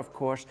 Or of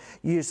course,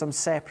 use them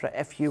separate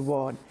if you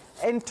want.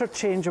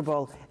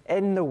 Interchangeable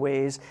in the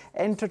ways,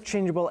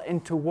 interchangeable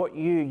into what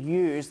you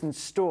use and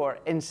store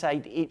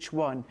inside each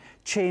one.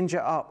 Change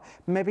it up.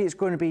 Maybe it's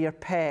going to be your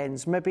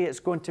pens, maybe it's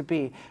going to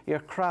be your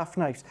craft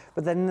knives.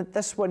 But then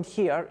this one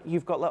here,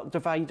 you've got little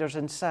dividers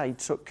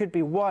inside. So it could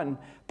be one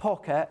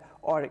pocket,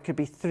 or it could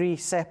be 3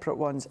 separate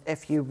ones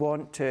if you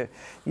want to.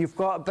 You've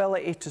got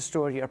ability to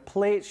store your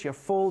plates, your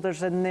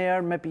folders in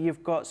there. Maybe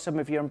you've got some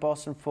of your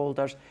embossing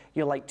folders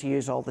you like to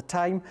use all the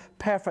time.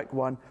 Perfect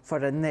one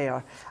for in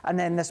there. And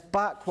then this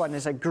back one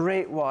is a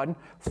great one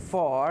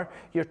for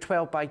your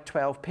 12 by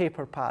 12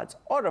 paper pads.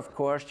 Or of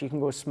course, you can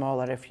go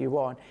smaller if you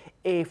want.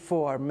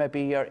 A4,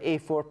 maybe your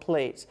A4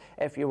 plates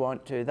if you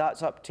want to.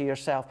 That's up to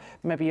yourself.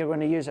 Maybe you're going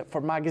to use it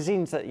for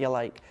magazines that you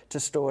like to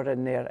store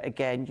in there.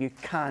 Again, you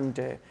can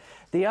do.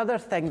 The other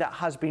thing that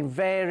has been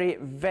very,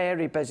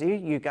 very busy,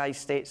 you guys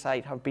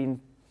stateside have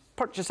been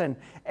purchasing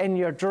in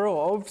your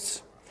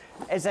droves,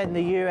 is in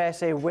the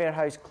USA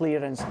warehouse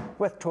clearance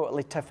with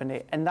Totally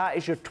Tiffany, and that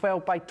is your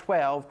 12 by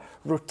 12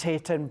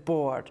 rotating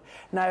board.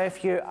 Now,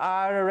 if you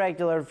are a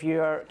regular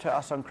viewer to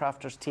us on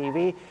Crafters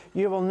TV,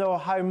 you will know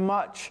how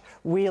much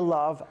we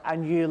love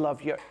and you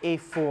love your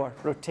A4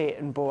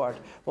 rotating board.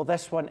 Well,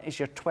 this one is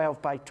your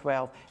 12 by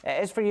 12.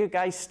 It is for you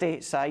guys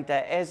stateside.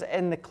 It is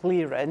in the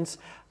clearance.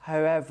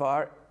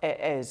 However, it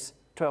is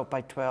 12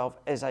 by 12,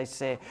 as I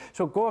say.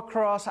 So go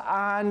across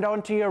and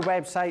onto your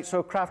website,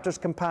 so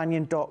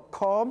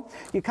crafterscompanion.com.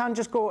 You can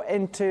just go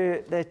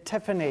into the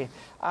Tiffany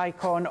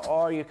icon,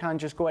 or you can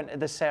just go into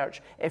the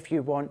search if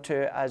you want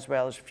to, as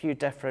well as a few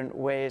different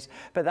ways.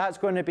 But that's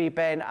going to be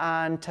Ben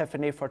and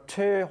Tiffany for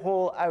 2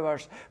 whole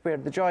hours, where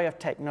the joy of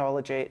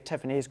technology,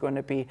 Tiffany is going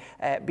to be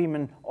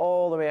beaming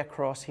all the way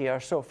across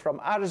here. So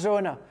from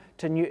Arizona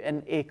to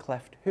Newton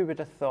Aycliffe. Who would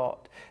have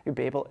thought you'd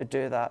be able to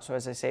do that? So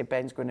as I say,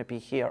 Ben's going to be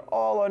here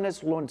all on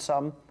his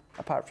lonesome,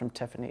 apart from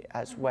Tiffany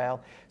as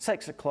well.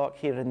 6 o'clock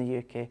here in the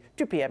UK,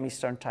 2 p.m.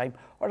 Eastern Time,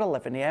 or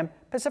 11 a.m.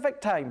 Pacific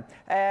Time.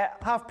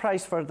 Half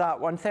price for that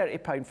one,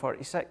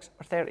 £30.46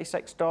 or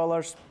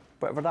 $36,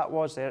 whatever that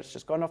was there. It's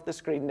just gone off the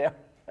screen there.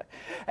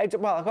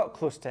 Well, I got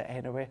close to it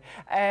anyway.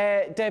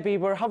 Debbie,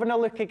 we're having a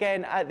look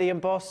again at the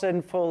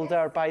embossing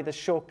folder by the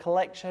show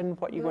collection.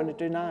 What are you going to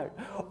do now?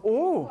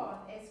 Oh!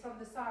 From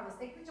the Sarah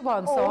signature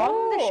one. So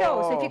on the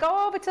show, so if you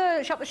go over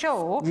to Shop the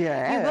Show,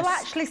 yes, you will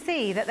actually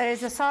see that there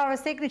is a Sarah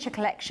signature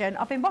collection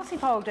of embossing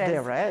folders.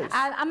 There is.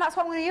 And that's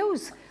what I'm going to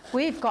use.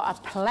 We've got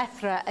a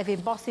plethora of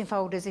embossing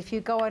folders. If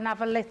you go and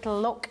have a little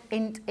look,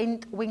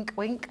 wink,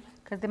 wink,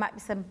 because there might be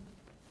some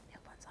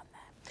little ones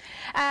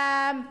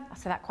I'll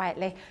say that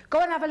quietly. Go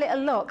and have a little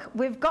look.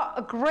 We've got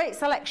a great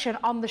selection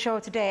on the show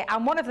today,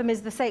 and one of them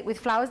is the Sake with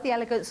Flowers, the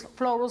Elegance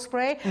Floral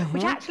Spray,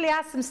 which actually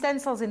has some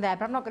stencils in there,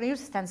 but I'm not going to use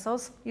the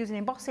stencils, using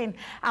embossing.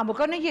 And we're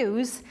going to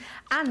use,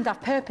 and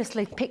I've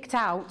purposely picked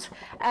out,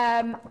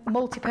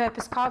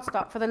 multi-purpose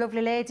cardstock for the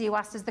lovely lady who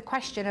asked us the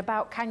question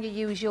about can you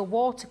use your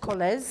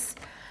watercolours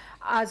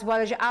as well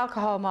as your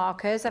alcohol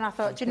markers, and I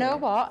thought, do you know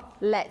what?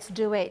 Let's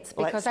do it,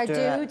 because I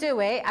do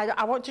it.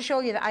 I want to show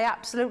you that I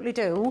absolutely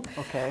do.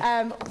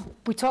 Okay.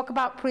 We talk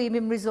about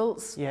premium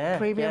results,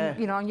 premium,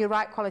 you know, on your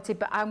right quality,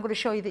 but I'm going to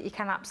show you that you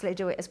can absolutely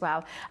do it as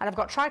well. And I've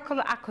got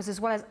tricolour aquas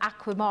as well as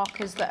aqua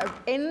markers that are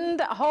in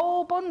the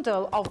whole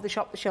bundle of the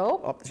Shop the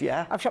Show.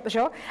 Of Shop the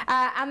Show.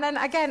 And then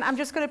again, I'm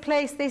just going to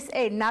place this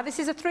in. Now, this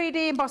is a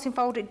 3D embossing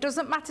folder. It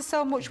doesn't matter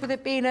so much with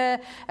it being a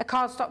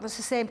cardstock that's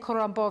the same colour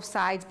on both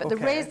sides, but the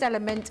raised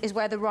element is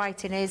where the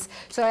writing is.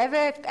 So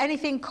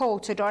anything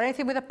coated or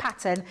anything with a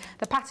pattern,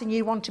 the pattern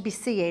you want to be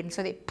seeing,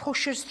 so that it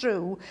pushes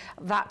through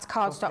that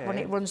cardstock when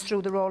it runs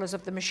through the rollers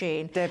of the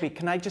machine. Debbie,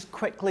 can I just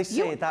quickly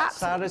say that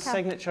Sarah's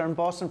signature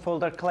embossing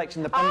folder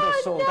collection, the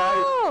bundle's sold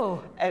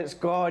out. It's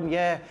gone,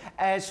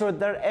 so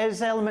there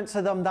is elements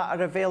of them that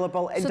are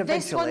available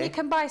individually. So this one you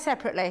can buy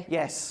separately?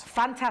 Yes.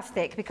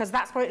 Fantastic, because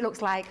that's what it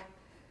looks like.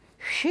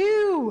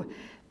 Phew!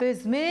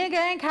 There's me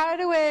getting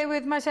carried away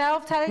with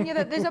myself telling you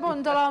that there's a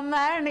bundle on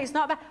there and it's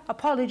not there.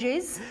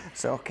 Apologies.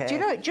 It's okay. Do you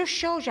know, it just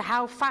shows you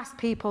how fast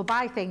people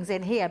buy things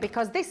in here,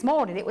 because this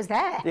morning it was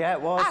there. Yeah,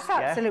 it was. That's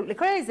absolutely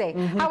crazy.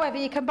 However,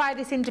 you can buy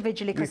this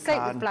individually, because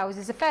Sake with Flowers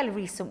is a fairly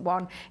recent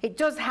one. It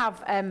does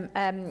have,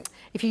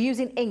 if you're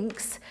using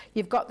inks,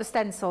 you've got the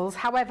stencils.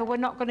 However, we're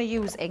not going to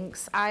use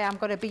inks. I am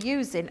going to be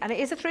using, and it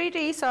is a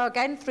 3D, so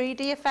again,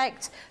 3D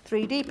effect,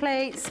 3D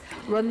plates,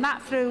 run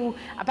that through.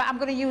 But I'm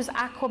going to use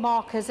aqua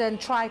markers and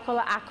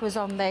tricolour aquas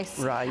on this.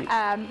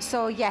 Right.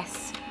 So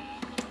yes,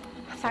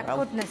 thank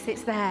goodness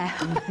it's there.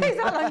 That's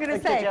all I'm going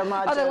to say.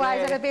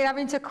 Otherwise, I'd have been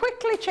having to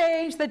quickly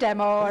change the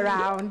demo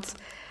around.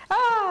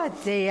 Oh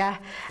dear,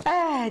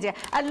 oh dear.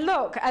 And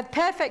look, a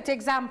perfect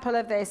example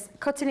of this,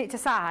 cutting it to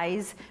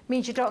size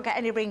means you don't get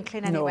any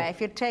wrinkling anywhere.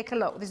 If you take a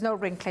look, there's no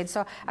wrinkling.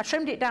 So I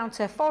trimmed it down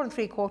to 4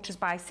 3/4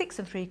 by 6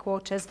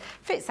 3/4.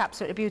 Fits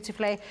absolutely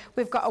beautifully.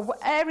 We've got an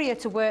area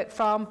to work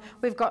from.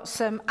 We've got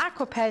some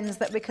aqua pens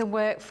that we can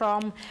work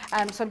from.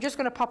 So I'm just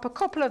going to pop a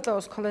couple of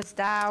those colours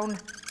down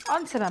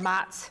onto my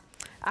mat,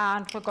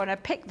 and we're going to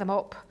pick them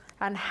up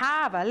and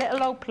have a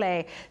little old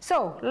play.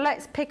 So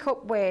let's pick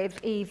up with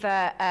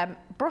either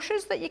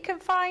brushes that you can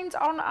find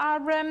on our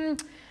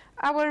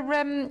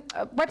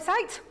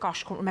website.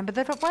 Gosh, I can't remember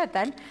the word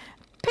then.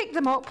 Pick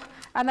them up,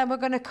 and then we're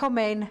going to come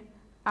in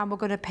and we're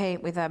going to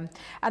paint with them.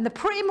 And they're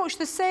pretty much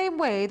the same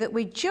way that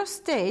we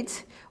just did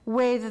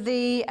with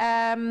the,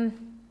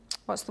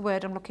 what's the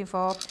word I'm looking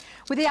for?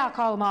 With the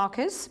alcohol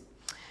markers.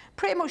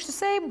 Pretty much the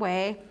same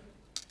way.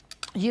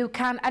 You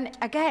can, and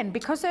again,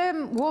 because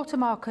water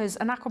markers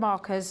and aqua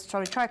markers,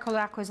 sorry, tricolour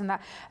aquas and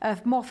that, are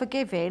more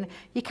forgiving,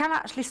 you can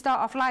actually start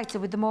off lighter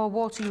with the more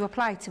water you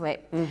apply to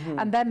it,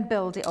 and then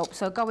build it up.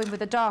 So go in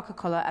with a darker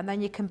colour, and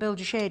then you can build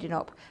your shading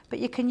up. But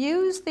you can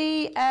use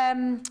the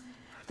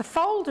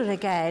folder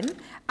again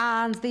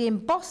and the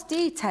embossed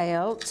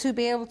detail to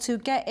be able to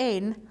get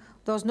in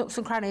those nooks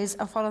and crannies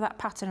and follow that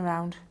pattern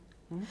around.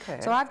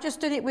 Okay. So I've just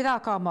done it with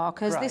alcohol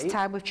markers. This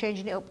time we're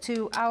changing it up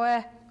to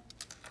our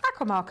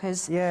aqua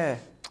markers.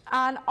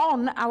 And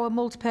on our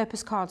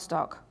multi-purpose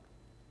cardstock.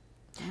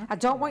 I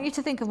don't want you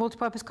to think of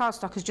multi-purpose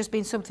cardstock as just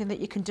being something that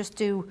you can just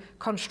do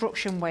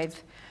construction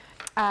with.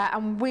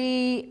 And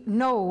we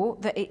know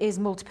that it is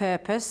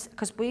multi-purpose,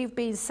 because we've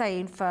been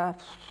saying for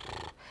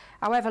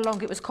however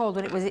long it was called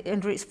when it was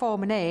under its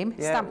former name,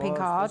 stamping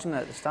card. Wasn't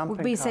it? The stamping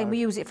we've been card. saying we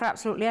use it for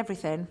absolutely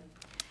everything.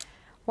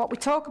 What we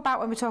talk about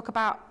when we talk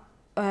about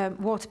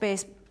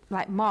water-based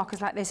like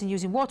markers like this and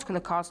using watercolour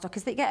cardstock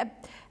is they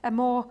get a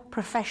more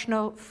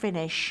professional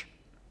finish.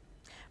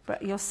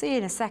 But you'll see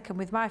in a second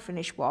with my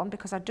finished one,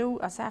 because I do,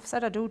 as I've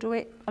said, I do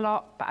it a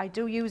lot, but I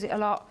do use it a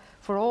lot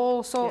for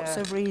all sorts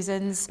of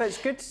reasons. But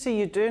it's good to see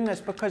you doing this,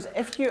 because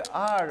if you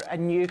are a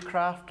new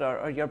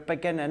crafter or you're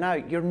beginning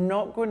out, you're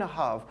not going to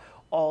have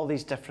all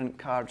these different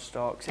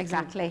cardstocks.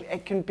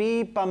 It can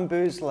be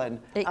bamboozling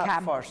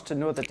at first to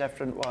know the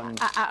different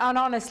ones. And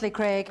honestly,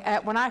 Craig,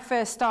 when I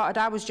first started,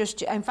 I was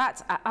just, in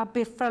fact, I've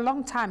been for a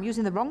long time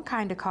using the wrong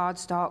kind of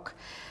cardstock.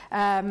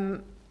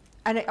 And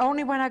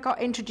only when I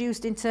got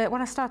introduced into,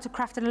 when I started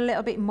crafting a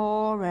little bit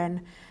more,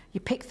 and you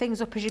pick things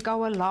up as you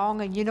go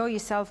along, and you know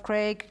yourself,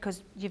 Craig,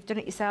 because you've done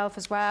it yourself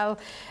as well,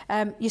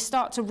 you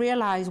start to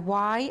realise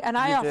why. And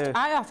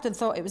I often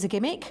thought it was a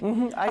gimmick.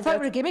 I thought it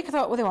was a gimmick. I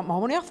thought, well, they want more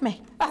money off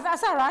me.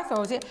 That's how I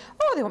thought it.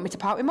 Oh, they want me to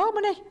part with more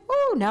money.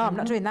 Oh, no, I'm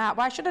not doing that.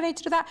 Why should I need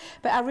to do that?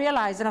 But I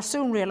realised, and I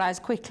soon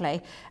realised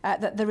quickly,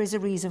 that there is a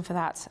reason for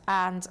that.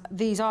 And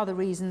these are the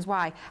reasons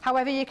why.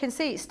 However, you can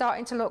see it's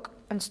starting to look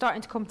and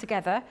starting to come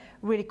together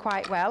really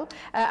quite well.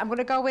 I'm going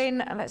to go in,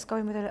 and let's go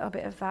in with a little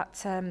bit of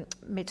that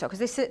mid-tone, because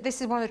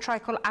this is one of the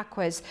tricolour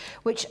aquas,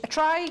 which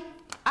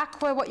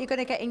aqua, what you're going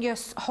to get in your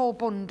whole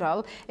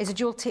bundle is a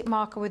dual tip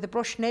marker with a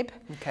brush nib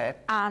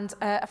and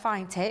a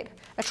fine tip.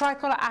 A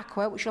tricolour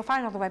aqua, which you'll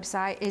find on the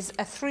website, is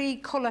a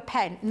 3-colour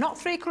pen. Not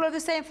 3 colour of the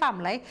same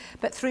family,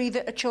 but 3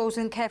 that are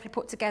chosen, carefully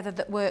put together,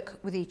 that work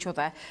with each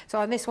other. So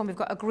on this one, we've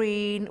got a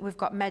green, we've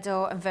got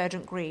meadow and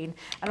verdant green.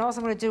 And all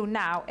I'm going to do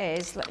now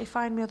is, let me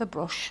find my other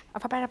brush.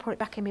 Have I better put it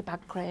back in my bag,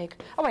 Craig?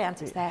 Oh, I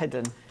it's there.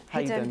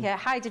 Hidden, yeah,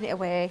 hiding it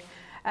away.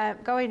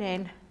 Going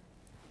in.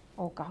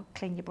 Oh God,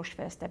 clean your brush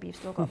first, Debbie, you've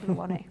still got blue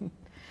on it.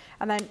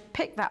 And then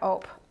pick that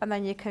up, and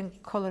then you can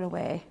colour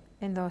away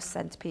in those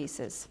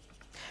centerpieces.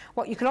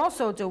 What you can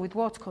also do with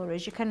watercolour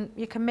is you can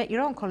make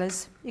your own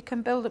colours, you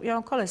can build up your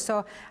own colours.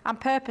 So I'm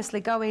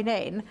purposely going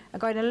in and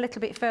going a little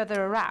bit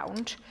further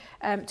around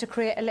to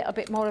create a little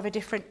bit more of a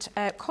different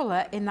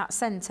colour in that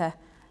centre.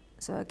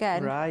 So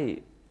again,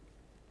 right,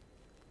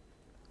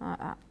 like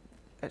that.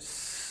 It's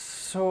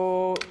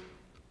so,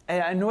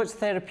 I know it's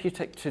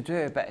therapeutic to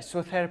do, but it's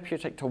so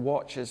therapeutic to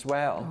watch as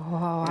well.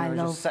 Oh, I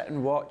love. Just sit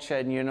and watch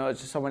it, and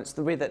it's just it's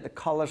the way that the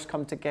colours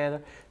come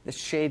together, the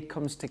shade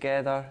comes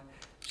together,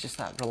 it's just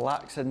that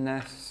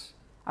relaxingness.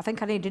 I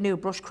think I need a new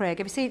brush, Craig.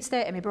 Have you seen it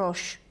state in my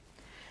brush?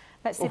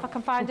 Let's see if I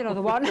can find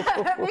another one.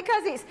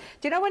 Because it's,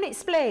 do you know when it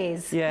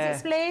splays? Yeah.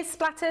 Is it splays,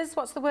 splatters,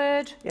 what's the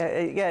word? Yeah,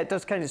 it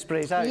does kind of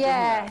sprays out,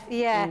 yeah, doesn't it?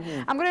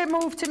 Yeah, I'm going to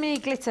move to me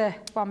glitter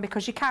one,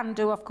 because you can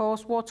do, of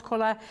course,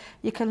 watercolour.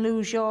 You can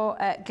lose your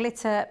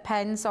glitter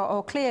pens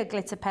or clear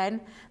glitter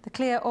pen, the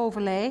clear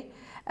overlay,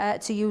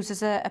 to use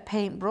as a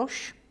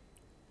paintbrush.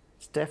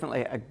 It's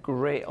definitely a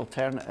great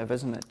alternative,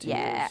 isn't it, to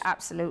Yeah, use?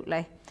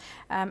 absolutely.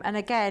 And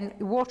again,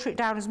 water it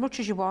down as much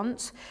as you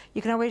want.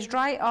 You can always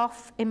dry it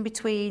off in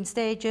between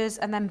stages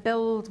and then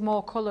build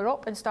more colour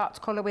up and start to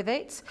colour with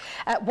it.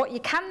 What you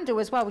can do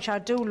as well, which I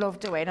do love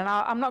doing, and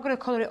I'm not going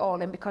to colour it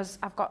all in because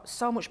I've got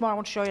so much more I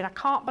want to show you, and I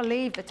can't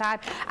believe the time.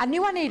 I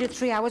knew I needed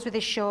 3 hours with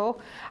this show.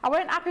 I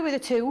weren't happy with the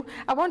 2.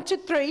 I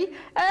wanted 3.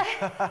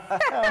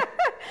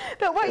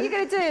 But what you're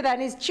going to do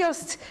then is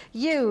just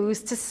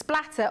use to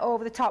splatter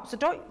over the top. So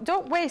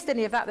don't waste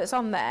any of that that's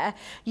on there.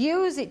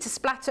 Use it to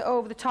splatter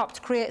over the top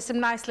to create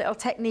some nice little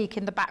technique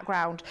in the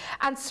background,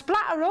 and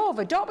splatter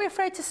over. Don't be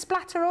afraid to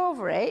splatter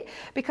over it,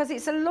 because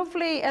it's a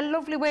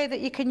lovely way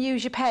that you can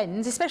use your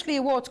pens, especially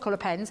your watercolour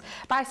pens,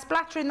 by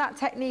splattering that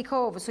technique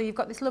over. So you've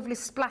got this lovely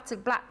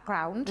splattered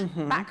background.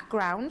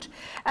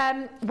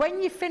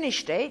 When you've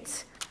finished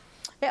it,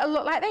 it'll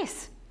look like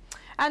this.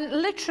 And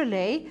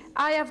literally,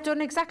 I have done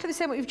exactly the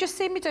same what you've just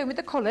seen me doing with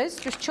the colours,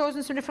 just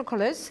chosen some different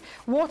colours,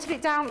 watered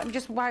it down, let me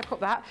just wipe up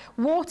that,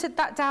 watered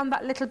that down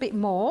that little bit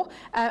more,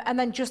 and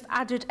then just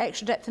added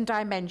extra depth and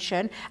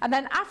dimension, and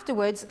then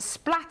afterwards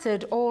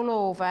splattered all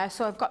over.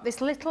 So I've got this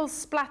little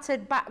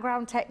splattered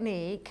background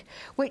technique,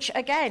 which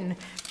again,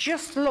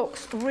 just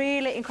looks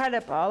really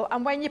incredible.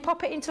 And when you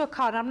pop it into a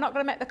card, I'm not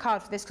going to make the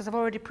card for this because I've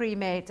already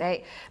pre-made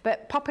it,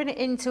 but popping it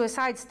into a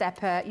side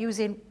stepper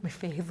using my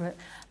favourite,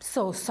 I'm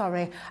so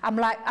sorry,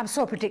 I'm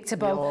so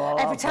predictable.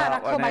 Every time I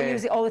come, I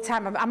use it all the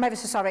time. I'm ever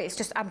so sorry. It's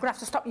just, I'm going to have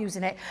to stop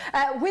using it.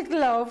 With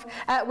love,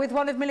 with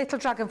one of my little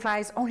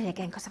dragonflies, only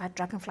again because I've had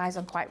dragonflies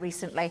on quite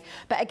recently.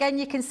 But again,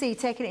 you can see,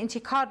 taking it into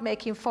your card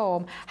making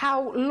form,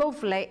 how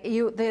lovely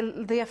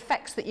the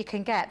effects that you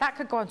can get. That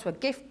could go onto a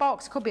gift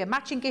box, could be a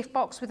matching gift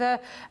box with a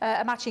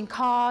matching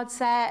card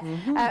set.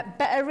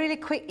 But a really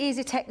quick,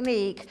 easy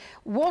technique.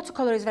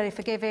 Watercolour is very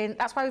forgiving.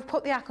 That's why we've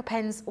put the aqua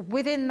pens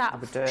within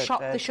that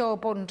Shop the Show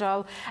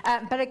bundle.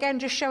 But again,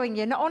 just showing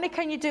you, not only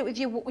can you do it with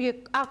your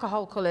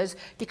alcohol colours,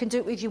 you can do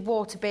it with your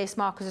water-based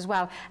markers as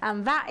well.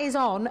 And that is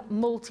on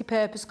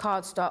multi-purpose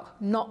cardstock,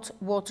 not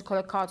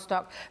watercolour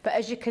cardstock. But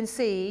as you can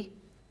see,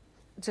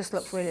 it just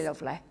looks really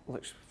lovely.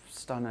 Looks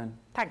stunning.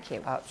 Thank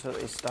you.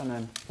 Absolutely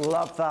stunning.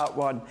 Love that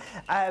one.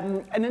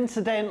 And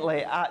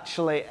incidentally,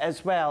 actually,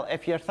 as well,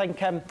 if you're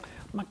thinking, oh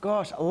my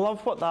gosh, I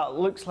love what that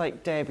looks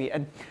like, Debbie,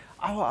 and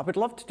oh, I would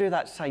love to do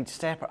that side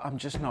stepper. I'm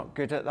just not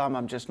good at them.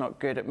 I'm just not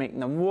good at making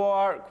them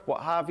work,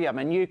 what have you. I'm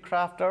a new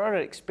crafter or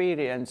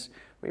experienced.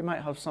 We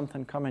might have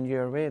something coming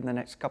your way in the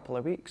next couple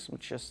of weeks. I'm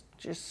just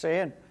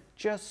saying.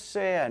 Just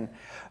saying.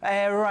 Right.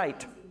 I'm going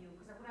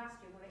to ask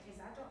you what it is.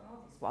 I don't know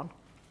this one.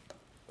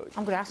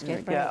 I'm going to ask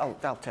you. Yeah,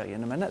 I'll tell you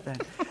in a minute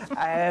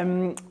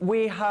then.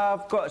 We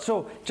have got,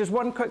 so just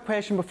one quick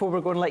question before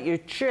we're going to let you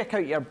check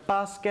out your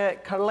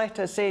basket.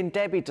 Carletta saying,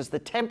 Debbie, does the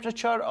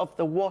temperature of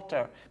the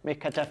water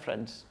make a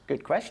difference?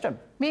 Good question.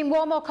 Mean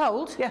warm or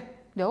cold? Yeah.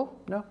 No.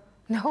 No.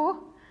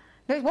 No.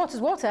 No, water's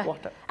water.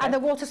 Water. And they're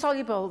water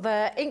soluble.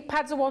 The ink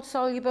pads are water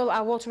soluble,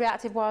 our water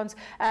reactive ones,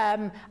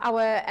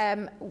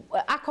 our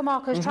aqua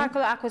markers,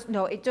 tricolour aquas.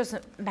 No, it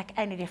doesn't make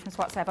any difference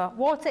whatsoever.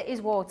 Water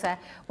is water,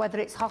 whether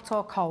it's hot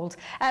or cold.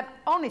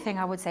 Only thing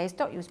I would say is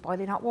don't use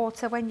boiling hot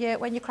water when you're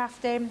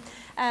crafting.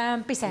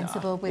 Be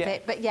sensible with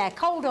it. But yeah,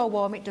 cold or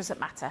warm, it doesn't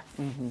matter.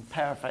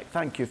 Perfect.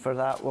 Thank you for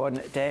that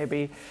one,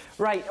 Debbie.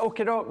 Right,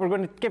 okay, we're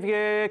going to give you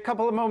a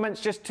couple of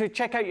moments just to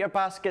check out your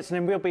baskets, and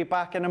then we'll be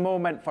back in a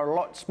moment for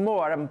lots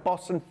more embossing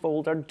embossing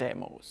folder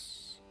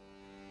demos.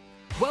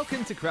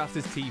 Welcome to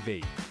Crafters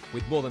TV.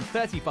 With more than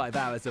 35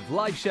 hours of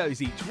live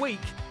shows each week,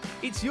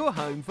 it's your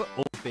home for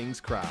all things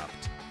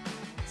craft.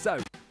 So,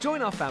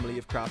 join our family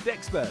of craft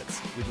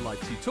experts with live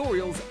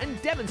tutorials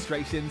and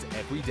demonstrations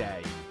every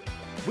day.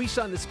 We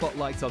shine the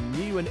spotlight on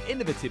new and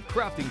innovative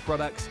crafting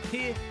products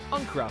here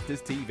on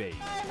Crafters TV.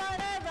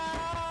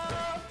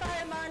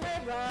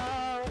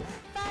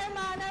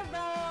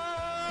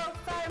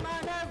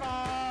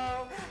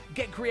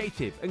 Get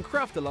creative and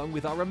craft along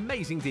with our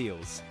amazing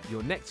deals.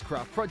 Your next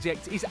craft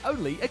project is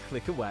only a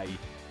click away.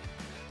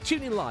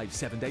 Tune in live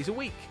 7 days a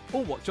week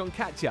or watch on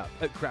catch up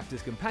at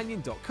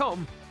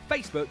crafterscompanion.com,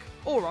 Facebook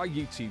or our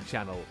YouTube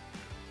channel.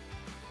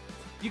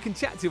 You can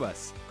chat to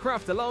us,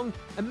 craft along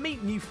and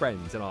meet new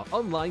friends in our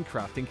online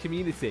crafting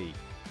community.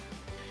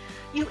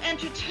 You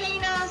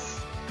entertain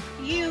us,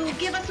 you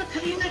give us a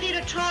community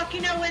to talk,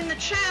 in the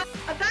chat.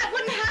 That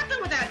wouldn't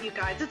happen without you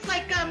guys. It's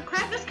like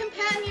Crafters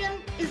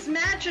Companion is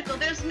magical.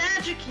 There's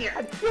magic here.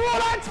 You're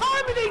all our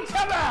time with each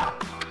other!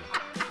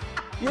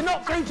 You're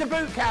not through to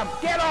boot camp,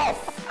 get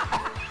off!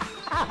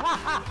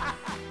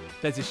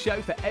 There's a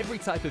show for every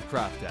type of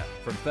crafter,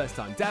 from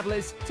first-time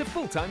dabblers to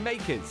full-time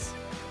makers.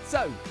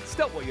 So,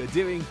 stop what you're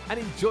doing and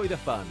enjoy the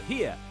fun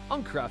here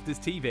on Crafters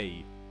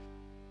TV.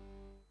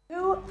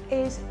 Who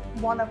is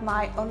one of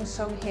my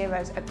unsung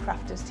heroes at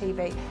Crafters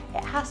TV?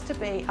 It has to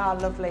be our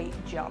lovely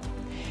John.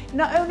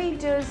 Not only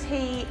does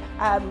he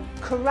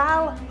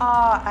corral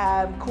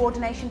our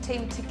coordination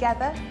team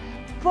together,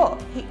 but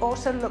he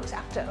also looks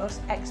after us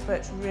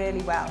experts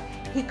really well.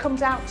 He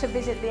comes out to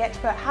visit the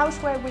expert house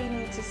where we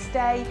need to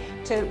stay,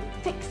 to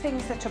fix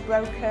things that are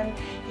broken.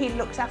 He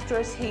looks after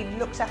us, he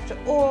looks after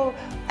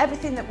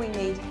everything that we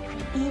need,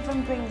 and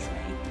even brings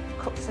me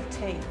cups of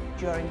tea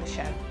during the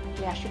show.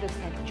 Yeah, I should have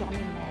said John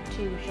in there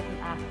too,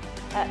 shouldn't I?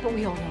 But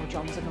we all know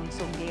John's an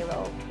unsung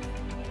hero.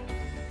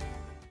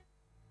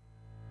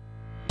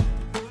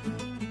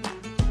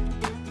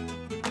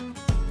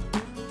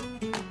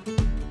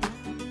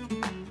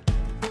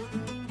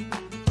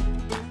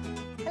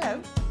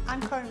 Hello,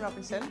 I'm Craig Laird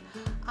Robinson,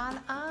 and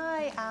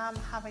I am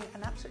having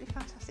an absolutely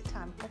fantastic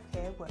time up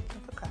here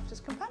working for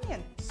Crafters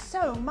Companion.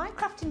 So my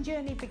crafting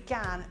journey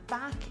began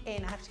back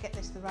in, I have to get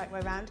this the right way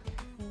around,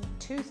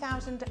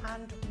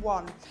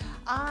 2001.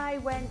 I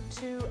went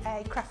to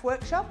a craft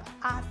workshop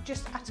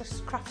just at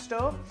a craft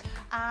store,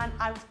 and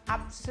I was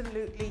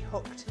absolutely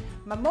hooked.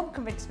 My mum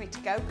convinced me to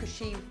go because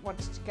she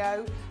wanted to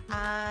go,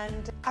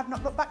 and I've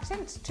not looked back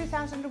since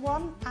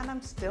 2001, and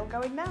I'm still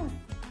going now.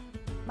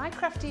 My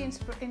crafty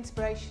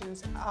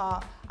inspirations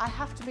are, I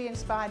have to be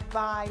inspired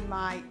by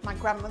my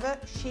grandmother.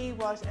 She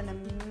was an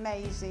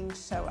amazing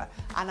sewer,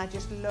 and I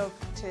just love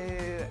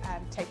to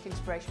take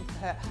inspiration from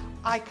her.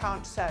 I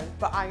can't sew,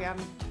 but I am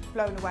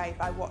blown away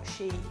by what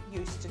she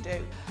used to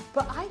do.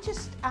 But I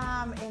just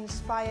am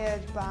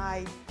inspired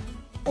by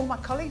all my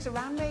colleagues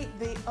around me,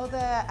 the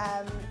other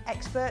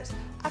experts.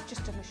 I've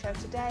just done a show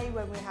today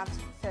where we have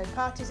third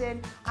parties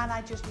in, and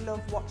I just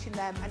love watching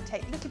them and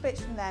take little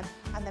bits from them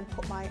and then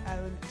put my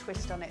own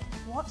twist on it.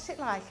 What's it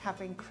like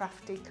having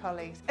crafty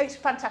colleagues? It's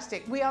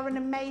fantastic. We are an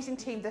amazing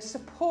team. The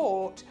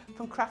support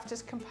from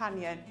Crafters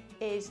Companion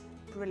is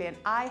brilliant.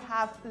 I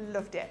have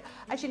loved it.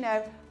 As you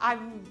know,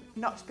 I've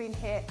not been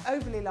here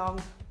overly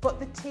long, but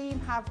the team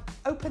have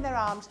opened their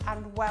arms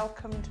and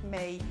welcomed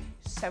me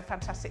so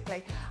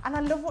fantastically. And I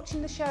love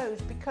watching the shows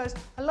because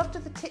a lot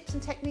of the tips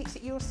and techniques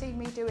that you'll see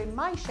me do in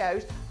my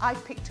shows, I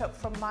picked up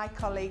from my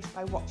colleagues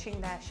by watching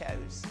their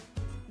shows.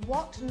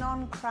 What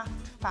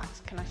non-craft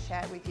facts can I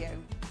share with you?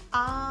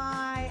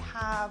 I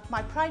have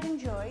my pride and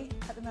joy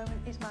at the moment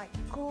is my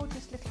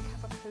gorgeous little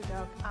Cavapoo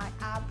dog. I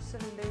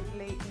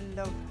absolutely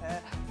love her.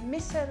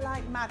 Miss her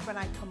like mad when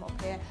I come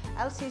up here.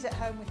 Elsie's at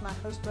home with my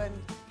husband.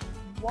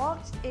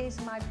 What is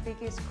my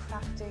biggest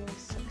crafting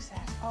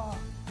success? Oh,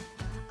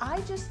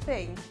 I just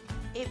think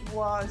it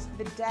was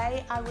the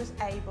day I was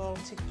able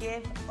to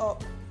give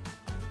up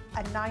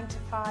a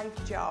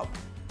 9-to-5 job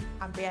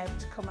and be able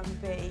to come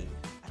and be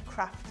a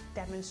craft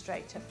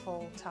demonstrator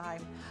full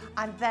time.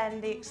 And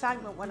then the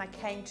excitement when I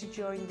came to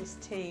join this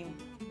team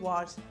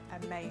was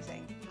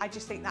amazing. I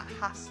just think that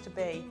has to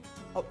be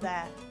up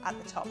there at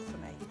the top for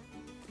me.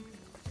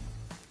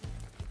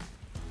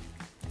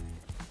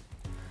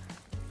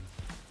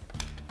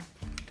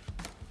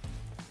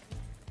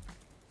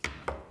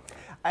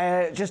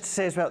 Just to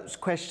say as well, this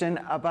question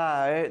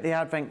about the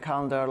Advent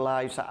Calendar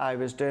lives that I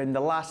was doing,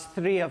 the last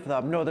 3 of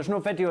them. No, there's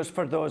no videos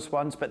for those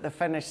ones, but the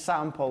finished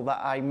sample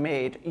that I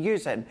made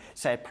using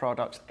said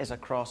products is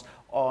across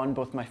on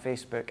both my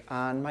Facebook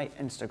and my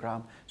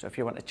Instagram. So if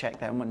you want to check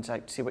them ones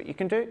out to see what you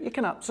can do, you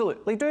can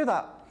absolutely do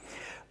that.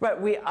 But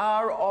we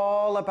are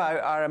all about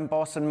our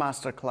embossing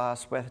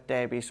masterclass with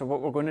Debbie. So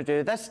what we're going to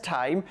do this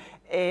time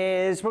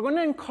is we're going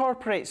to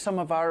incorporate some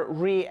of our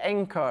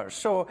re-inkers.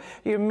 So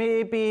you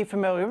may be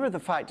familiar with the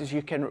fact is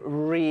you can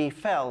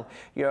refill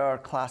your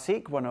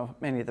Classic, one of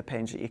many of the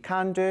pens that you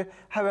can do.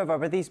 However,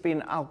 with these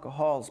being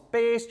alcohols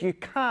based, you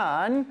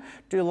can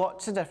do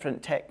lots of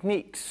different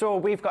techniques. So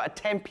we've got a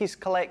 10-piece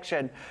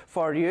collection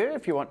for you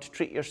if you want to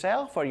treat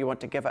yourself or you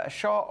want to give it a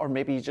shot, or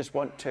maybe you just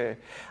want to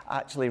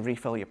actually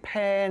refill your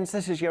pens.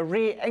 This is your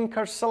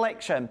re-inker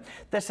selection.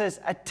 This is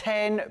a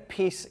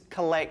 10-piece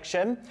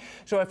collection.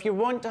 So if you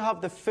want to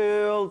have the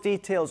full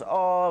details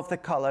of the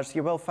colours,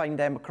 you will find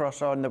them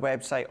across on the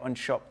website on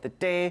Shop the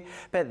Day.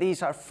 But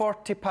these are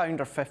 £40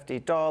 or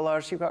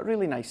 $50. You've got a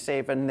really nice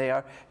saving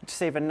there,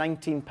 saving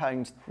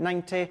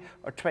 £19.90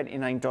 or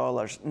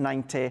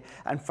 $29.90.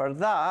 And for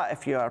that,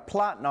 if you are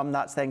platinum,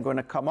 that's then going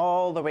to come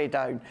all the way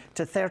down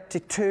to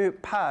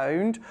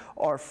 £32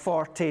 or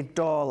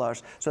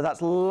 $40. So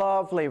that's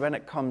lovely when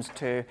it comes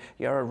to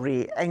your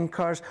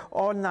re-inkers.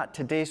 On that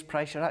today's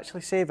price, you're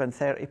actually saving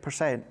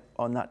 30%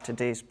 on that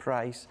today's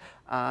price.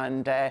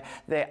 And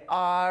they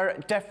are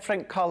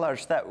different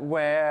colours that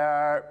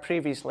were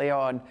previously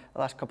on the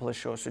last couple of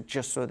shows, so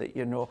just so that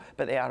you know,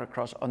 but they are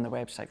across on the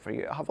website for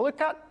you to have a look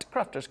at,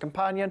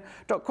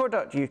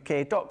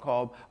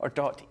 crafterscompanion.co.uk.com or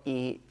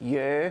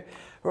 .eu.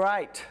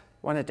 Right.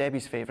 One of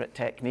Debbie's favourite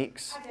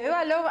techniques.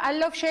 I do. I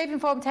love shaving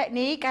foam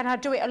technique, and I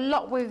do it a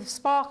lot with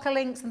sparkle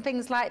inks and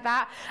things like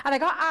that. And I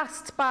got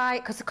asked by,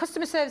 because the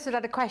customer service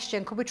had a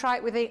question, could we try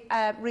it with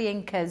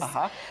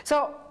re-inkers?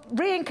 So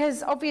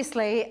re-inkers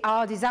obviously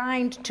are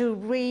designed to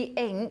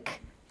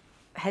re-ink,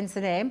 hence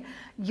the name,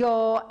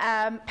 your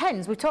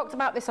pens. We talked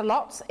about this a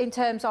lot in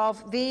terms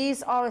of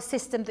these are a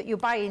system that you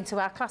buy into.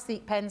 Our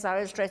Classic pens, our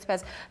illustrator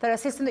pens, they're a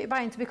system that you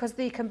buy into because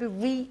they can be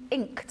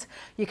re-inked.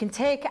 You can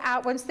take it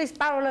out once this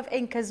barrel of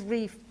ink is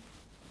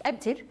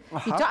emptied.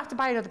 You don't have to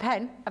buy another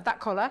pen of that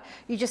colour.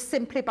 You just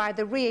simply buy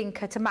the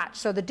re-inker to match.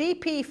 So the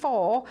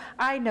DP4,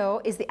 I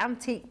know, is the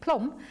antique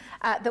plum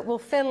that will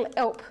fill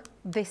up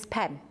this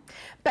pen.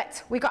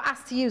 But we got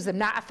asked to use them.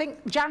 Now, I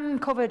think Jan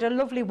covered a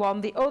lovely one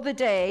the other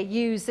day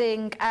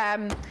using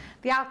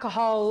the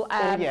alcohol.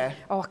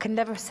 Oh, I can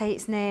never say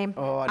its name.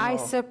 Oh, I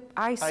know.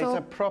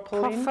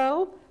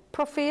 Isopropyl.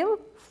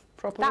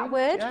 That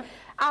word. Yeah.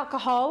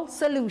 Alcohol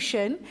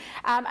solution,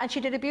 and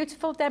she did a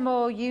beautiful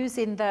demo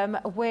using them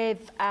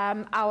with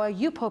our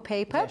Yupo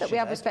paper that we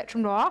have with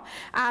Spectrum Noir,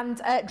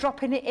 and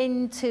dropping it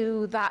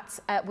into that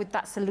with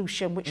that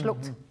solution, which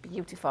looked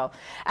beautiful.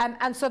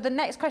 And so the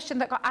next question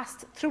that got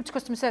asked through to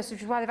customer service,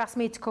 which is why they've asked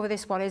me to cover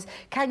this one, is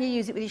can you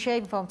use it with your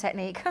shaving foam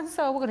technique? And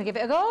so we're going to give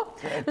it a go.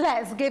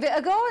 Let's give it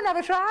a go and have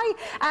a try.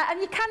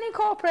 And you can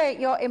incorporate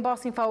your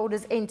embossing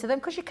folders into them,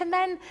 because you can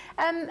then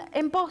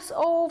emboss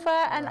over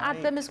and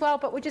add them as well.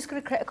 But we're just going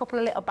to create a couple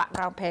of little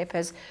background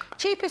papers.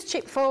 Cheapest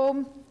chip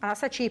foam, and I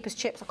said cheapest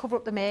chips, I'll cover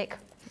up the make.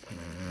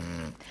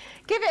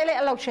 Give it a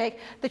little old shake.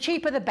 The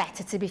cheaper the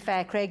better, to be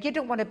fair, Craig. You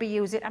don't want to be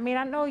using, I mean,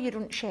 I know you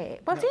don't shave.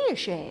 Well, no. Do you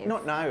shave?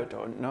 Not now, I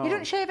don't, no. You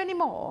don't shave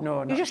anymore?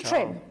 No, not You just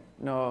trim?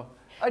 No.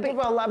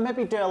 Well, I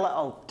maybe do a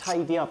little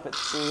tidy up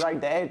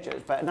around the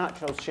edges, but an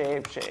actual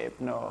shave,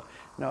 no.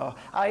 No,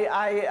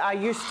 I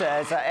used to,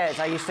 as it is,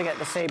 I used to get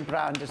the same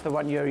brand as the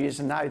one you're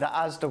using now, the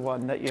Asda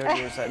one that you're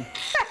using.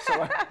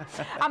 So,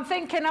 I'm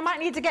thinking I might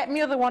need to get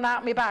my other one out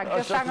of my bag.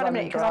 Just hang on a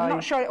minute, because I'm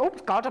not sure. Oh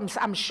God, I'm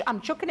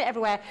chucking it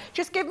everywhere.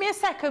 Just give me a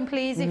second,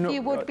 please, if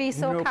you would be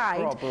so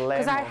kind.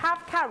 Because I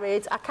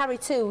carry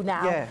two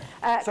now. Yeah.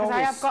 Because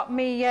I have got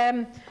me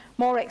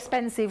more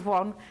expensive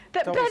one.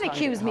 But Ben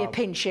accused me of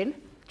pinching.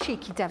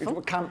 Cheeky devil.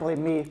 You can't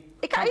blame me.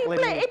 He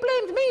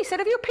blamed me. He said,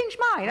 "Have you pinched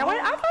mine?" I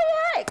went, "Have I,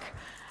 heck?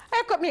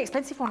 I've got my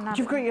expensive one now."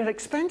 You've got your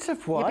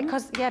expensive one?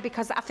 Yeah,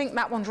 because I think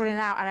that one's running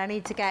out and I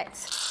need to get...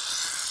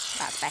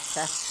 That's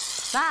better.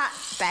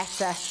 That's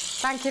better.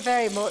 Thank you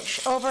very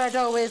much. Overhead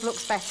always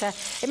looks better.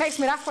 It makes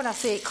me laugh when I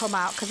see it come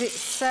out, because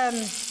it's...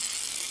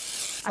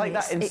 It's like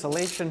that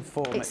insulation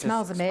foam. It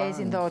smells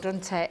amazing though,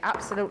 doesn't it?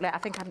 Absolutely. I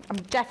think I'm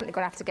definitely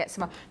going to have to get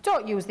some more.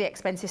 Don't use the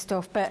expensive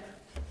stuff, but...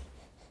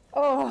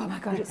 Oh my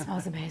God, it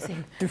smells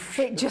amazing.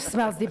 It just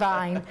smells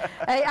divine.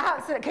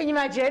 Can you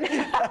imagine?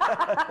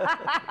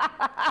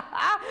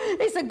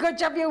 It's a good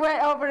job you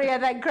went over here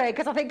then, Craig,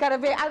 because I think I'd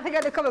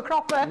have come a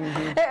cropper.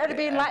 It would have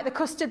been like the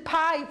custard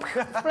pipe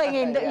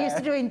flinging that you used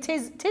to do in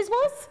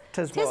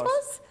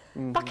Tiswas?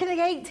 Back in the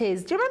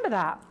 80s. Do you remember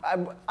that?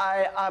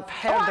 I've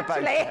heard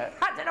about it.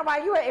 I don't know why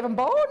you weren't even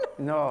born.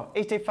 No,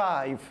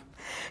 85.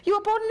 You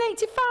were born in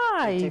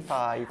 85?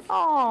 85.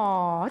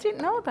 Oh, I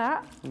didn't know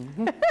that.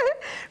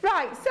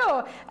 Right,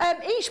 so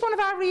each one of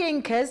our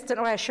re-inkers, don't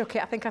know where I shook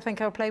it, I think I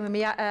was playing with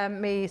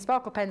me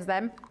sparkle pens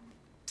then,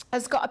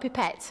 has got a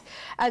pipette.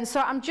 And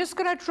so I'm just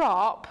going to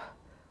drop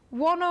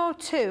one or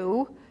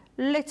two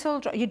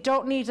little, you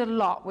don't need a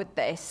lot with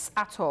this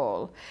at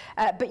all,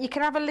 but you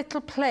can have a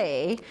little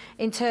play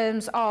in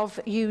terms of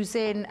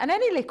using, and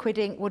any liquid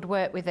ink would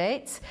work with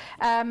it.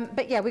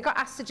 But yeah, we got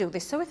asked to do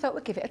this, so we thought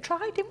we'd give it a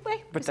try, didn't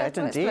we? We did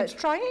indeed. Let's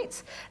try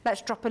it.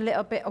 Let's drop a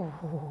little bit.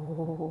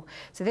 Oh,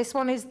 so this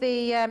one is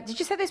the, did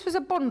you say this was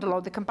a bundle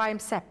or they can buy them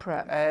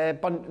separate?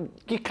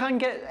 You can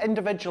get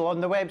individual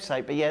on the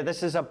website, but yeah,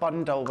 this is a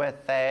bundle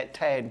with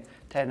 10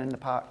 in the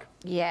pack.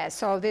 Yeah,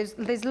 so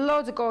there's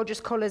loads of gorgeous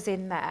colours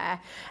in there.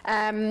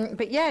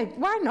 But yeah,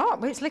 why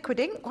not? It's liquid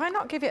ink. Why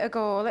not give it a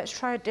go? Let's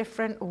try a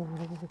different... Ooh,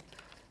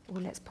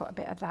 let's put a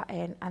bit of that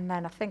in. And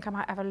then I think I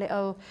might have a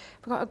little...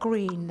 We've got a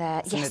green there.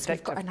 It's yes, an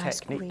we've got a addictive nice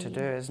technique green. to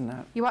do, isn't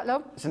it? You what,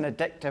 love? It's an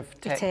addictive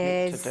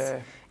technique to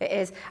do. It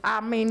is. I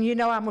mean, you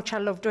know how much I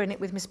love doing it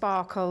with my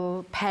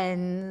sparkle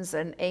pens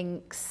and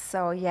inks.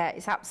 So yeah,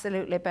 it's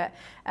absolutely... But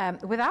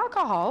with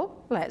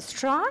alcohol, let's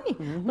try.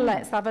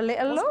 Let's have a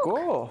little look.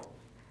 Let's go.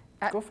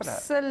 Go for it.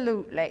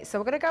 Absolutely. So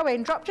we're going to go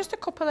in, drop just a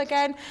couple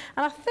again.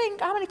 And I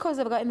think, how many colours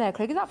have we got in there,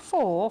 Craig? Is that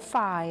 4 or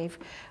 5?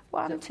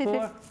 1, 2, 3.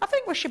 I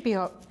think we should be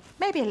up.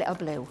 Maybe a little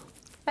blue.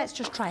 Let's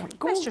just try it.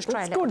 Let's just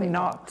try a little bit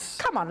nuts.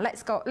 More. Come on,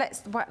 let's go.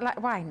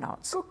 Why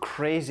not? Go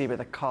crazy with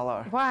the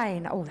colour. Why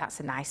not? Oh, that's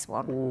a nice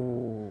one.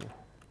 Ooh.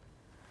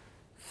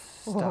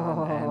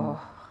 Stunning.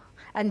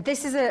 And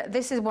this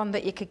is one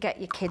that you could get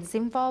your kids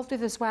involved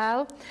with as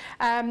well.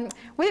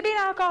 With it being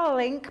alcohol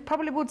ink,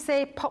 probably would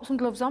say pop some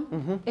gloves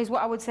on, is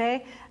what I would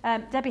say.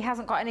 Debbie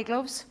hasn't got any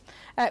gloves.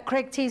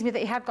 Craig teased me that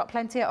he had got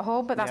plenty at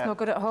home, but that's no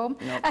good at home.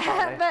 No,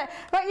 but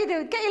what you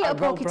do, get your little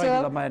pokey tool.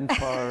 I will bring them in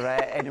for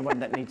anyone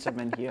that needs them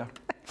in here.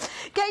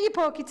 Get your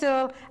pokey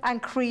tool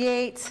and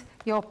create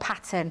your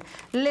pattern,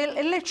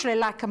 literally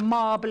like a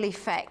marble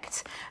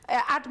effect.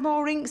 Add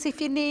more inks if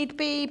you need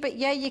be, but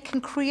yeah, you can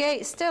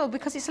create still,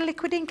 because it's a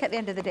liquid ink at the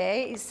end of the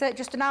day. It's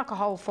just an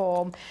alcohol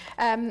form.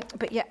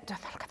 But yeah,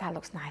 look at that,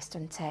 looks nice,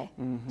 doesn't it?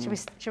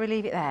 Should we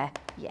leave it there?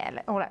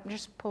 Yeah, let me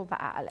just pull that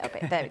out a little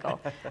bit. There we go.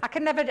 I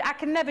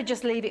can never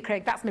just leave it,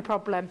 Craig, that's my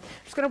problem.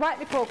 Just gonna wipe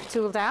my pokey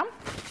tool down.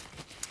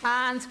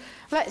 And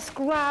let's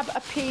grab a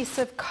piece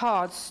of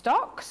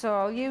cardstock. So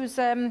I'll use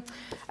a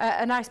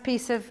nice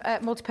piece of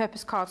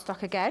multi-purpose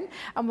cardstock again.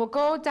 And we'll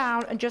go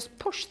down and just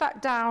push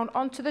that down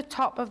onto the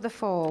top of the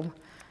foam.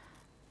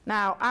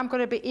 Now, I'm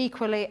going to be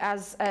equally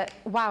as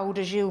wowed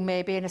as you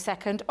maybe in a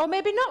second, or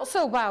maybe not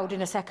so wowed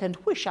in a second.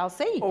 We shall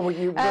see. Oh,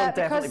 you will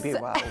definitely be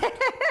wowed.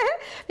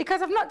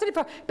 Because I've not done it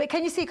before. But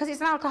can you see, because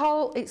it's an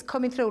alcohol, it's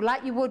coming through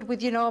like you would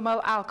with your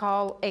normal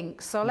alcohol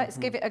ink. So let's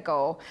give it a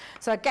go.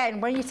 So again,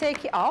 when you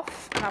take it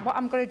off, now what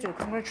I'm going to do,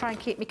 because I'm going to try and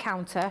keep my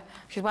counter,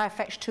 which is why I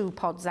fetched 2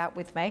 pods out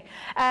with me,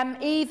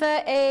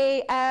 either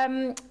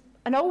an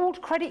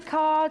old credit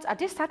card. I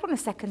just had one a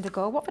second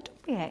ago. What have I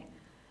done with it?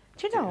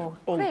 Do you know?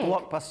 Old Craig?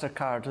 Blockbuster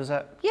card, was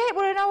it? Yeah, it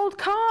were an old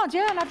card,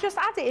 yeah, and I've just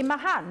had it in my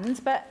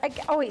hand, but,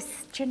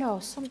 it's, do you know,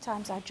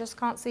 sometimes I just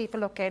can't see for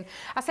looking.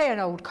 I say an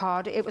old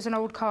card, it was an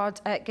old card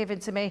given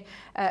to me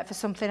for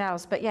something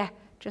else, but yeah,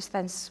 just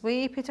then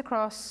sweep it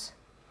across.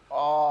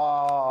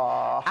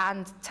 Oh.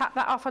 And tap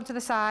that off onto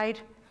the side,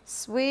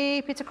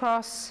 sweep it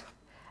across,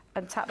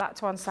 and tap that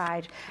to one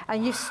side.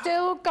 And you've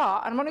still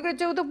got, and I'm only going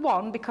to do the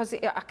one because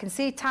I can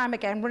see time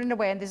again running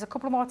away, and there's a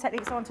couple more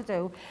techniques I want to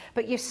do,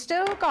 but you've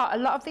still got a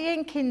lot of the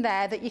ink in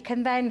there that you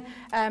can then,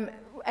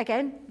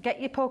 again, get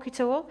your pokey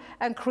tool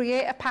and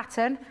create a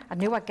pattern. I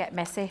knew I'd get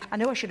messy. I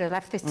knew I should have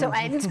left this till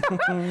end.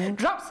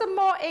 Drop some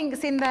more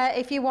inks in there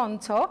if you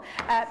want to.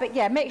 But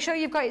yeah, make sure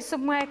you've got it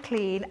somewhere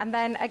clean. And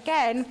then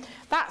again,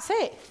 that's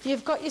it.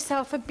 You've got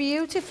yourself a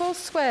beautiful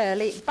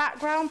swirly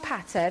background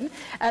pattern.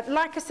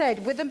 Like I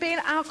said, with them being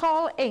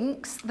alcohol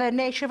inks, the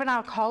nature of an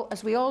alcohol,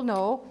 as we all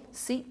know,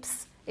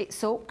 seeps. It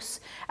soaks.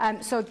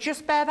 So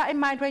just bear that in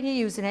mind when you're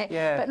using it.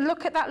 Yeah. But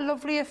look at that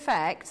lovely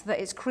effect that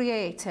it's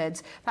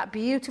created. That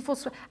beautiful...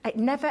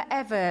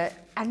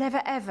 I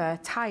never ever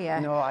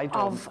tire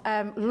of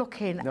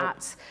looking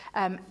at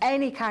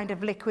any kind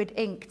of liquid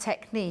ink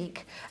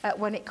technique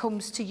when it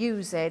comes to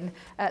using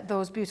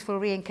those beautiful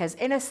re-inkers.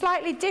 In a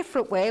slightly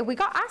different way, we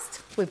got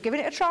asked, we've given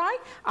it a try.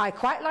 I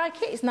quite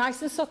like it, it's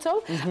nice and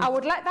subtle. I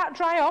would let that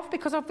dry off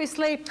because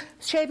obviously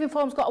shaving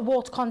foam's got a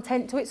water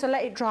content to it, so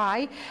let it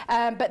dry.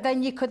 But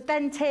then you could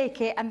then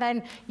take it and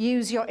then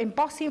use your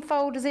embossing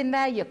folders in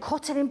there, your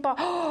cut and emboss.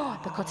 Oh,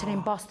 the cut and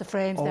emboss the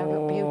frames, they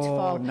look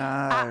beautiful. No.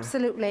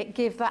 Absolutely,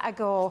 give that a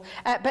go.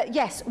 But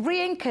yes,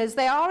 re-inkers,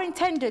 they are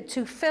intended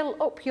to fill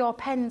up your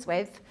pens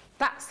with.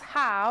 That's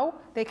how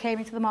they came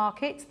into the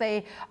market.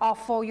 They are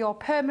for your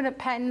permanent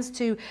pens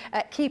to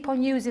keep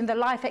on using, the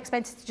life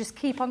expenses to just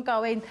keep on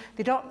going.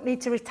 They don't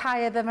need to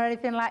retire them or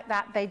anything like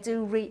that. They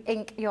do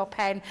re-ink your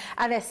pen.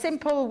 And a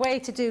simple way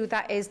to do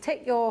that is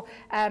take your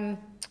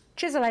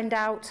chisel end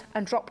out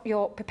and drop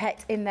your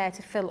pipette in there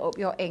to fill up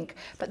your ink.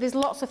 But there's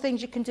lots of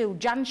things you can do.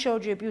 Jan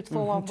showed you a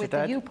beautiful one with the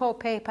Yupo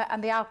paper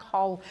and the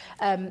alcohol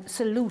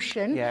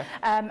solution. Yeah.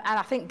 And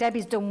I think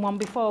Debbie's done one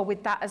before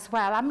with that as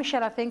well. And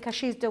Michelle, I think,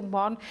 she's done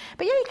one.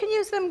 But yeah, you can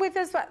use them with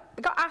us.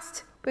 We got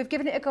asked. We've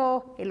given it a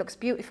go. It looks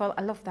beautiful.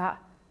 I love that.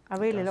 I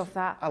really love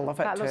that. I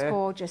love it That looks too.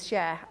 gorgeous,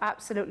 yeah,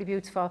 absolutely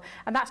beautiful.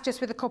 And that's just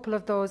with a couple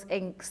of those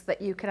inks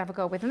that you can have a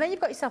go with. And then you've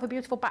got yourself a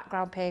beautiful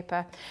background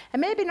paper. And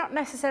maybe not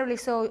necessarily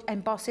so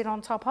embossing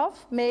on top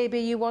of. Maybe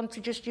you want to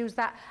just use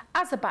that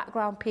as a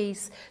background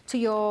piece to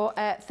your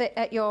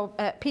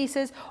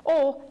pieces,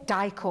 or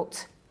die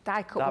cut.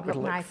 Die cut would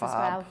look nice as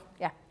well.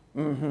 Yeah.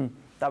 Mm-hmm.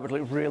 That would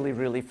look really,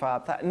 really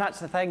fab. And that's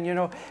the thing, you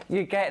know,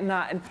 you're getting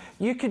that. And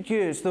you could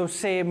use those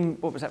same,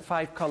 what was it,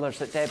 5 colours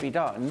that Debbie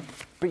done,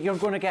 but you're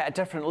going to get a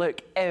different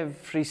look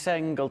every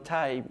single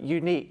time.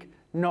 Unique,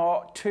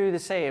 not two the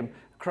same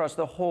across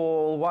the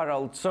whole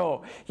world.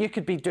 So you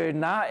could be doing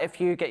that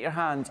if you get your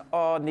hands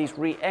on these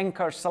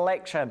re-inker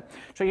selection.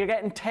 So you're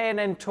getting 10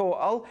 in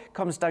total,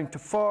 comes down to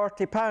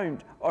 £40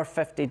 or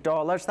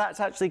 $50. That's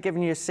actually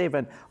giving you a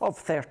saving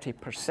of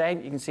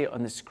 30%. You can see it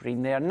on the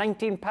screen there.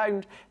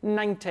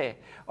 £19.90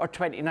 or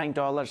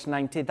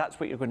 $29.90. That's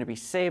what you're going to be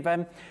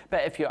saving.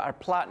 But if you are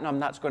platinum,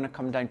 that's going to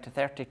come down to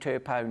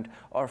 £32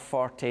 or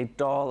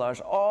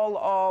 $40. All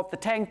of the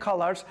 10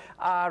 colours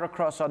are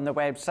across on the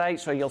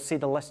website, so you'll see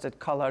the listed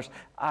colours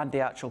and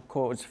the actual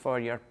codes for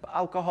your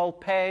alcohol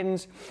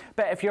pens.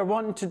 But if you're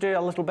wanting to do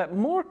a little bit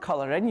more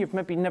colouring, you've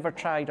maybe never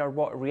tried our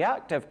water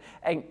reactive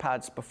ink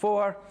pads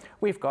before,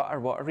 we've got our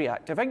water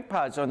reactive ink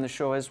pads on the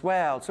show as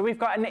well. So we've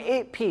got an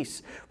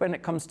 8-piece when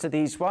it comes to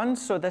these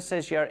ones. So this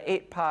is your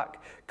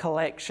 8-pack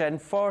collection,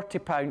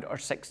 £40 or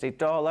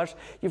 $60.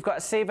 You've got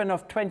a saving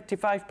of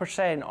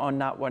 25% on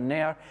that one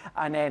there.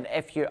 And then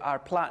if you are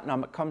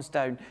platinum, it comes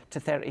down to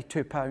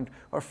 £32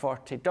 or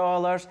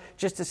 $40.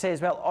 Just to say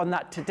as well, on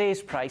that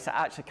today's price, it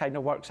actually kind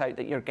of works out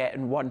that you're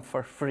getting one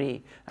for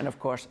free. And of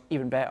course,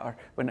 even better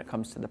when it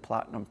comes to the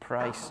platinum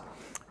price.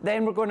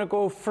 Then we're going to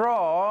go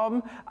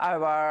from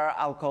our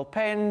alcohol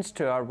pens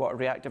to our water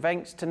reactive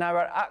inks to now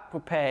our aqua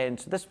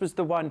pens. This was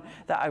the one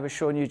that I was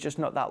showing you just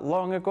not that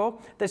long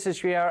ago. This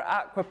is your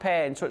aqua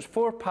pen. So it's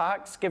 4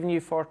 packs, giving you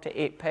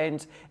 48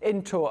 pens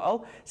in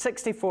total,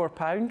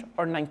 £64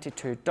 or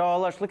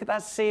 $92. Look at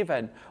that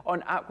saving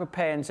on aqua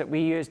pens that we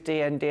use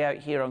day in, day out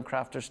here on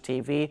Crafters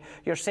TV.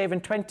 You're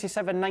saving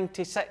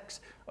 £27.96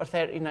 or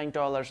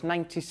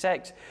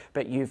 $39.96,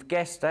 but you've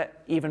guessed it,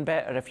 even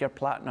better if you're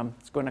platinum.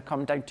 It's going to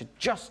come down to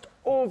just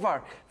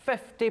over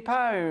 £50,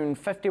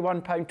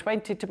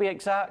 £51.20 to be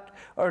exact,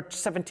 or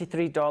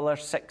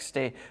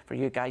 $73.60 for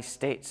you guys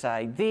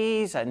stateside.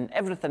 These and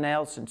everything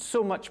else and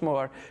so much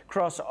more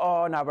cross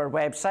on our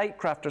website,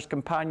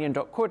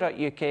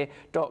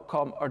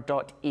 crafterscompanion.co.uk.com or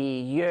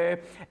 .eu.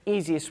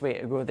 Easiest way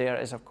to go there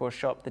is, of course,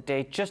 shop the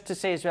day. Just to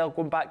say as well,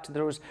 going back to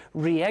those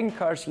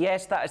re-inkers,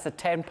 yes, that is the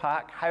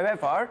 10-pack.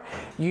 However,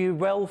 you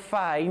will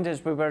find,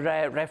 as we were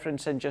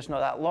referencing just not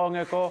that long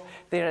ago,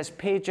 there is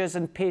pages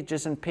and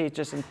pages and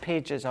pages and pages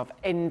of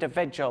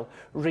individual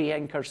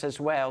re-inkers as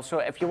well. So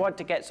if you want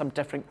to get some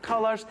different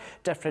colours,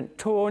 different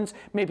tones,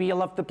 maybe you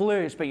love the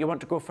blues, but you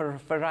want to go for a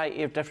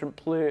variety of different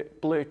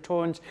blue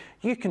tones,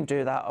 you can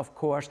do that, of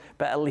course,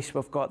 but at least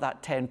we've got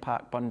that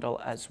 10-pack bundle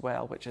as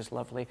well, which is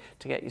lovely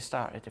to get you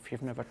started if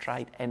you've never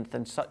tried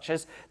anything such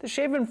as the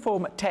shaving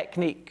foam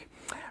technique.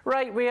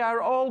 Right, we are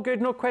all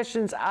good, no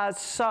questions as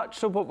such,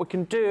 so what we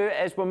can do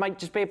is we might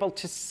just be able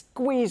to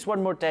squeeze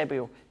one more Debbie?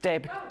 Do a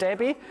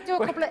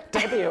couple of...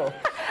 Debbie.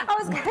 I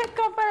was going to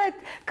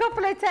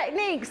couple of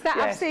techniques that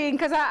I've seen,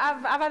 because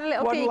I've had a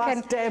little peek. One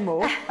last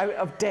demo out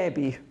of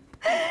Debbie.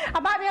 I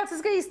might be able to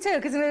squeeze two,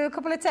 because we'll do a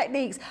couple of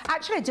techniques.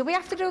 Actually, do we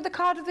have to do the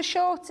card of the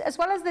show as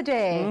well as the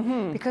day?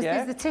 Because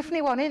there's the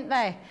Tiffany one, isn't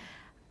there?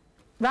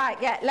 Right,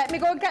 yeah, let me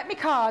go and get my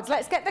cards.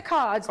 Let's get the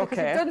cards, because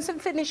we've done some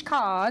finished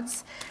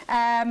cards.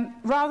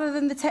 Rather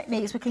than the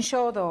techniques, we can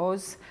show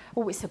those.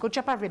 Oh, it's a good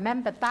job I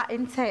remembered that,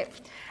 isn't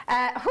it?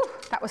 Whew,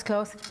 that was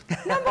close.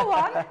 Number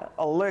 1.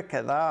 Oh, look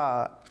at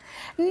that.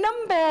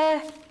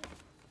 Number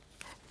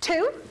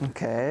 2.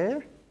 Okay.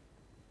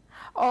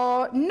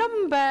 Or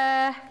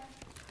number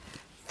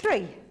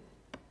 3.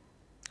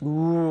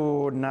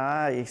 Ooh,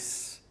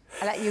 nice.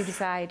 I'll let you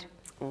decide.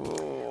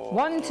 Ooh.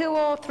 1, 2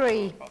 or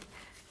 3.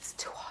 It's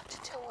too hard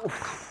to do.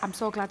 I'm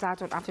so glad I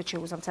don't have to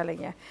choose, I'm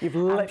telling you. You've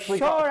literally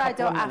got a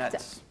couple of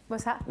minutes.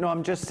 What's that? No,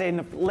 I'm just saying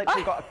I've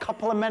literally got a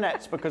couple of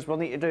minutes, because we'll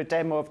need to do a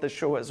demo of the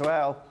show as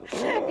well.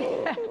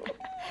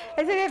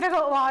 It's a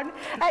difficult one.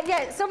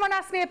 Yeah, someone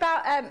asked me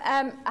about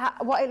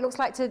what it looks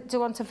like to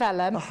do onto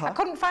vellum. I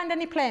couldn't find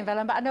any plain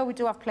vellum, but I know we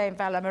do have plain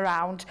vellum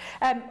around.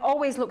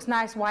 Always looks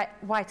nice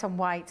white on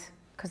white,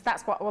 because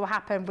that's what will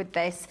happen with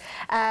this.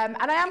 And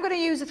I am going to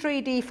use a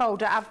 3D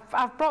folder.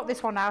 I've brought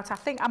this one out.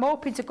 I'm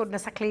hoping to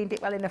goodness I cleaned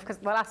it well enough, because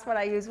the last one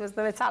I used was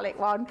the metallic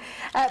one.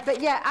 But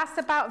yeah, asked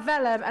about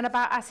vellum and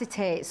about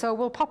acetate. So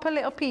we'll pop a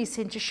little piece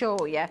in to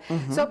show you.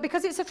 So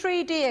because it's a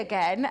 3D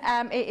again,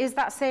 it is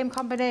that same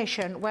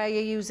combination where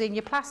you're using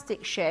your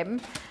plastic shim,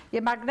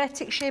 your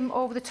magnetic shim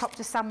over the top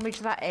to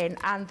sandwich that in,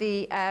 and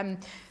the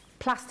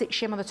plastic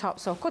shim on the top.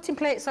 So cutting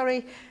plate,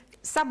 sorry,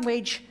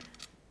 sandwich,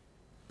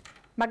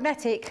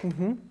 magnetic,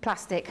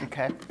 plastic.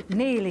 Okay.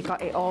 Nearly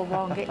got it all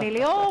wrong. It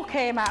nearly all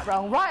came out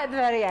wrong right at the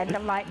very end.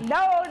 I'm like,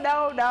 no,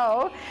 no,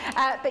 no.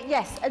 But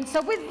yes, and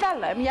so with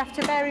vellum, you have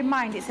to bear in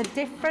mind it's a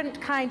different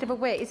kind of a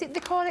weight. Is it, they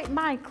call it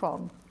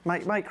micron?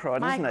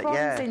 Micron, isn't it?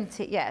 Yeah. Isn't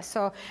it? Yeah.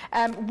 So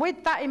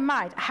with that in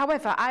mind,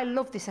 however, I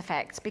love this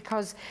effect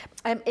because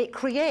it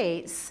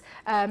creates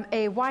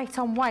a white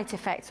on white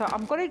effect. So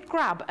I'm going to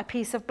grab a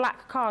piece of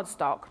black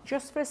cardstock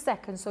just for a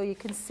second so you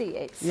can see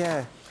it.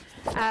 Yeah.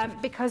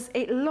 Because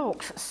it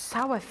looks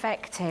so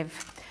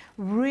effective.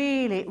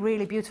 Really,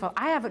 really beautiful.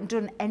 I haven't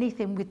done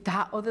anything with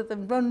that other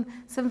than run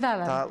some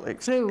vellum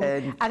through,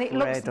 and it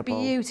looks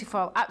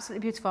beautiful,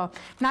 absolutely beautiful.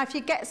 Now, if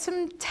you get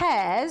some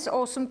tears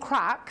or some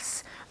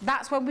cracks,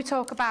 that's when we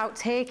talk about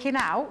taking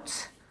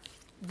out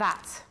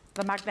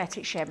the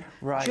magnetic shim.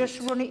 Right. Just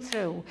run it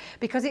through.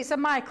 Because it's a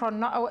micron,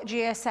 not a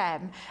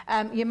GSM,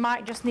 you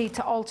might just need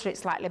to alter it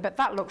slightly, but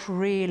that looks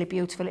really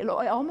beautiful. It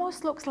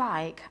almost looks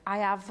like I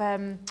have...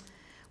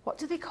 what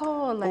do they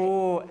call it?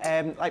 Oh,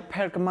 like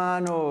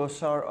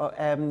pergamanos or,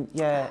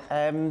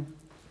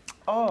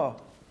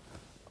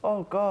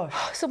 oh gosh.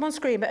 Someone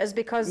scream at us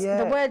because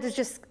the word is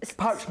just...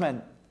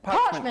 Parchment.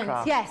 Parchment,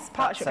 craft. yes,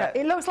 parchment.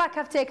 It looks like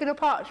I've taken a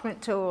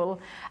parchment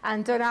tool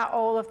and done out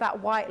all of that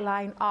white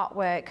line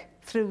artwork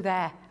through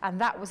there.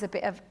 And that was a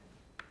bit,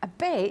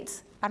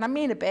 and I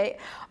mean a bit,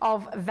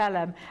 of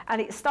vellum.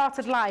 And it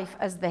started life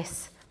as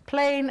this.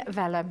 Plain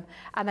vellum,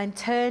 and then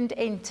turned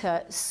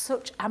into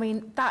such, I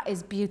mean, that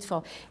is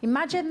beautiful.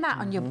 Imagine that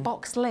on your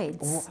box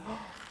lids. Oh.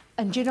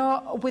 And you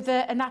know, with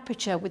an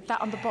aperture, with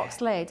that on the box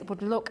lid, it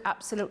would look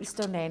absolutely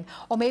stunning.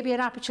 Or maybe an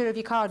aperture of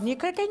your card. And you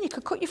could, again, you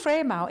could cut your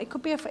frame out. It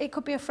could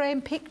be a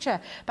frame picture.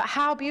 But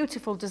how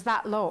beautiful does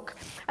that look?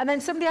 And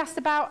then somebody asked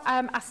about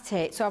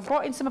acetate. So I've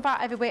brought in some of our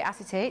heavyweight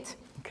acetate.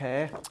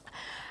 Okay.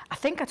 I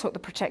think I took the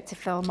protective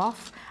film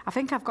off. I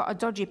think I've got a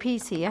dodgy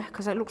piece here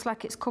because it looks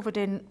like it's covered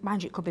in...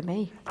 Mind you, it could be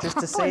me. Just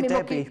to say,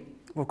 Debbie,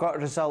 we've got a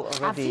result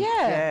already. Have you?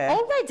 Yeah.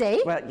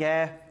 Already? Well,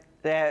 yeah.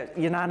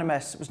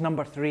 Unanimous. It was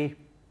number 3.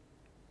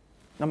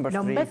 Number 3.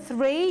 Number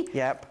 3?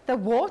 Yep. The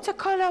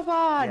watercolour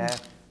one? Yeah.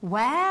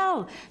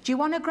 Well, do you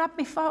want to grab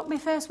me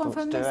first one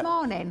from this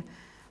morning?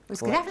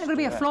 It's definitely going to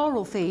be a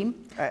floral theme.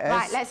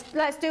 Right,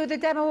 let's do the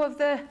demo of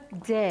the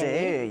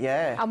day.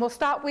 Yeah. And we'll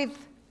start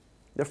with...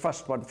 the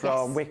first one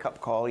from Wake Up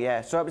Call,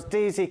 yeah. So it was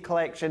Daisy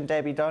Collection,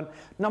 Debbie done.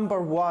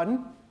 Number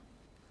 1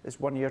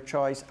 is one of your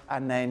choice,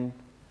 and then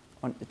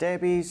on to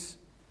Debbie's.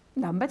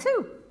 Number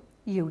 2,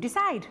 you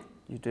decide.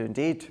 You do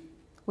indeed.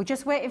 We're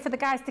just waiting for the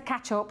guys to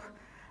catch up.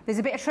 There's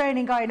a bit of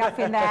training going off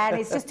in there, and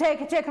it's just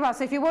take them off.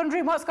 So if you're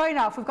wondering what's going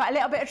off, we've got a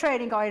little bit of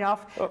training going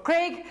off. Oh.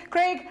 Craig,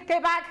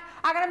 get back.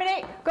 Hang on a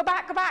minute. Go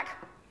back. Go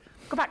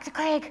back to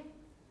Craig.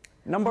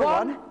 Number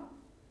 1.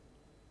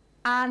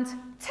 And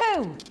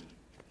 2.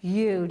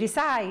 You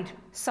decide.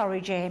 Sorry,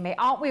 Jamie,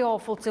 aren't we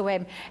awful to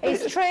him?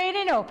 He's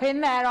training up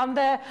in there on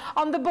the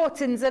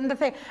buttons and the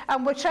thing,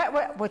 and we're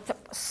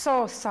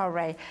so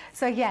sorry.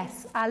 So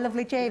yes, our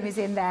lovely Jamie's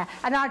in there,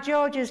 and our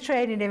Georgia's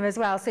training him as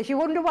well. So if you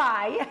wonder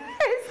why,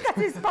 it's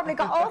because he's probably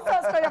got all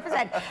sorts going off his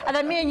head, and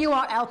then me and you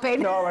aren't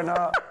helping. No, we're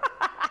not.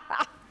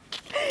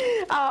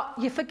 Oh,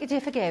 do you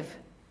forgive?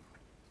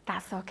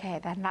 That's okay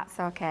then. That's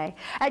okay.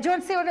 Do you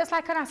want to see what it's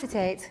like on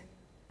acetate?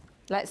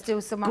 Let's do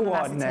some on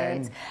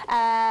acetate.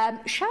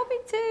 Shall we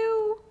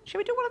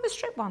do one of the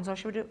strip ones, or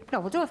should we do...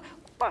 No, we'll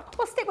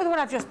stick with what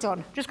I've just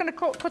done. Just going to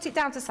cut it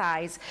down to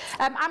size.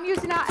 I'm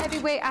using our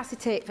heavyweight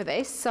acetate for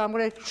this, so I'm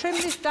going to trim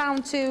this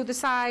down to the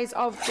size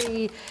of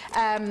the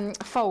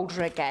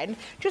folder again.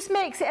 Just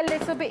makes it a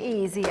little bit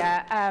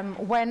easier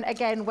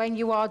when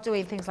you are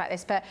doing things like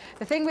this. But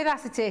the thing with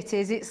acetate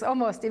is it's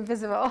almost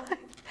invisible.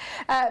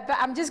 But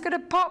I'm just going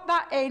to pop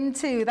that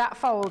into that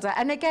folder.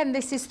 And again,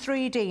 this is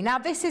 3D. Now,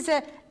 this is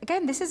a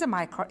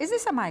micron. Is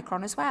this a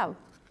micron as well?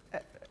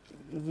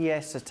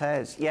 Yes, it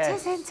is. Yes. It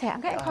is, isn't it?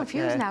 I'm getting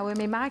confused now with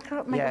my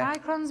microns, my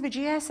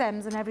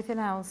GSMs and everything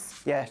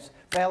else. Yes.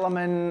 Vellum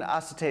and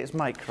acetate is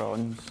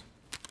microns.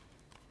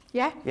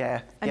 Yeah?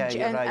 Yeah. And,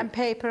 right. And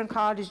paper and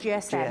card is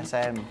GSM.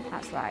 GSM.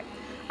 That's right.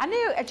 I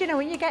knew, do you know,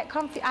 when you get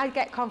I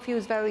get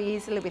confused very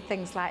easily with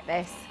things like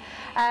this.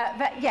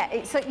 But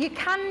yeah, so you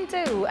can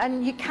do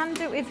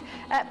it with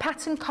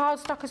pattern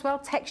cardstock as well,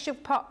 texture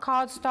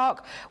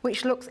cardstock,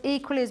 which looks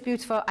equally as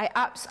beautiful.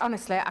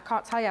 Honestly, I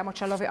can't tell you how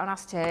much I love it on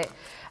acetate.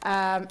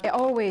 It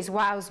always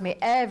wows me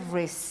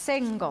every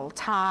single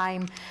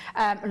time.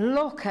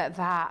 Look at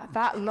that.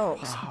 That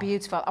looks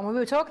beautiful. And we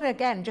were talking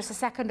again just a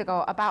second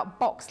ago about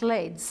box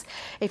lids.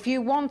 If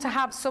you want to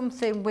have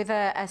something with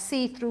a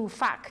see-through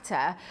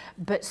factor,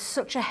 but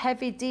such a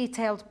heavy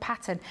detailed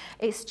pattern,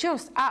 it's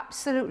just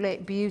absolutely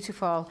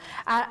beautiful. And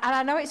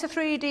I know it's a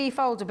 3D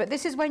folder, but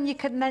this is when you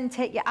can then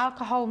take your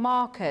alcohol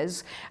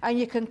markers and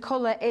you can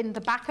colour in the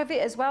back of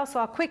it as well.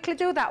 So I'll quickly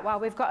do that while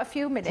we've got a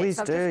few minutes. Please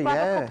I'll just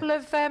grab a couple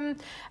of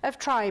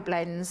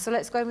tri-blends. So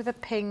let's go with a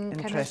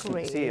pink and a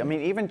green. To see. I mean,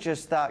 even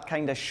just that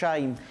kind of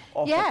shine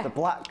off of the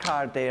black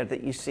card there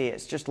that you see,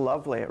 it's just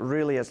lovely. It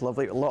really is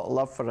lovely. A lot of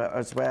love for it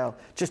as well.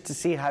 Just to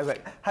see how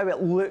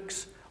it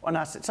looks on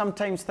acetate.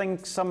 Sometimes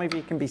some of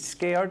you can be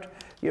scared,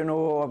 you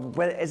know,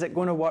 is it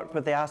going to work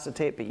with the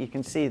acetate? But you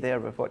can see there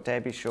with what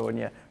Debbie's showing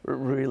you, it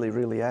really,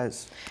 really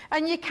is.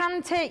 And you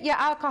can take your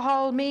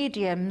alcohol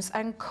mediums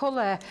and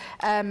colour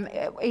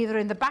either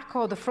in the back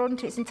or the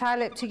front. It's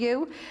entirely up to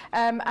you.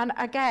 And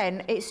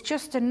again, it's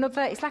just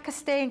another, it's like a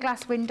stained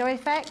glass window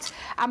effect.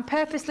 I'm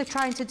purposely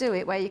trying to do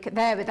it where you can,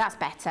 there, that's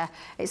better.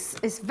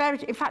 It's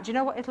very, in fact, you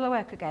know what it'll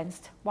work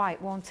against?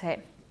 White, won't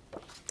it?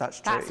 That's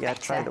true, yeah,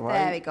 better. try the white.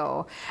 There we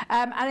go.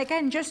 And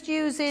again, just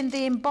using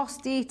the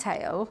embossed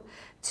detail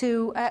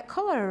to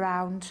colour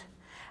around.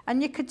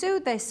 And you could do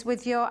this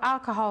with your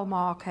alcohol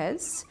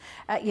markers.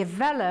 Your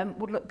vellum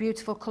would look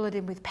beautiful coloured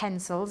in with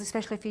pencils,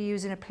 especially if you're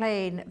using a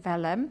plain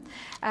vellum.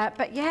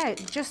 But yeah,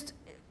 just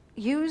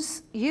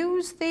use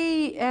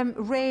the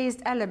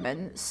raised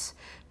elements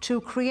to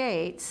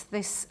create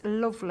this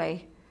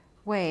lovely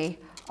way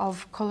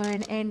of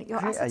colouring in your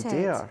acetate. Great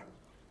idea.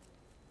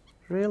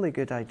 Really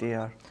good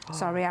idea.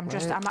 Sorry,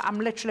 I'm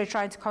literally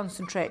trying to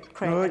concentrate,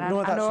 Craig.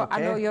 No, that's okay. I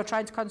know you're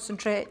trying to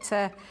concentrate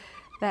there,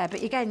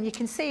 but again, you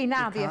can see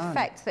now the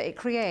effect that it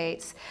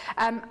creates.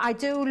 I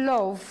do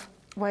love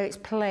where it's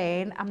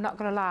plain, I'm not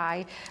going to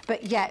lie,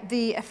 but yeah,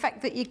 the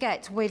effect that you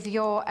get with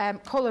your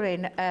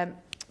colouring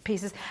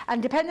pieces,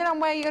 and depending on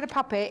where you're going to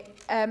pop it,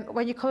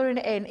 when you're colouring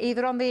it in,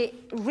 either on the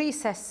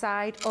recessed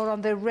side or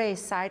on the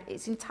raised side,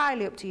 it's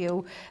entirely up to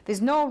you.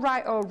 There's no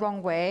right or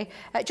wrong way.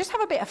 Just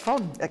have a bit of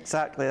fun.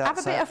 Exactly, that's Have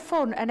a bit of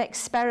fun and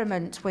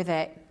experiment with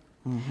it.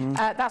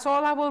 That's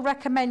all I will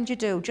recommend you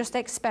do, just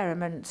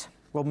experiment.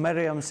 Well,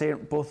 Miriam's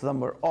saying both of them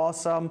were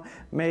awesome.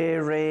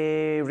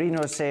 Mary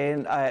Reno's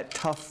saying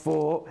tough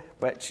vote,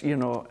 which, you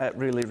know, it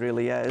really,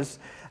 really is.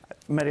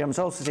 Miriam's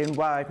also saying,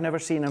 wow, I've never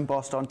seen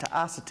embossed onto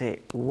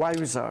acetate.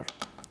 Wowzer.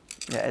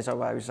 Yeah, it is a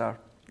wowzer.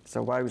 It's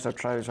a wowzer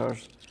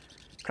trousers.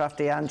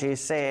 Crafty Angie's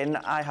saying,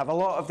 I have a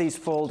lot of these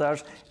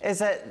folders.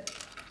 Is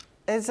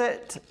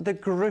it the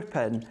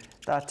grouping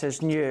that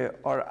is new,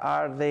 or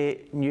are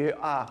they new?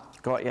 Ah,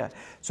 got you.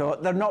 So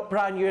they're not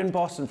brand new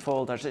embossing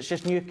folders. It's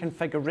just new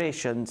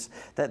configurations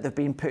that they've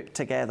been put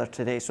together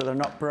today. So they're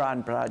not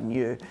brand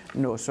new.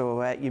 No,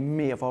 so you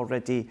may have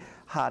already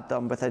had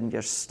them within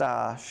your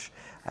stash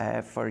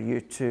for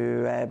you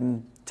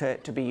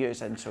to be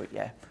using. So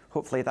yeah,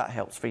 hopefully that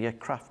helps for you,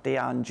 Crafty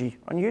Angie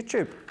on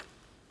YouTube.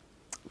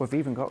 We've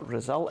even got a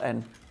result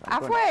in.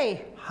 Have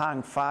we?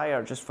 Hang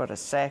fire just for a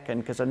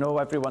second, because I know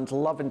everyone's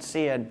loving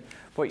seeing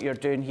what you're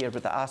doing here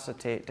with the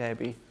acetate,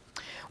 Debbie.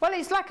 Well,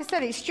 it's like I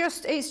said, it's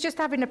just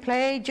having a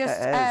play. Just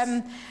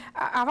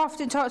I've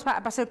often talked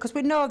about it, because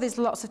we know there's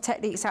lots of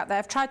techniques out there.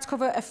 I've tried to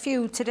cover a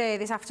few today,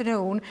 this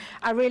afternoon.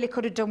 I really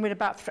could have done with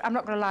about, I'm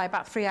not going to lie,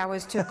 about 3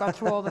 hours to have gone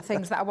through all the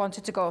things that I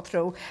wanted to go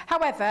through.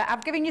 However,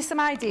 I've given you some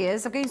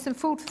ideas. I've given you some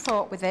food for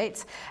thought with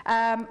it.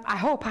 I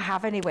hope I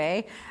have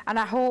anyway, and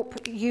I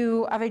hope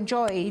you have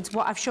enjoyed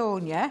what I've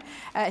shown you.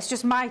 It's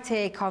just my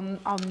take on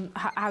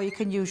how you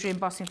can use your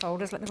embossing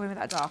folders. Let me go in with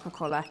that darker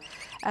colour.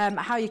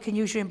 How you can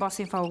use your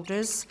embossing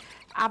folders.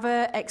 Have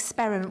an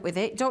experiment with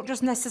it. Don't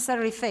just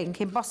necessarily think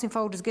embossing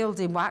folders,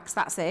 gilding wax,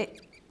 that's it,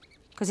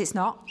 because it's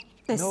not.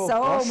 There's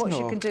so much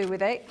you can do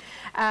with it.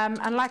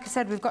 And like I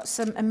said, we've got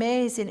some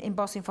amazing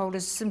embossing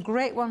folders, some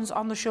great ones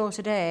on the show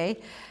today,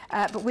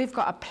 but we've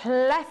got a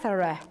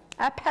plethora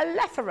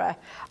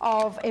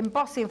of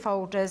embossing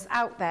folders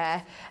out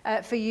there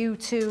for you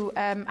to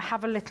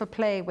have a little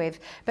play with.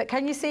 But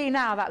can you see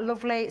now that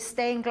lovely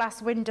stained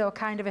glass window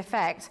kind of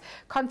effect?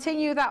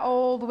 Continue that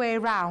all the way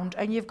around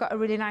and you've got a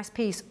really nice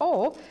piece.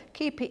 Or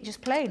keep it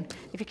just plain.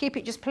 If you keep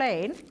it just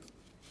plain,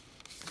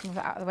 move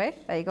that out of the way,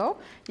 there you go.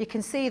 You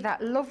can see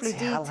that lovely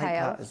detail. I like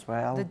that as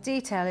well. The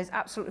detail is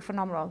absolutely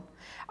phenomenal.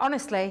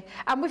 Honestly,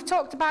 and we've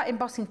talked about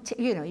embossing,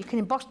 you know, you can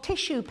emboss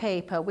tissue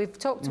paper. We've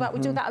talked about, we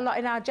do that a lot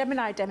in our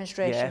Gemini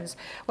demonstrations,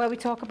 where we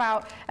talk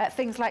about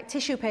things like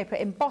tissue paper,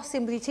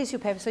 embossing with your tissue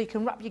paper so you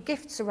can wrap your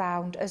gifts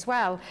around as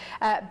well.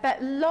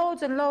 But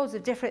loads and loads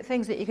of different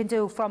things that you can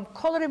do, from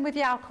colouring with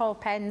your alcohol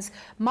pens,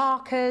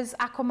 markers,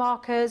 aqua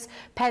markers,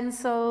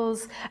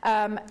 pencils,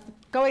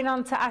 going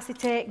on to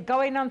acetate,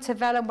 going on to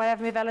vellum,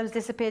 wherever my vellum's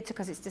disappeared to,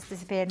 because it's just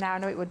disappeared now. I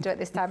know it wouldn't do it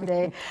this time of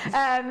day.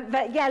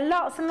 But yeah,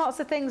 lots and lots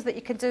of things that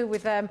you can do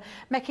with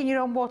making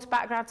your own water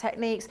background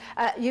techniques,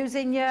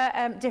 using your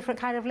different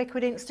kind of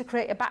liquid inks to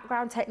create a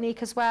background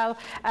technique as well.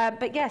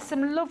 But yeah,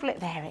 some lovely,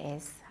 there it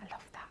is. I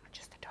love that, I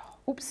just adore.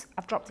 Oops,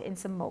 I've dropped it in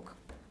some mug.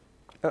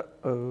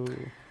 Uh-oh.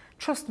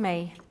 Trust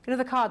me, you know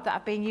the card that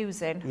I've been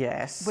using?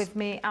 Yes. With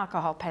me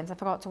alcohol pens, I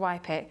forgot to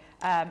wipe it.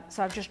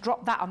 So I've just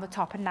dropped that on the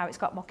top and now it's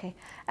got mucky.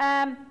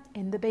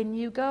 In the bin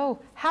you go.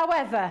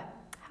 However,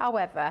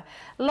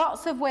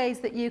 lots of ways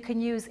that you can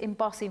use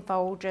embossing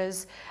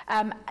folders.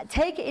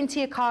 Take it into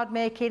your card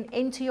making,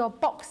 into your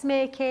box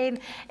making,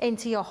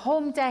 into your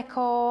home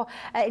decor,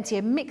 into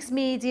your mixed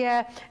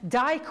media.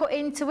 Die cut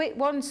into it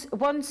once,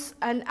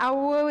 and I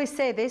will always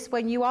say this,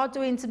 when you are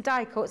doing some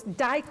die cuts,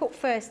 die cut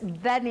first,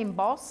 then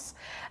emboss.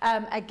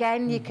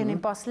 Again, you can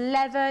emboss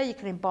leather, you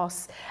can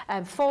emboss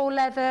faux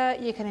leather,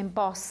 you can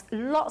emboss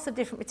lots of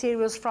different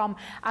materials, from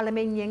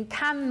aluminium,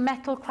 can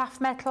metal, craft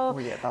metal. Oh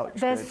yeah, that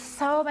looks There's good.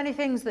 so many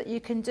things things that you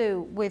can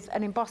do with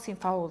an embossing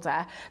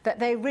folder that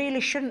they really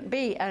shouldn't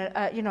be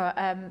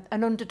an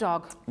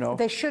underdog. No.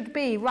 They should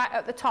be right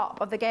at the top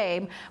of the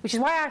game, which is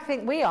why I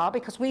think we are,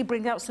 because we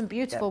bring out some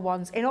beautiful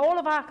ones. In all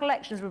of our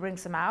collections, we bring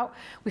some out.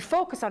 We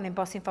focus on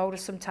embossing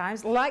folders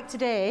sometimes, like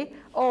today,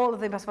 all of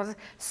the embossing folders.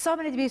 So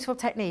many beautiful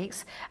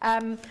techniques.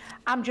 I'm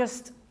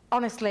just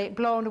honestly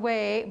blown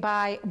away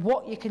by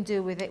what you can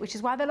do with it, which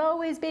is why they'll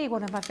always be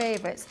one of my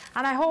favourites.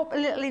 And I hope a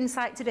little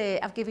insight today,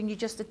 I've given you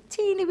just a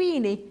teeny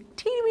weeny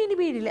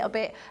little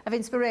bit of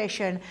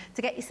inspiration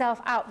to get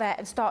yourself out there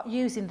and start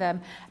using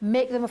them.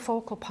 Make them a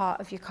focal part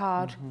of your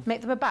card.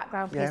 Make them a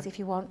background piece if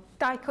you want.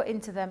 Die cut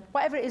into them.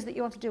 Whatever it is that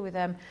you want to do with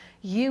them,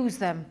 use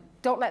them.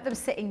 Don't let them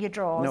sit in your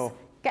drawers. No.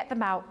 Get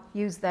them out,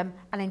 use them,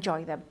 and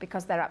enjoy them,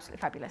 because they're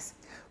absolutely fabulous.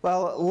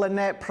 Well,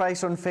 Lynette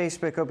Price on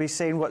Facebook will be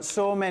saying what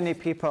so many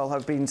people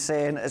have been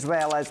saying, as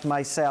well as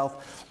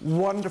myself.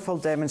 Wonderful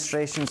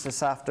demonstrations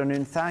this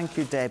afternoon. Thank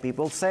you, Debbie.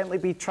 We'll certainly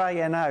be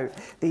trying out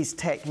these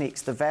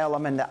techniques. The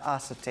vellum and the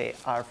acetate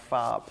are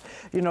fab.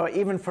 You know,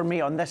 even for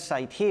me on this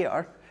side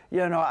here,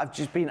 you know, I've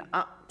just been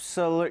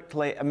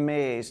absolutely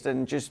amazed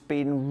and just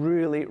been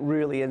really,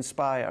 really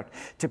inspired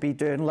to be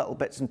doing little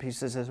bits and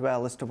pieces as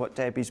well as to what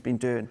Debbie's been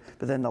doing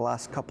within the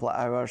last couple of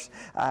hours.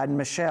 And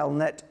Michelle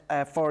Knit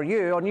for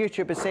you on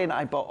YouTube is saying,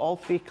 I bought all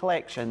 3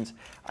 collections.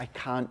 I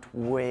can't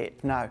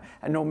wait. Now,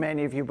 I know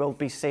many of you will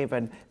be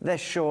saving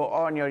this show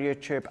on your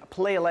YouTube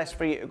playlist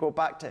for you to go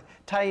back to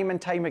time and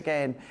time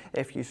again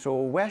if you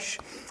so wish.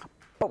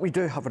 But we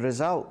do have a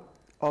result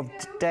of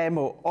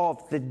demo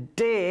of the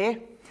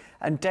day.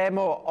 And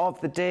demo of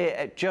the day,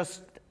 it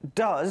just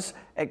does,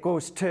 it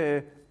goes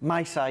to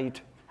my side.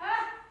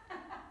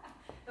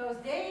 Those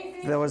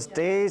daisies. Those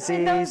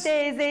daisies. Those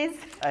daisies.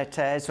 It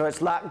is. So it's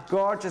that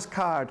gorgeous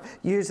card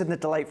using the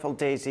delightful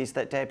daisies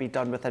that Debbie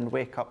done within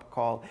Wake Up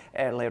Call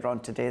earlier on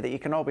today, that you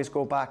can always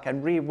go back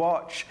and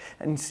re-watch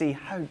and see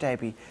how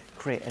Debbie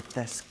created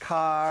this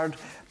card.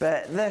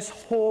 But this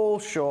whole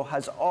show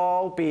has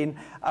all been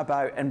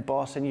about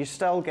embossing. You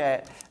still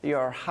get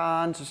your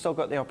hands, you've still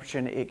got the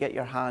opportunity to get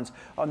your hands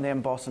on the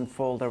embossing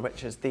folder,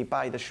 which is the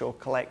Buy the Show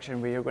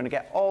collection, where you're going to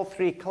get all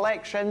 3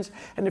 collections.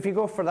 And if you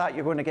go for that,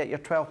 you're going to get your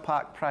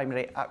 12-pack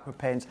primary aqua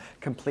pens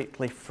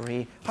completely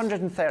free.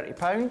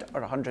 £130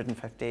 or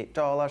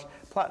 $158.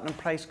 Platinum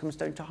price comes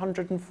down to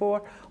 $104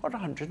 or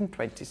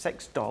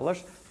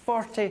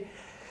 $126.40.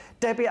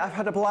 Debbie, I've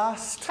had a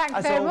blast. Thank you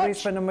as very always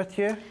much. when I'm with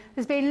you.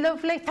 It's been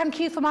lovely. Thank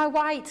you for my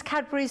white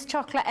Cadbury's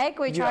chocolate egg,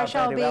 which I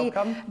shall be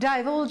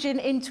divulging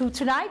into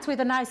tonight with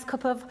a nice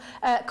cup of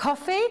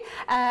coffee.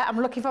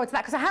 I'm looking forward to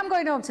that, because I am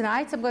going home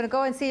tonight. I'm going to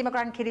go and see my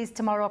grandkiddies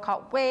tomorrow.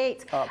 Can't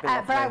wait. But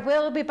I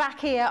will be back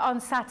here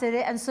on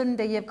Saturday and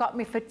Sunday. You've got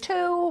me for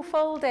 2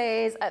 full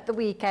days at the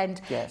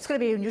weekend. Yes. It's going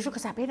to be unusual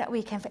because I've been at the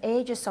weekend for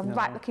ages, so I'm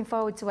right looking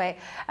forward to it.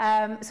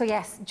 So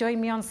yes, join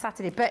me on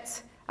Saturday.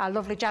 But our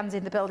lovely Jan's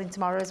in the building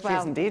tomorrow as well. She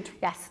is indeed.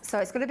 Yes, so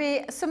it's going to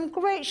be some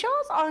great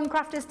shows on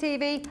Crafters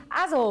TV,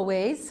 as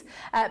always.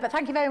 But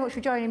thank you very much for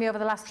joining me over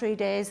the last 3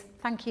 days.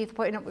 Thank you for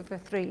putting up with me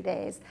for 3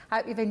 days. I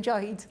hope you've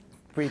enjoyed.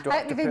 I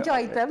hope you've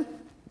enjoyed them.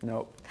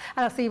 No.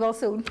 And I'll see you all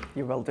soon.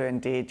 You will do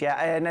indeed,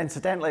 yeah. And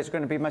incidentally, it's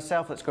going to be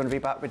myself that's going to be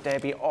back with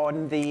Debbie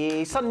on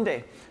the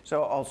Sunday.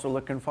 So also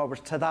looking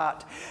forward to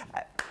that.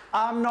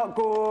 I'm not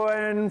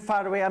going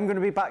far away. I'm going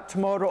to be back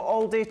tomorrow,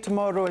 all day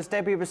tomorrow. As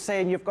Debbie was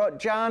saying, you've got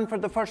Jan for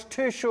the first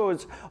 2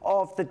 shows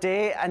of the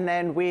day, and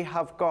then we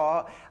have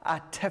got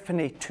a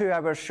Tiffany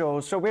 2-hour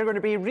show. So we're going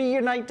to be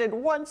reunited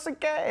once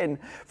again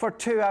for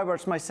 2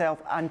 hours,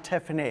 myself and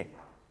Tiffany.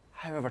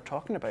 However,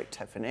 talking about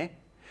Tiffany,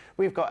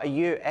 we've got a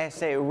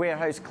USA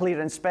warehouse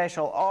clearance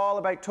special all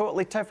about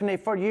Totally Tiffany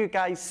for you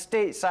guys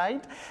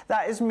stateside.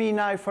 That is me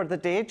now for the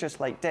day, just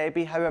like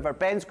Debbie. However,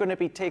 Ben's going to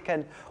be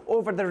taking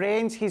over the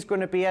reins. He's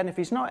going to be in. If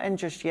he's not in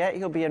just yet,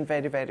 he'll be in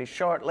very, very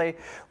shortly,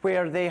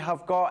 where they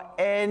have got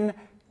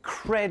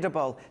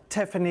incredible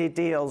Tiffany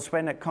deals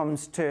when it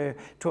comes to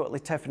Totally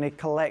Tiffany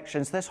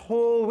collections. This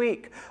whole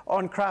week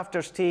on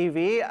Crafters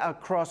TV,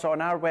 across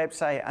on our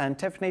website and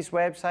Tiffany's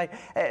website,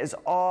 it is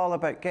all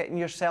about getting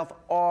yourself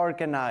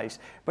organised.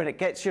 When it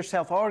gets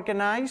yourself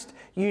organised,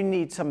 you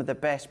need some of the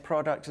best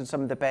products and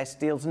some of the best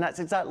deals, and that's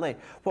exactly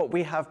what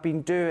we have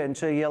been doing.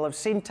 So you'll have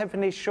seen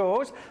Tiffany's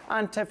shows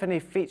and Tiffany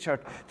featured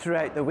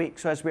throughout the week.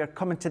 So as we're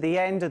coming to the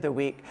end of the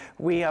week,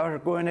 we are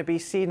going to be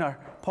seeing her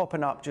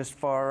popping up just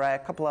for a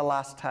couple of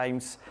last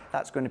times.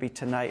 That's going to be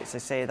tonight, as I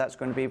say. That's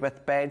going to be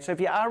with Ben. So if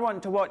you are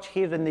wanting to watch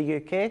here in the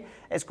UK,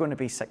 it's going to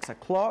be 6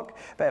 o'clock.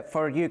 But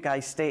for you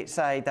guys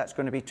stateside, that's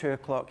going to be 2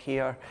 o'clock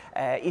here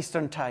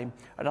Eastern time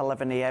at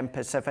 11 a.m.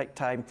 Pacific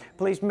time.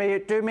 Please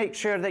do make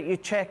sure that you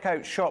check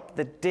out Shop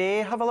the Day.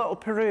 Have a little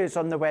peruse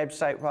on the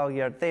website while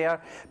you're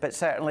there. But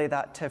certainly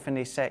that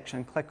Tiffany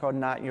section, click on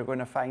that and you're going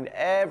to find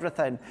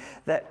everything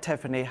that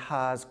Tiffany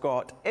has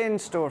got in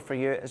store for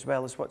you, as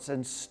well as what's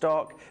in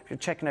stock. If you're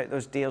checking out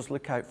those deals,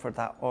 look out for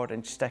that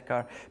orange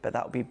sticker. But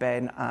that'll be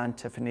Ben and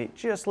Tiffany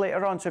just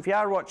later on. So if you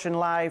are watching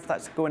live,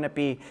 that's going to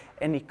be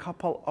in a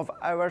couple of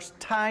hours'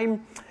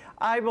 time.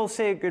 I will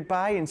say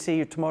goodbye and see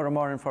you tomorrow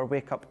morning for a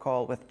wake-up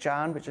call with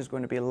Jan, which is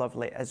going to be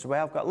lovely as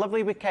well. I've got a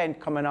lovely weekend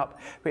coming up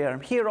where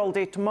I'm here all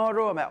day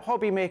tomorrow. I'm at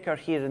Hobby Maker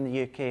here in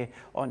the UK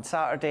on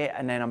Saturday,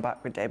 and then I'm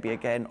back with Debbie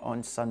again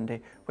on Sunday,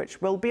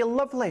 which will be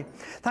lovely.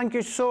 Thank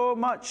you so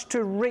much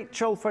to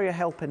Rachel for your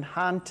helping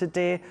hand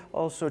today,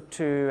 also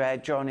to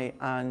Johnny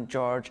and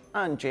George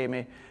and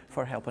Jamie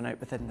for helping out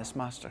within this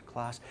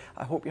masterclass.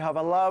 I hope you have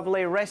a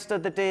lovely rest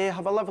of the day.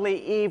 Have a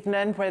lovely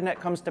evening when it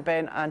comes to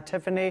Ben and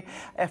Tiffany.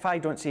 If I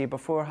don't see you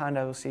beforehand,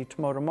 I will see you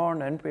tomorrow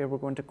morning where we're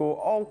going to go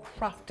all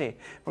crafty.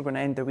 We're going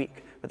to end the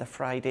week with a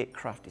Friday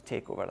crafty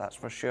takeover, that's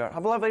for sure.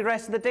 Have a lovely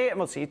rest of the day and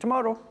we'll see you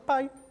tomorrow.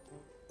 Bye.